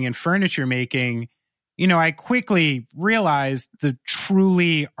woodworking and furniture making, I quickly realized the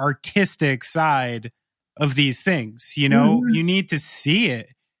truly artistic side of these things. You need to see it,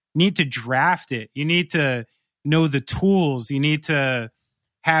 you need to draft it, you need to know the tools, you need to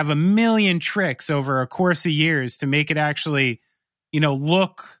have a million tricks over a course of years to make it actually,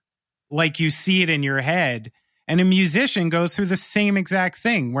 look like you see it in your head. And a musician goes through the same exact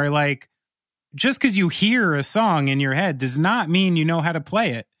thing where, like, just because you hear a song in your head does not mean you know how to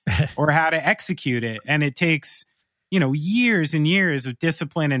play it or how to execute it. And it takes, years and years of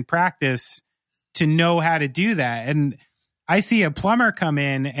discipline and practice to know how to do that. And I see a plumber come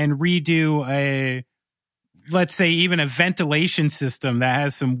in and redo let's say even a ventilation system that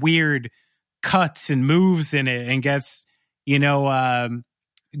has some weird cuts and moves in it and gets,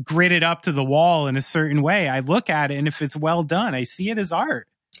 gridded up to the wall in a certain way. I look at it, and if it's well done, I see it as art.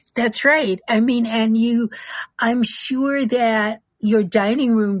 That's right. I mean, I'm sure that your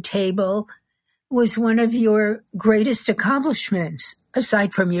dining room table was one of your greatest accomplishments,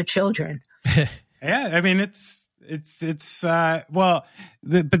 aside from your children. Yeah, I mean,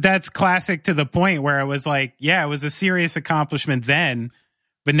 but that's classic to the point where it was like, yeah, it was a serious accomplishment then,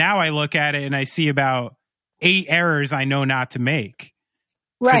 but now I look at it and I see about 8 errors I know not to make.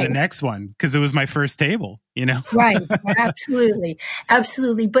 Right. For the next one, because it was my first table, Right. Absolutely.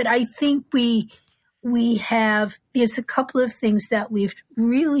 Absolutely. But I think there's a couple of things that we've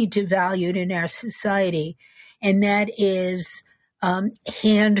really devalued in our society, and that is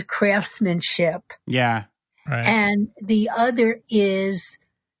hand craftsmanship. Yeah. Right. And the other is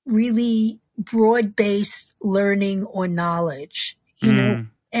really broad-based learning or knowledge.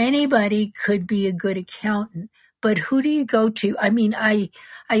 Anybody could be a good accountant. But who do you go to? I mean, I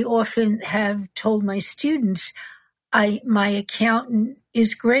often have told my students, my accountant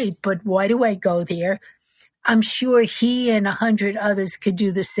is great, but why do I go there? I'm sure he and 100 others could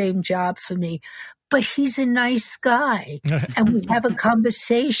do the same job for me, but he's a nice guy, and we have a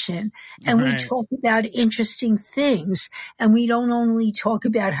conversation, and we talk about interesting things, and we don't only talk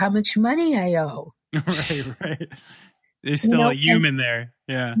about how much money I owe. Right. There's still a human there.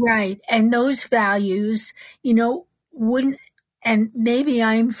 Yeah. Right. And those values, wouldn't, and maybe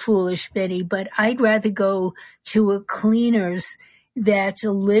I'm foolish, Betty, but I'd rather go to a cleaner's that's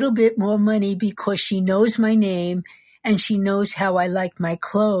a little bit more money because she knows my name and she knows how I like my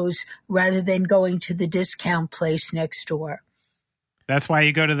clothes, rather than going to the discount place next door. That's why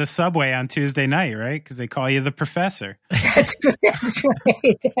you go to the Subway on Tuesday night, right? Because they call you the professor. That's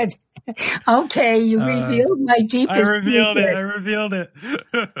right. Okay, you revealed my deepest secret. I revealed it.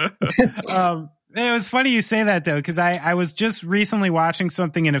 It was funny you say that, though, because I was just recently watching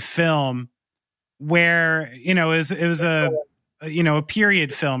something in a film where, it was a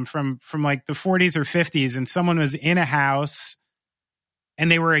period film from like the 40s or 50s, and someone was in a house and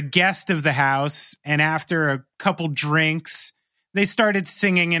they were a guest of the house, and after a couple drinks, they started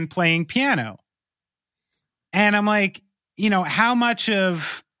singing and playing piano. And I'm like, how much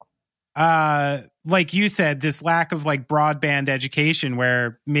of, like you said, this lack of like broadband education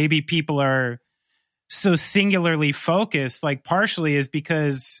where maybe people are so singularly focused, like partially is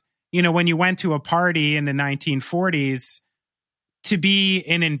because, when you went to a party in the 1940s, to be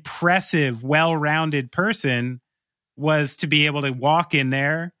an impressive, well-rounded person was to be able to walk in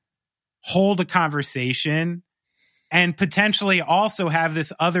there, hold a conversation, and potentially also have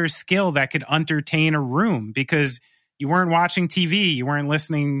this other skill that could entertain a room, because you weren't watching TV, you weren't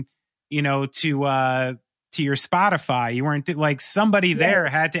listening, to your Spotify, you weren't like somebody there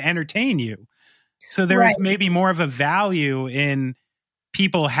had to entertain you. So there's maybe more of a value in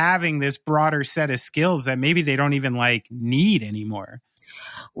people having this broader set of skills that maybe they don't even like need anymore.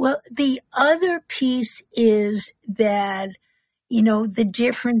 Well, the other piece is that, the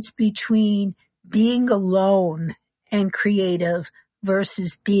difference between being alone and creative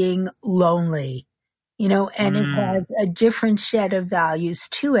versus being lonely, and it has a different set of values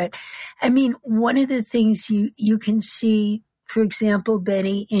to it. I mean, one of the things you can see, for example,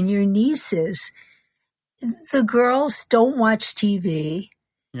 Benny, in your nieces, the girls don't watch TV.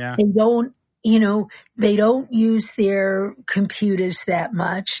 Yeah. They don't, they don't use their computers that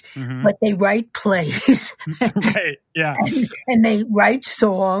much, but they write plays. Right. Yeah. And they write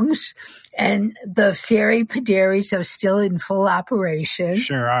songs, and the fairy pedaries are still in full operation.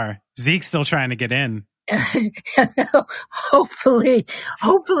 Sure are. Zeke's still trying to get in. Hopefully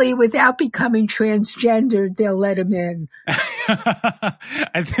without becoming transgender, they'll let him in.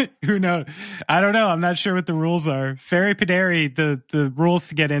 Who knows? I don't know. I'm not sure what the rules are. Fairy Pederi, the rules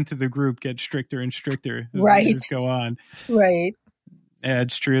to get into the group get stricter and stricter as the years go on. Right. Yeah,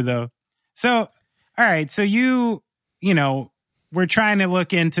 it's true though. So, all right. So we're trying to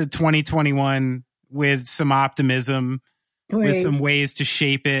look into 2021 with some optimism, with some ways to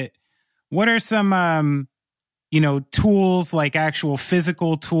shape it. What are some, tools, like actual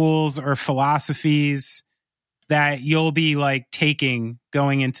physical tools or philosophies that you'll be like taking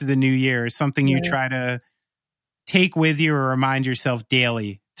going into the new year? Something you try to take with you or remind yourself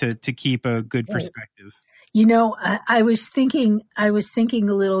daily to keep a good perspective? I was thinking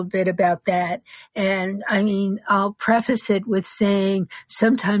a little bit about that. And I mean, I'll preface it with saying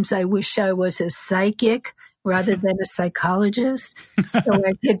sometimes I wish I was a psychic rather than a psychologist. So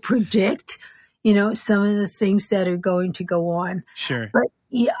I could predict, some of the things that are going to go on. Sure. But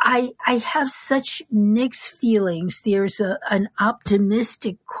I have such mixed feelings. There's an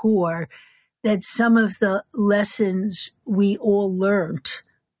optimistic core that some of the lessons we all learned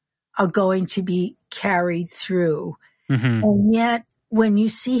are going to be carried through. Mm-hmm. And yet, when you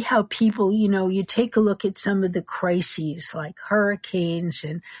see how people, you take a look at some of the crises like hurricanes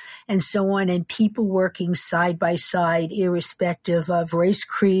and so on, and people working side by side, irrespective of race,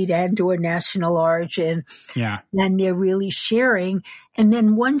 creed, and or national origin. Yeah. And they're really sharing. And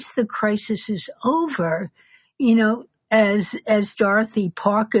then once the crisis is over, as Dorothy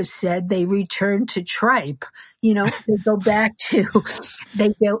Parker said, they return to tripe. They go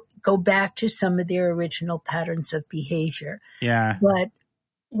back to some of their original patterns of behavior. Yeah. But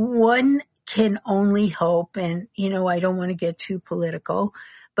one can only hope, and, I don't want to get too political,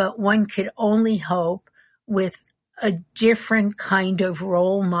 but one could only hope with a different kind of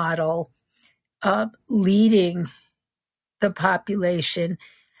role model leading the population.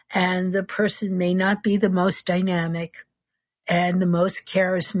 And the person may not be the most dynamic and the most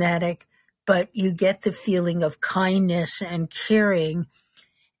charismatic, but you get the feeling of kindness and caring.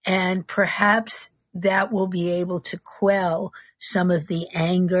 And perhaps that will be able to quell some of the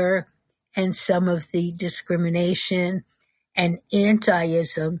anger and some of the discrimination and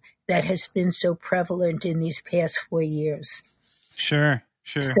anti-ism that has been so prevalent in these past 4 years. Sure.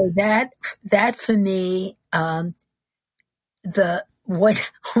 So that for me,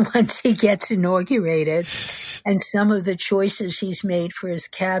 once he gets inaugurated and some of the choices he's made for his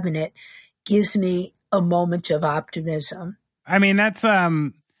cabinet gives me a moment of optimism. I mean, that's,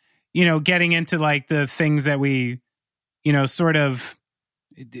 getting into like the things that we, sort of,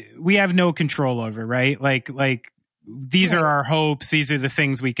 we have no control over, right? Like these are our hopes. These are the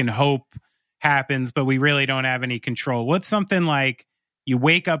things we can hope happens, but we really don't have any control. What's something like you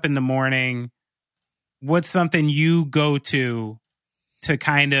wake up in the morning? What's something you go to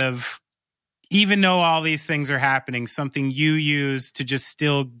kind of, even though all these things are happening, something you use to just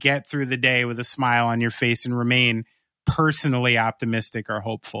still get through the day with a smile on your face and remain personally optimistic or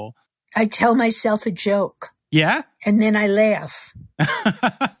hopeful? I tell myself a joke. Yeah? And then I laugh.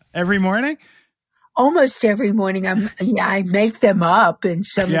 Every morning? Almost every morning. I make them up, and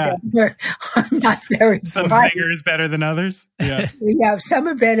some of them are not very Some bright. singers better than others? Yeah. Yeah, some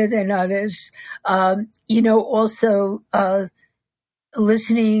are better than others. Also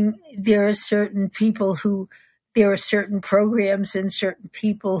listening, there are certain programs and certain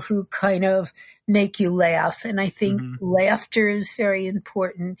people who kind of make you laugh. And I think laughter is very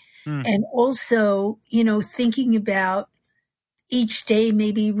important. And also, thinking about each day,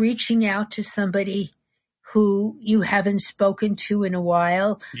 maybe reaching out to somebody who you haven't spoken to in a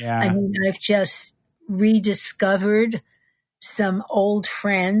while. Yeah. I mean, I've just rediscovered some old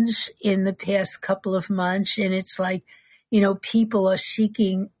friends in the past couple of months. And it's like, people are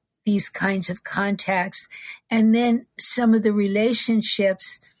seeking these kinds of contacts. And then some of the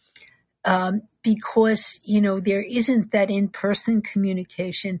relationships, because, there isn't that in-person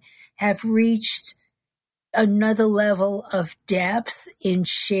communication, have reached another level of depth in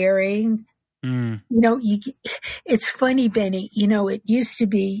sharing. It's funny, Benny, it used to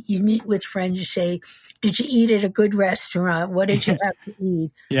be you meet with friends, you say, did you eat at a good restaurant? What did you have to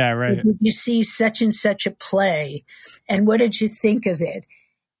eat? Yeah, right. Or did you see such and such a play? And what did you think of it?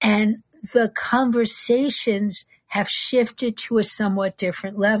 And the conversations have shifted to a somewhat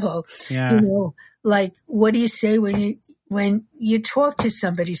different level. Yeah. Like, what do you say when you talk to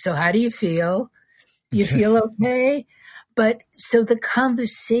somebody? So how do you feel? You feel okay? But so the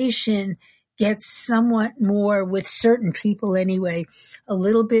conversation gets somewhat more, with certain people anyway, a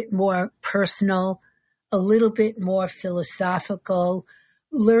little bit more personal, a little bit more philosophical,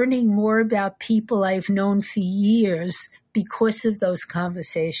 learning more about people I've known for years because of those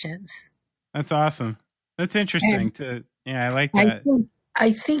conversations. That's awesome. That's interesting. I like that.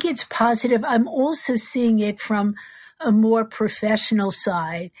 I think it's positive. I'm also seeing it from a more professional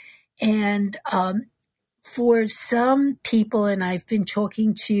side. And for some people, and I've been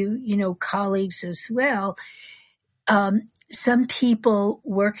talking to, colleagues as well, some people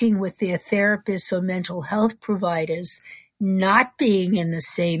working with their therapists or mental health providers not being in the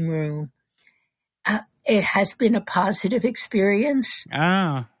same room, it has been a positive experience.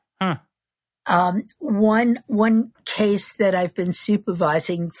 Oh, huh. One case that I've been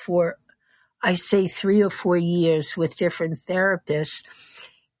supervising for, I say 3 or 4 years with different therapists.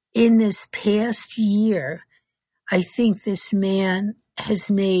 In this past year, I think this man has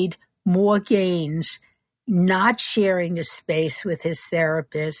made more gains not sharing a space with his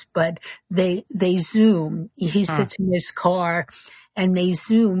therapist, but they Zoom. He sits in his car and they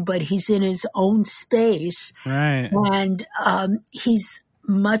Zoom, but he's in his own space. Right. And he's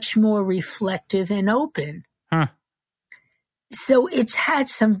much more reflective and open. Huh. So it's had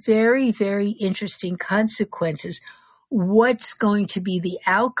some very, very interesting consequences. What's going to be the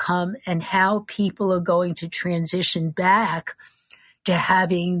outcome and how people are going to transition back to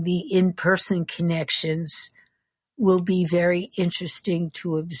having the in-person connections will be very interesting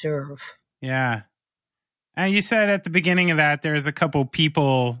to observe. Yeah. And you said at the beginning of that, there's a couple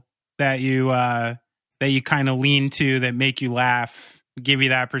people that you kind of lean to that make you laugh, give you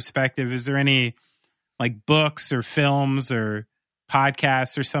that perspective. Is there any like books or films or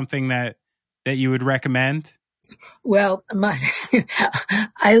podcasts or something that you would recommend? Well,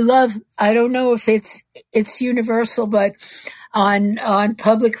 I don't know if it's universal, but on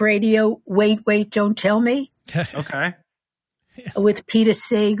public radio, Wait, Don't Tell Me. Okay. With Peter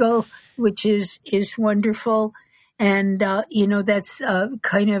Sagal, which is wonderful. And, that's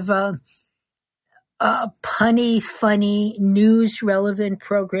kind of a punny, funny, news relevant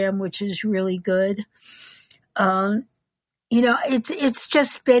program, which is really good. It's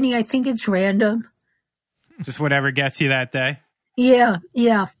just Benny. I think it's random. Just whatever gets you that day. Yeah.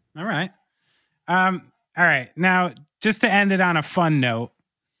 All right. All right. Now, just to end it on a fun note,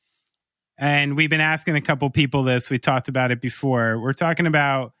 and we've been asking a couple people this. We talked about it before. We're talking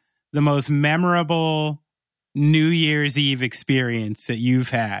about the most memorable New Year's Eve experience that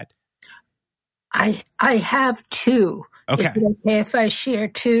you've had. I have 2. Okay. Is it okay if I share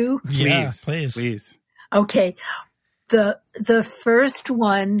 2? Yeah, please. Okay. The first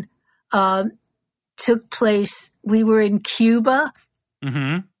one took place, we were in Cuba,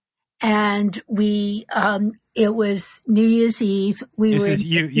 and we it was New Year's Eve. This is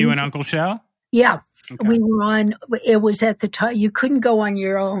you and Uncle Shell? Yeah. Okay. We were on, it was at the time, you couldn't go on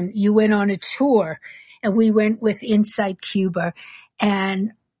your own. You went on a tour, and we went with Inside Cuba,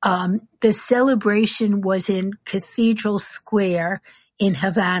 and the celebration was in Cathedral Square in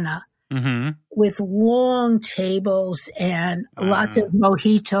Havana. With long tables and lots of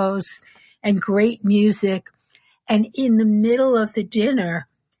mojitos and great music. And in the middle of the dinner,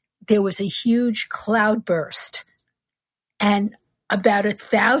 there was a huge cloudburst. And about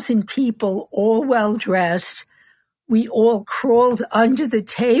 1,000 people, all well-dressed, we all crawled under the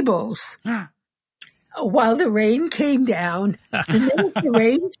tables while the rain came down. The minute the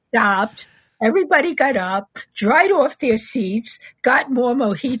rain stopped, everybody got up, dried off their seats, got more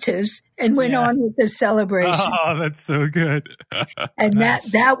mojitos, and went on with the celebration. Oh, that's so good. And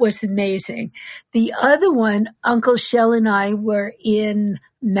that was amazing. The other one, Uncle Shell and I were in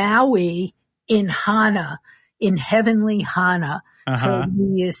Maui in Hana, in heavenly Hana for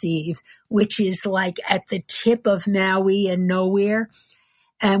New Year's Eve, which is like at the tip of Maui and nowhere.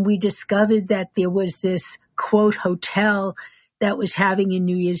 And we discovered that there was this, quote, hotel that was having a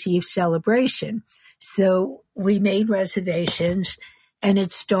New Year's Eve celebration. So we made reservations, and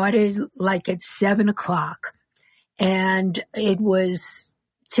it started like at 7:00. And it was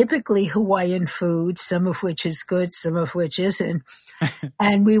typically Hawaiian food, some of which is good, some of which isn't.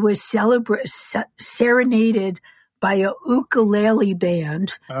 And we were serenaded by a ukulele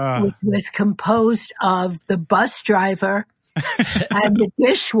band, which was composed of the bus driver and the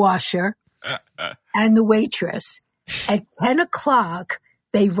dishwasher and the waitress. At 10:00,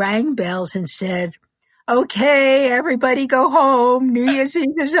 they rang bells and said, "Okay, everybody go home. New Year's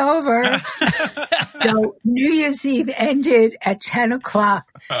Eve is over." So New Year's Eve ended at 10:00,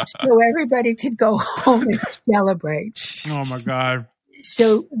 so everybody could go home and celebrate. Oh my God!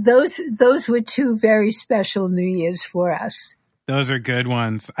 So those were 2 very special New Year's for us. Those are good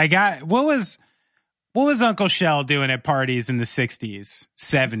ones. What was Uncle Shell doing at parties in the 60s,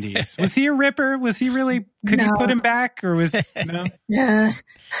 70s? Was he a ripper? Was he really, could you put him back, or was, no? Yeah.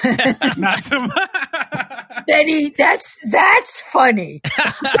 Not so much. Betty, that's funny.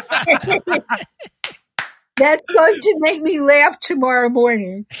 That's going to make me laugh tomorrow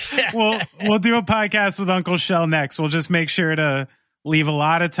morning. We'll do a podcast with Uncle Shell next. We'll just make sure to leave a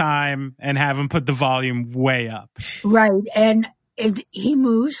lot of time and have him put the volume way up. Right. And he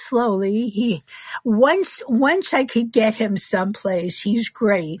moves slowly. Once I could get him someplace, he's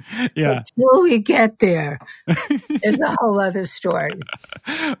great. Yeah. Until we get there, there's a whole other story.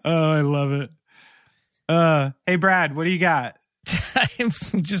 Oh, I love it. Hey, Brad, what do you got? I'm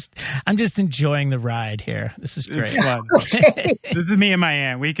just enjoying the ride here. This is great. It's fun. Okay. This is me and my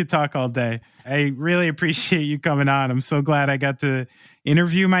aunt. We could talk all day. I really appreciate you coming on. I'm so glad I got to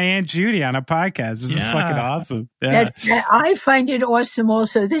interview my Aunt Judy on a podcast. This is fucking awesome. Yeah. I find it awesome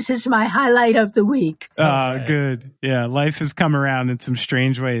also. This is my highlight of the week. Oh, good. Yeah, life has come around in some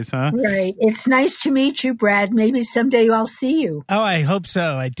strange ways, huh? Right. It's nice to meet you, Brad. Maybe someday I'll see you. Oh, I hope so.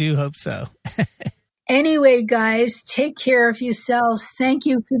 I do hope so. Anyway, guys, take care of yourselves. Thank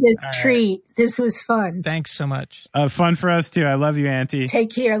you for the treat. This was fun. Thanks so much. Fun for us, too. I love you, Auntie. Take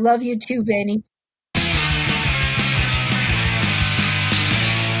care. Love you, too, Benny.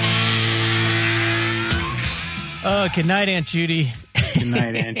 Oh, good night, Aunt Judy. Good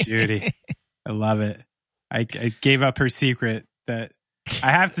night, Aunt Judy. I love it. I gave up her secret that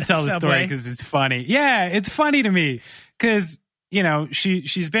I have to tell the story because it's funny. Yeah, it's funny to me because, you know,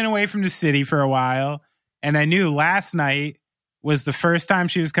 she's been away from the city for a while. And I knew last night was the first time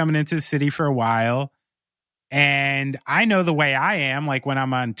she was coming into the city for a while. And I know the way I am, like when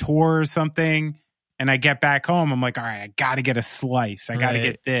I'm on tour or something and I get back home, I'm like, all right, I got to get a slice. I got to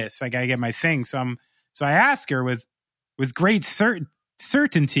get this. I got to get my thing. So I ask her with great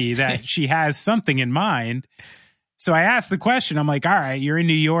certainty that she has something in mind. So I asked the question. I'm like, all right, you're in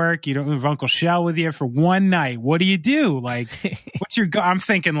New York. You don't have Uncle Shell with you for one night. What do you do? Like, what's your I'm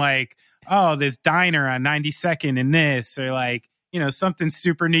thinking like, oh, this diner on 92nd and this, or like, you know, something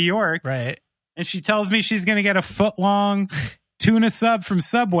super New York. Right. And she tells me she's going to get a foot-long tuna sub from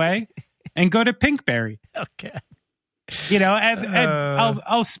Subway and go to Pinkberry. Okay. You know, and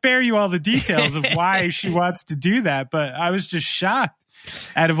I'll spare you all the details of why she wants to do that, but I was just shocked.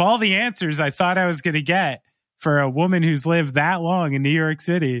 Out of all the answers I thought I was going to get for a woman who's lived that long in New York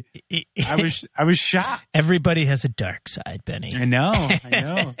City, I was shocked. Everybody has a dark side, Benny. I know.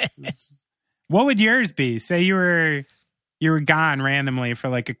 What would yours be? Say you were gone randomly for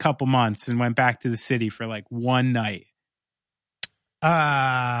like a couple months and went back to the city for like one night.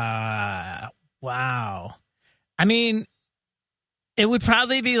 Wow. I mean, it would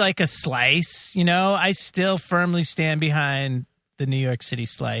probably be like a slice, you know. I still firmly stand behind the New York City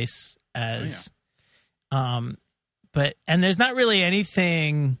slice as but there's not really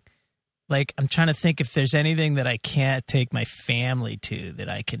anything like, I'm trying to think if there's anything that I can't take my family to that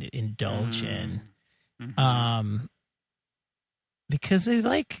I could indulge in. Mm-hmm. Because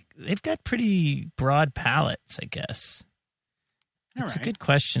they've got pretty broad palates, I guess. It's a good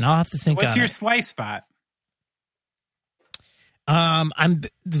question. I'll have to think. What's your slice spot? I'm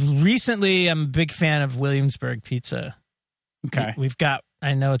a big fan of Williamsburg pizza. Okay. We've got,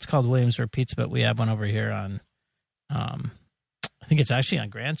 I know it's called Williamsburg pizza, but we have one over here on, I think it's actually on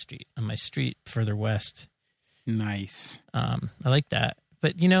Grand Street, on my street further west. Nice. I like that.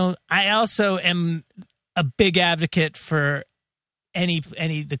 But, you know, I also am a big advocate for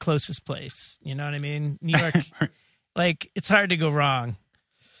the closest place. You know what I mean? New York, like, it's hard to go wrong.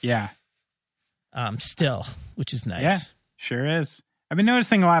 Yeah. Still, which is nice. Yeah, sure is. I've been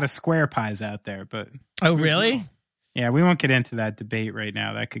noticing a lot of square pies out there, but... Oh, really? Yeah, we won't get into that debate right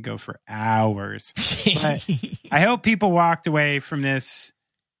now. That could go for hours. But I hope people walked away from this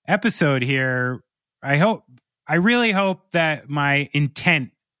episode here. I really hope that my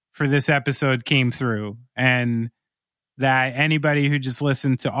intent for this episode came through, and that anybody who just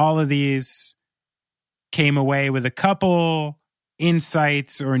listened to all of these came away with a couple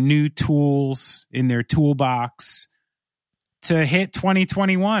insights or new tools in their toolbox to hit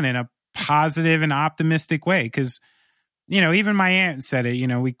 2021 in a positive and optimistic way. Because, you know, even my aunt said it, you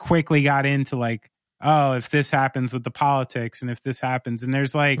know, we quickly got into like, oh, if this happens with the politics and if this happens, and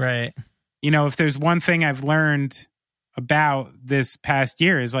there's like, right. You know, if there's one thing I've learned about this past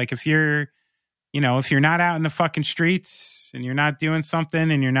year is like, if you're not out in the fucking streets and you're not doing something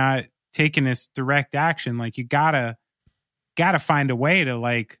and you're not taking this direct action, like you gotta find a way to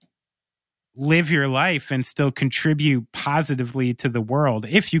like live your life and still contribute positively to the world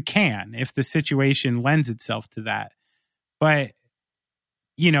if you can, if the situation lends itself to that. But,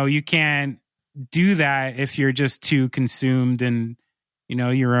 you know, you can't do that if you're just too consumed in, you know,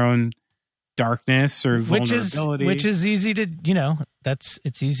 your own darkness or vulnerability. Which is easy to, you know,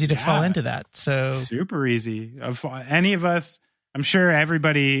 it's easy to fall into that. So super easy. Of any of us, I'm sure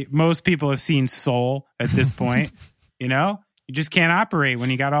most people have seen Soul at this point, you know? You just can't operate when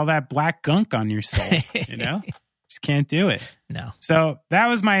you got all that black gunk on your soul, you know? Just can't do it. No. So that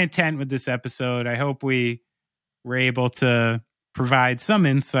was my intent with this episode. I hope we were able to provide some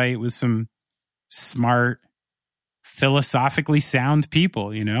insight with some smart, philosophically sound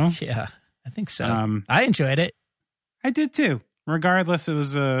people, you know? Yeah, I think so. I enjoyed it. I did too. Regardless, it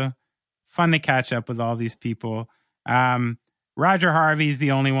was fun to catch up with all these people. Roger Harvey's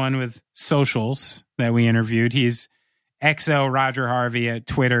the only one with socials that we interviewed. He's XO Roger Harvey at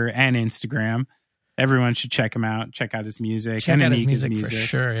Twitter and Instagram. Everyone should check him out. Check out his music. Check out his music for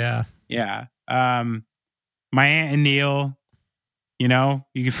sure, yeah. Yeah. My aunt and Neel, you know,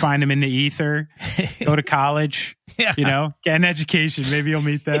 you can find them in the ether. Go to college, you know, get an education. Maybe you'll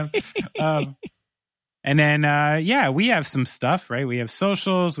meet them. And then, we have some stuff, right? We have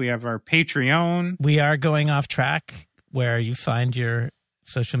socials. We have our Patreon. We are going off track where you find your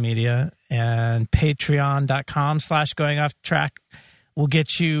social media, and patreon.com/going off track will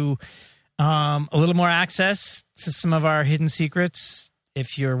get you a little more access to some of our hidden secrets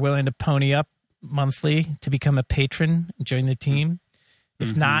if you're willing to pony up monthly to become a patron and join the team.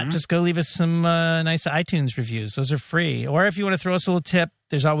 If not, just go leave us some nice iTunes reviews. Those are free. Or if you want to throw us a little tip,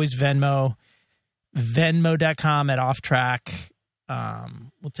 there's always Venmo. Venmo.com at off track.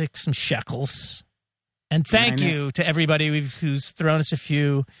 We'll take some shekels. And thank you to everybody who's thrown us a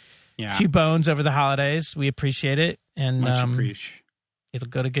few bones over the holidays. We appreciate it. And much appreciate. It'll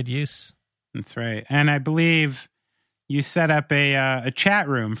go to good use. That's right. And I believe you set up a chat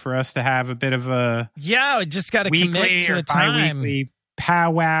room for us to have a bit of a we just got to commit to a time. Bi-weekly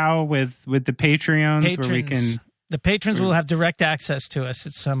powwow with the Patreons where we can. The patrons will have direct access to us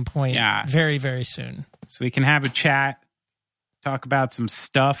at some point very, very soon. So we can have a chat, talk about some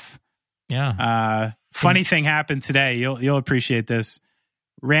stuff. Yeah. Funny thing happened today. You'll appreciate this.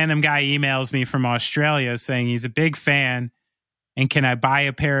 Random guy emails me from Australia saying he's a big fan and can I buy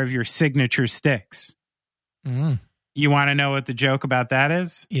a pair of your signature sticks? You want to know what the joke about that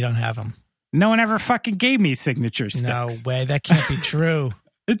is? You don't have them. No one ever fucking gave me signature sticks. No way. That can't be true.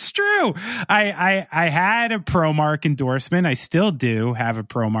 It's true. I had a ProMark endorsement. I still do have a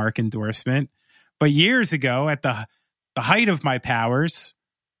ProMark endorsement. But years ago, at the height of my powers,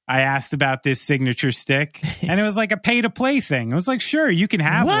 I asked about this signature stick, and it was like a pay-to-play thing. It was like, sure, you can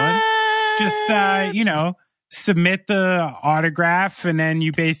have one. Just, submit the autograph, and then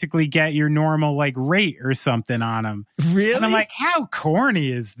you basically get your normal, like, rate or something on them. Really? And I'm like, how corny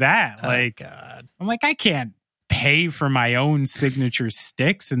is that? God. I'm like, I can't pay for my own signature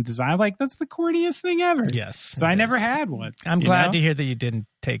sticks and design. Like, that's the corniest thing ever. Yes. So I never had one. I'm glad to hear that you didn't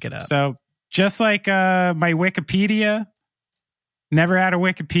take it up. So just like my Wikipedia, never had a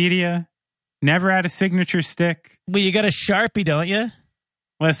Wikipedia, never had a signature stick. Well, you got a Sharpie, don't you?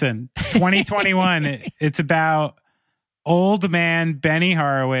 Listen, 2021, it's about old man Benny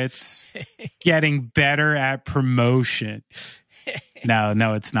Horowitz getting better at promotion.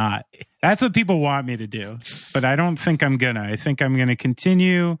 No, it's not. That's what people want me to do. But I don't think I'm gonna. I think I'm gonna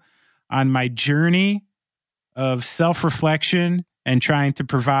continue on my journey of self-reflection and trying to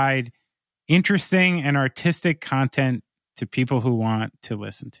provide interesting and artistic content to people who want to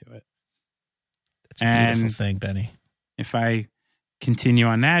listen to it. That's a beautiful thing, Benny. If I continue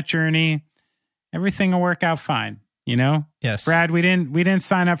on that journey, everything will work out fine, you know? Yes. Brad, we didn't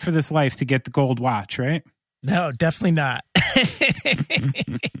sign up for this life to get the gold watch, right? No, definitely not.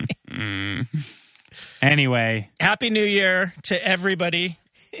 Anyway. Happy New Year to everybody.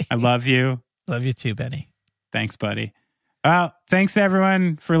 I love you. Love you too, Benny. Thanks, buddy. Well, thanks to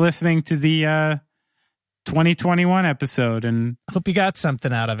everyone for listening to the 2021 episode, and hope you got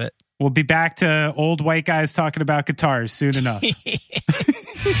something out of it. We'll be back to old white guys talking about guitars soon enough.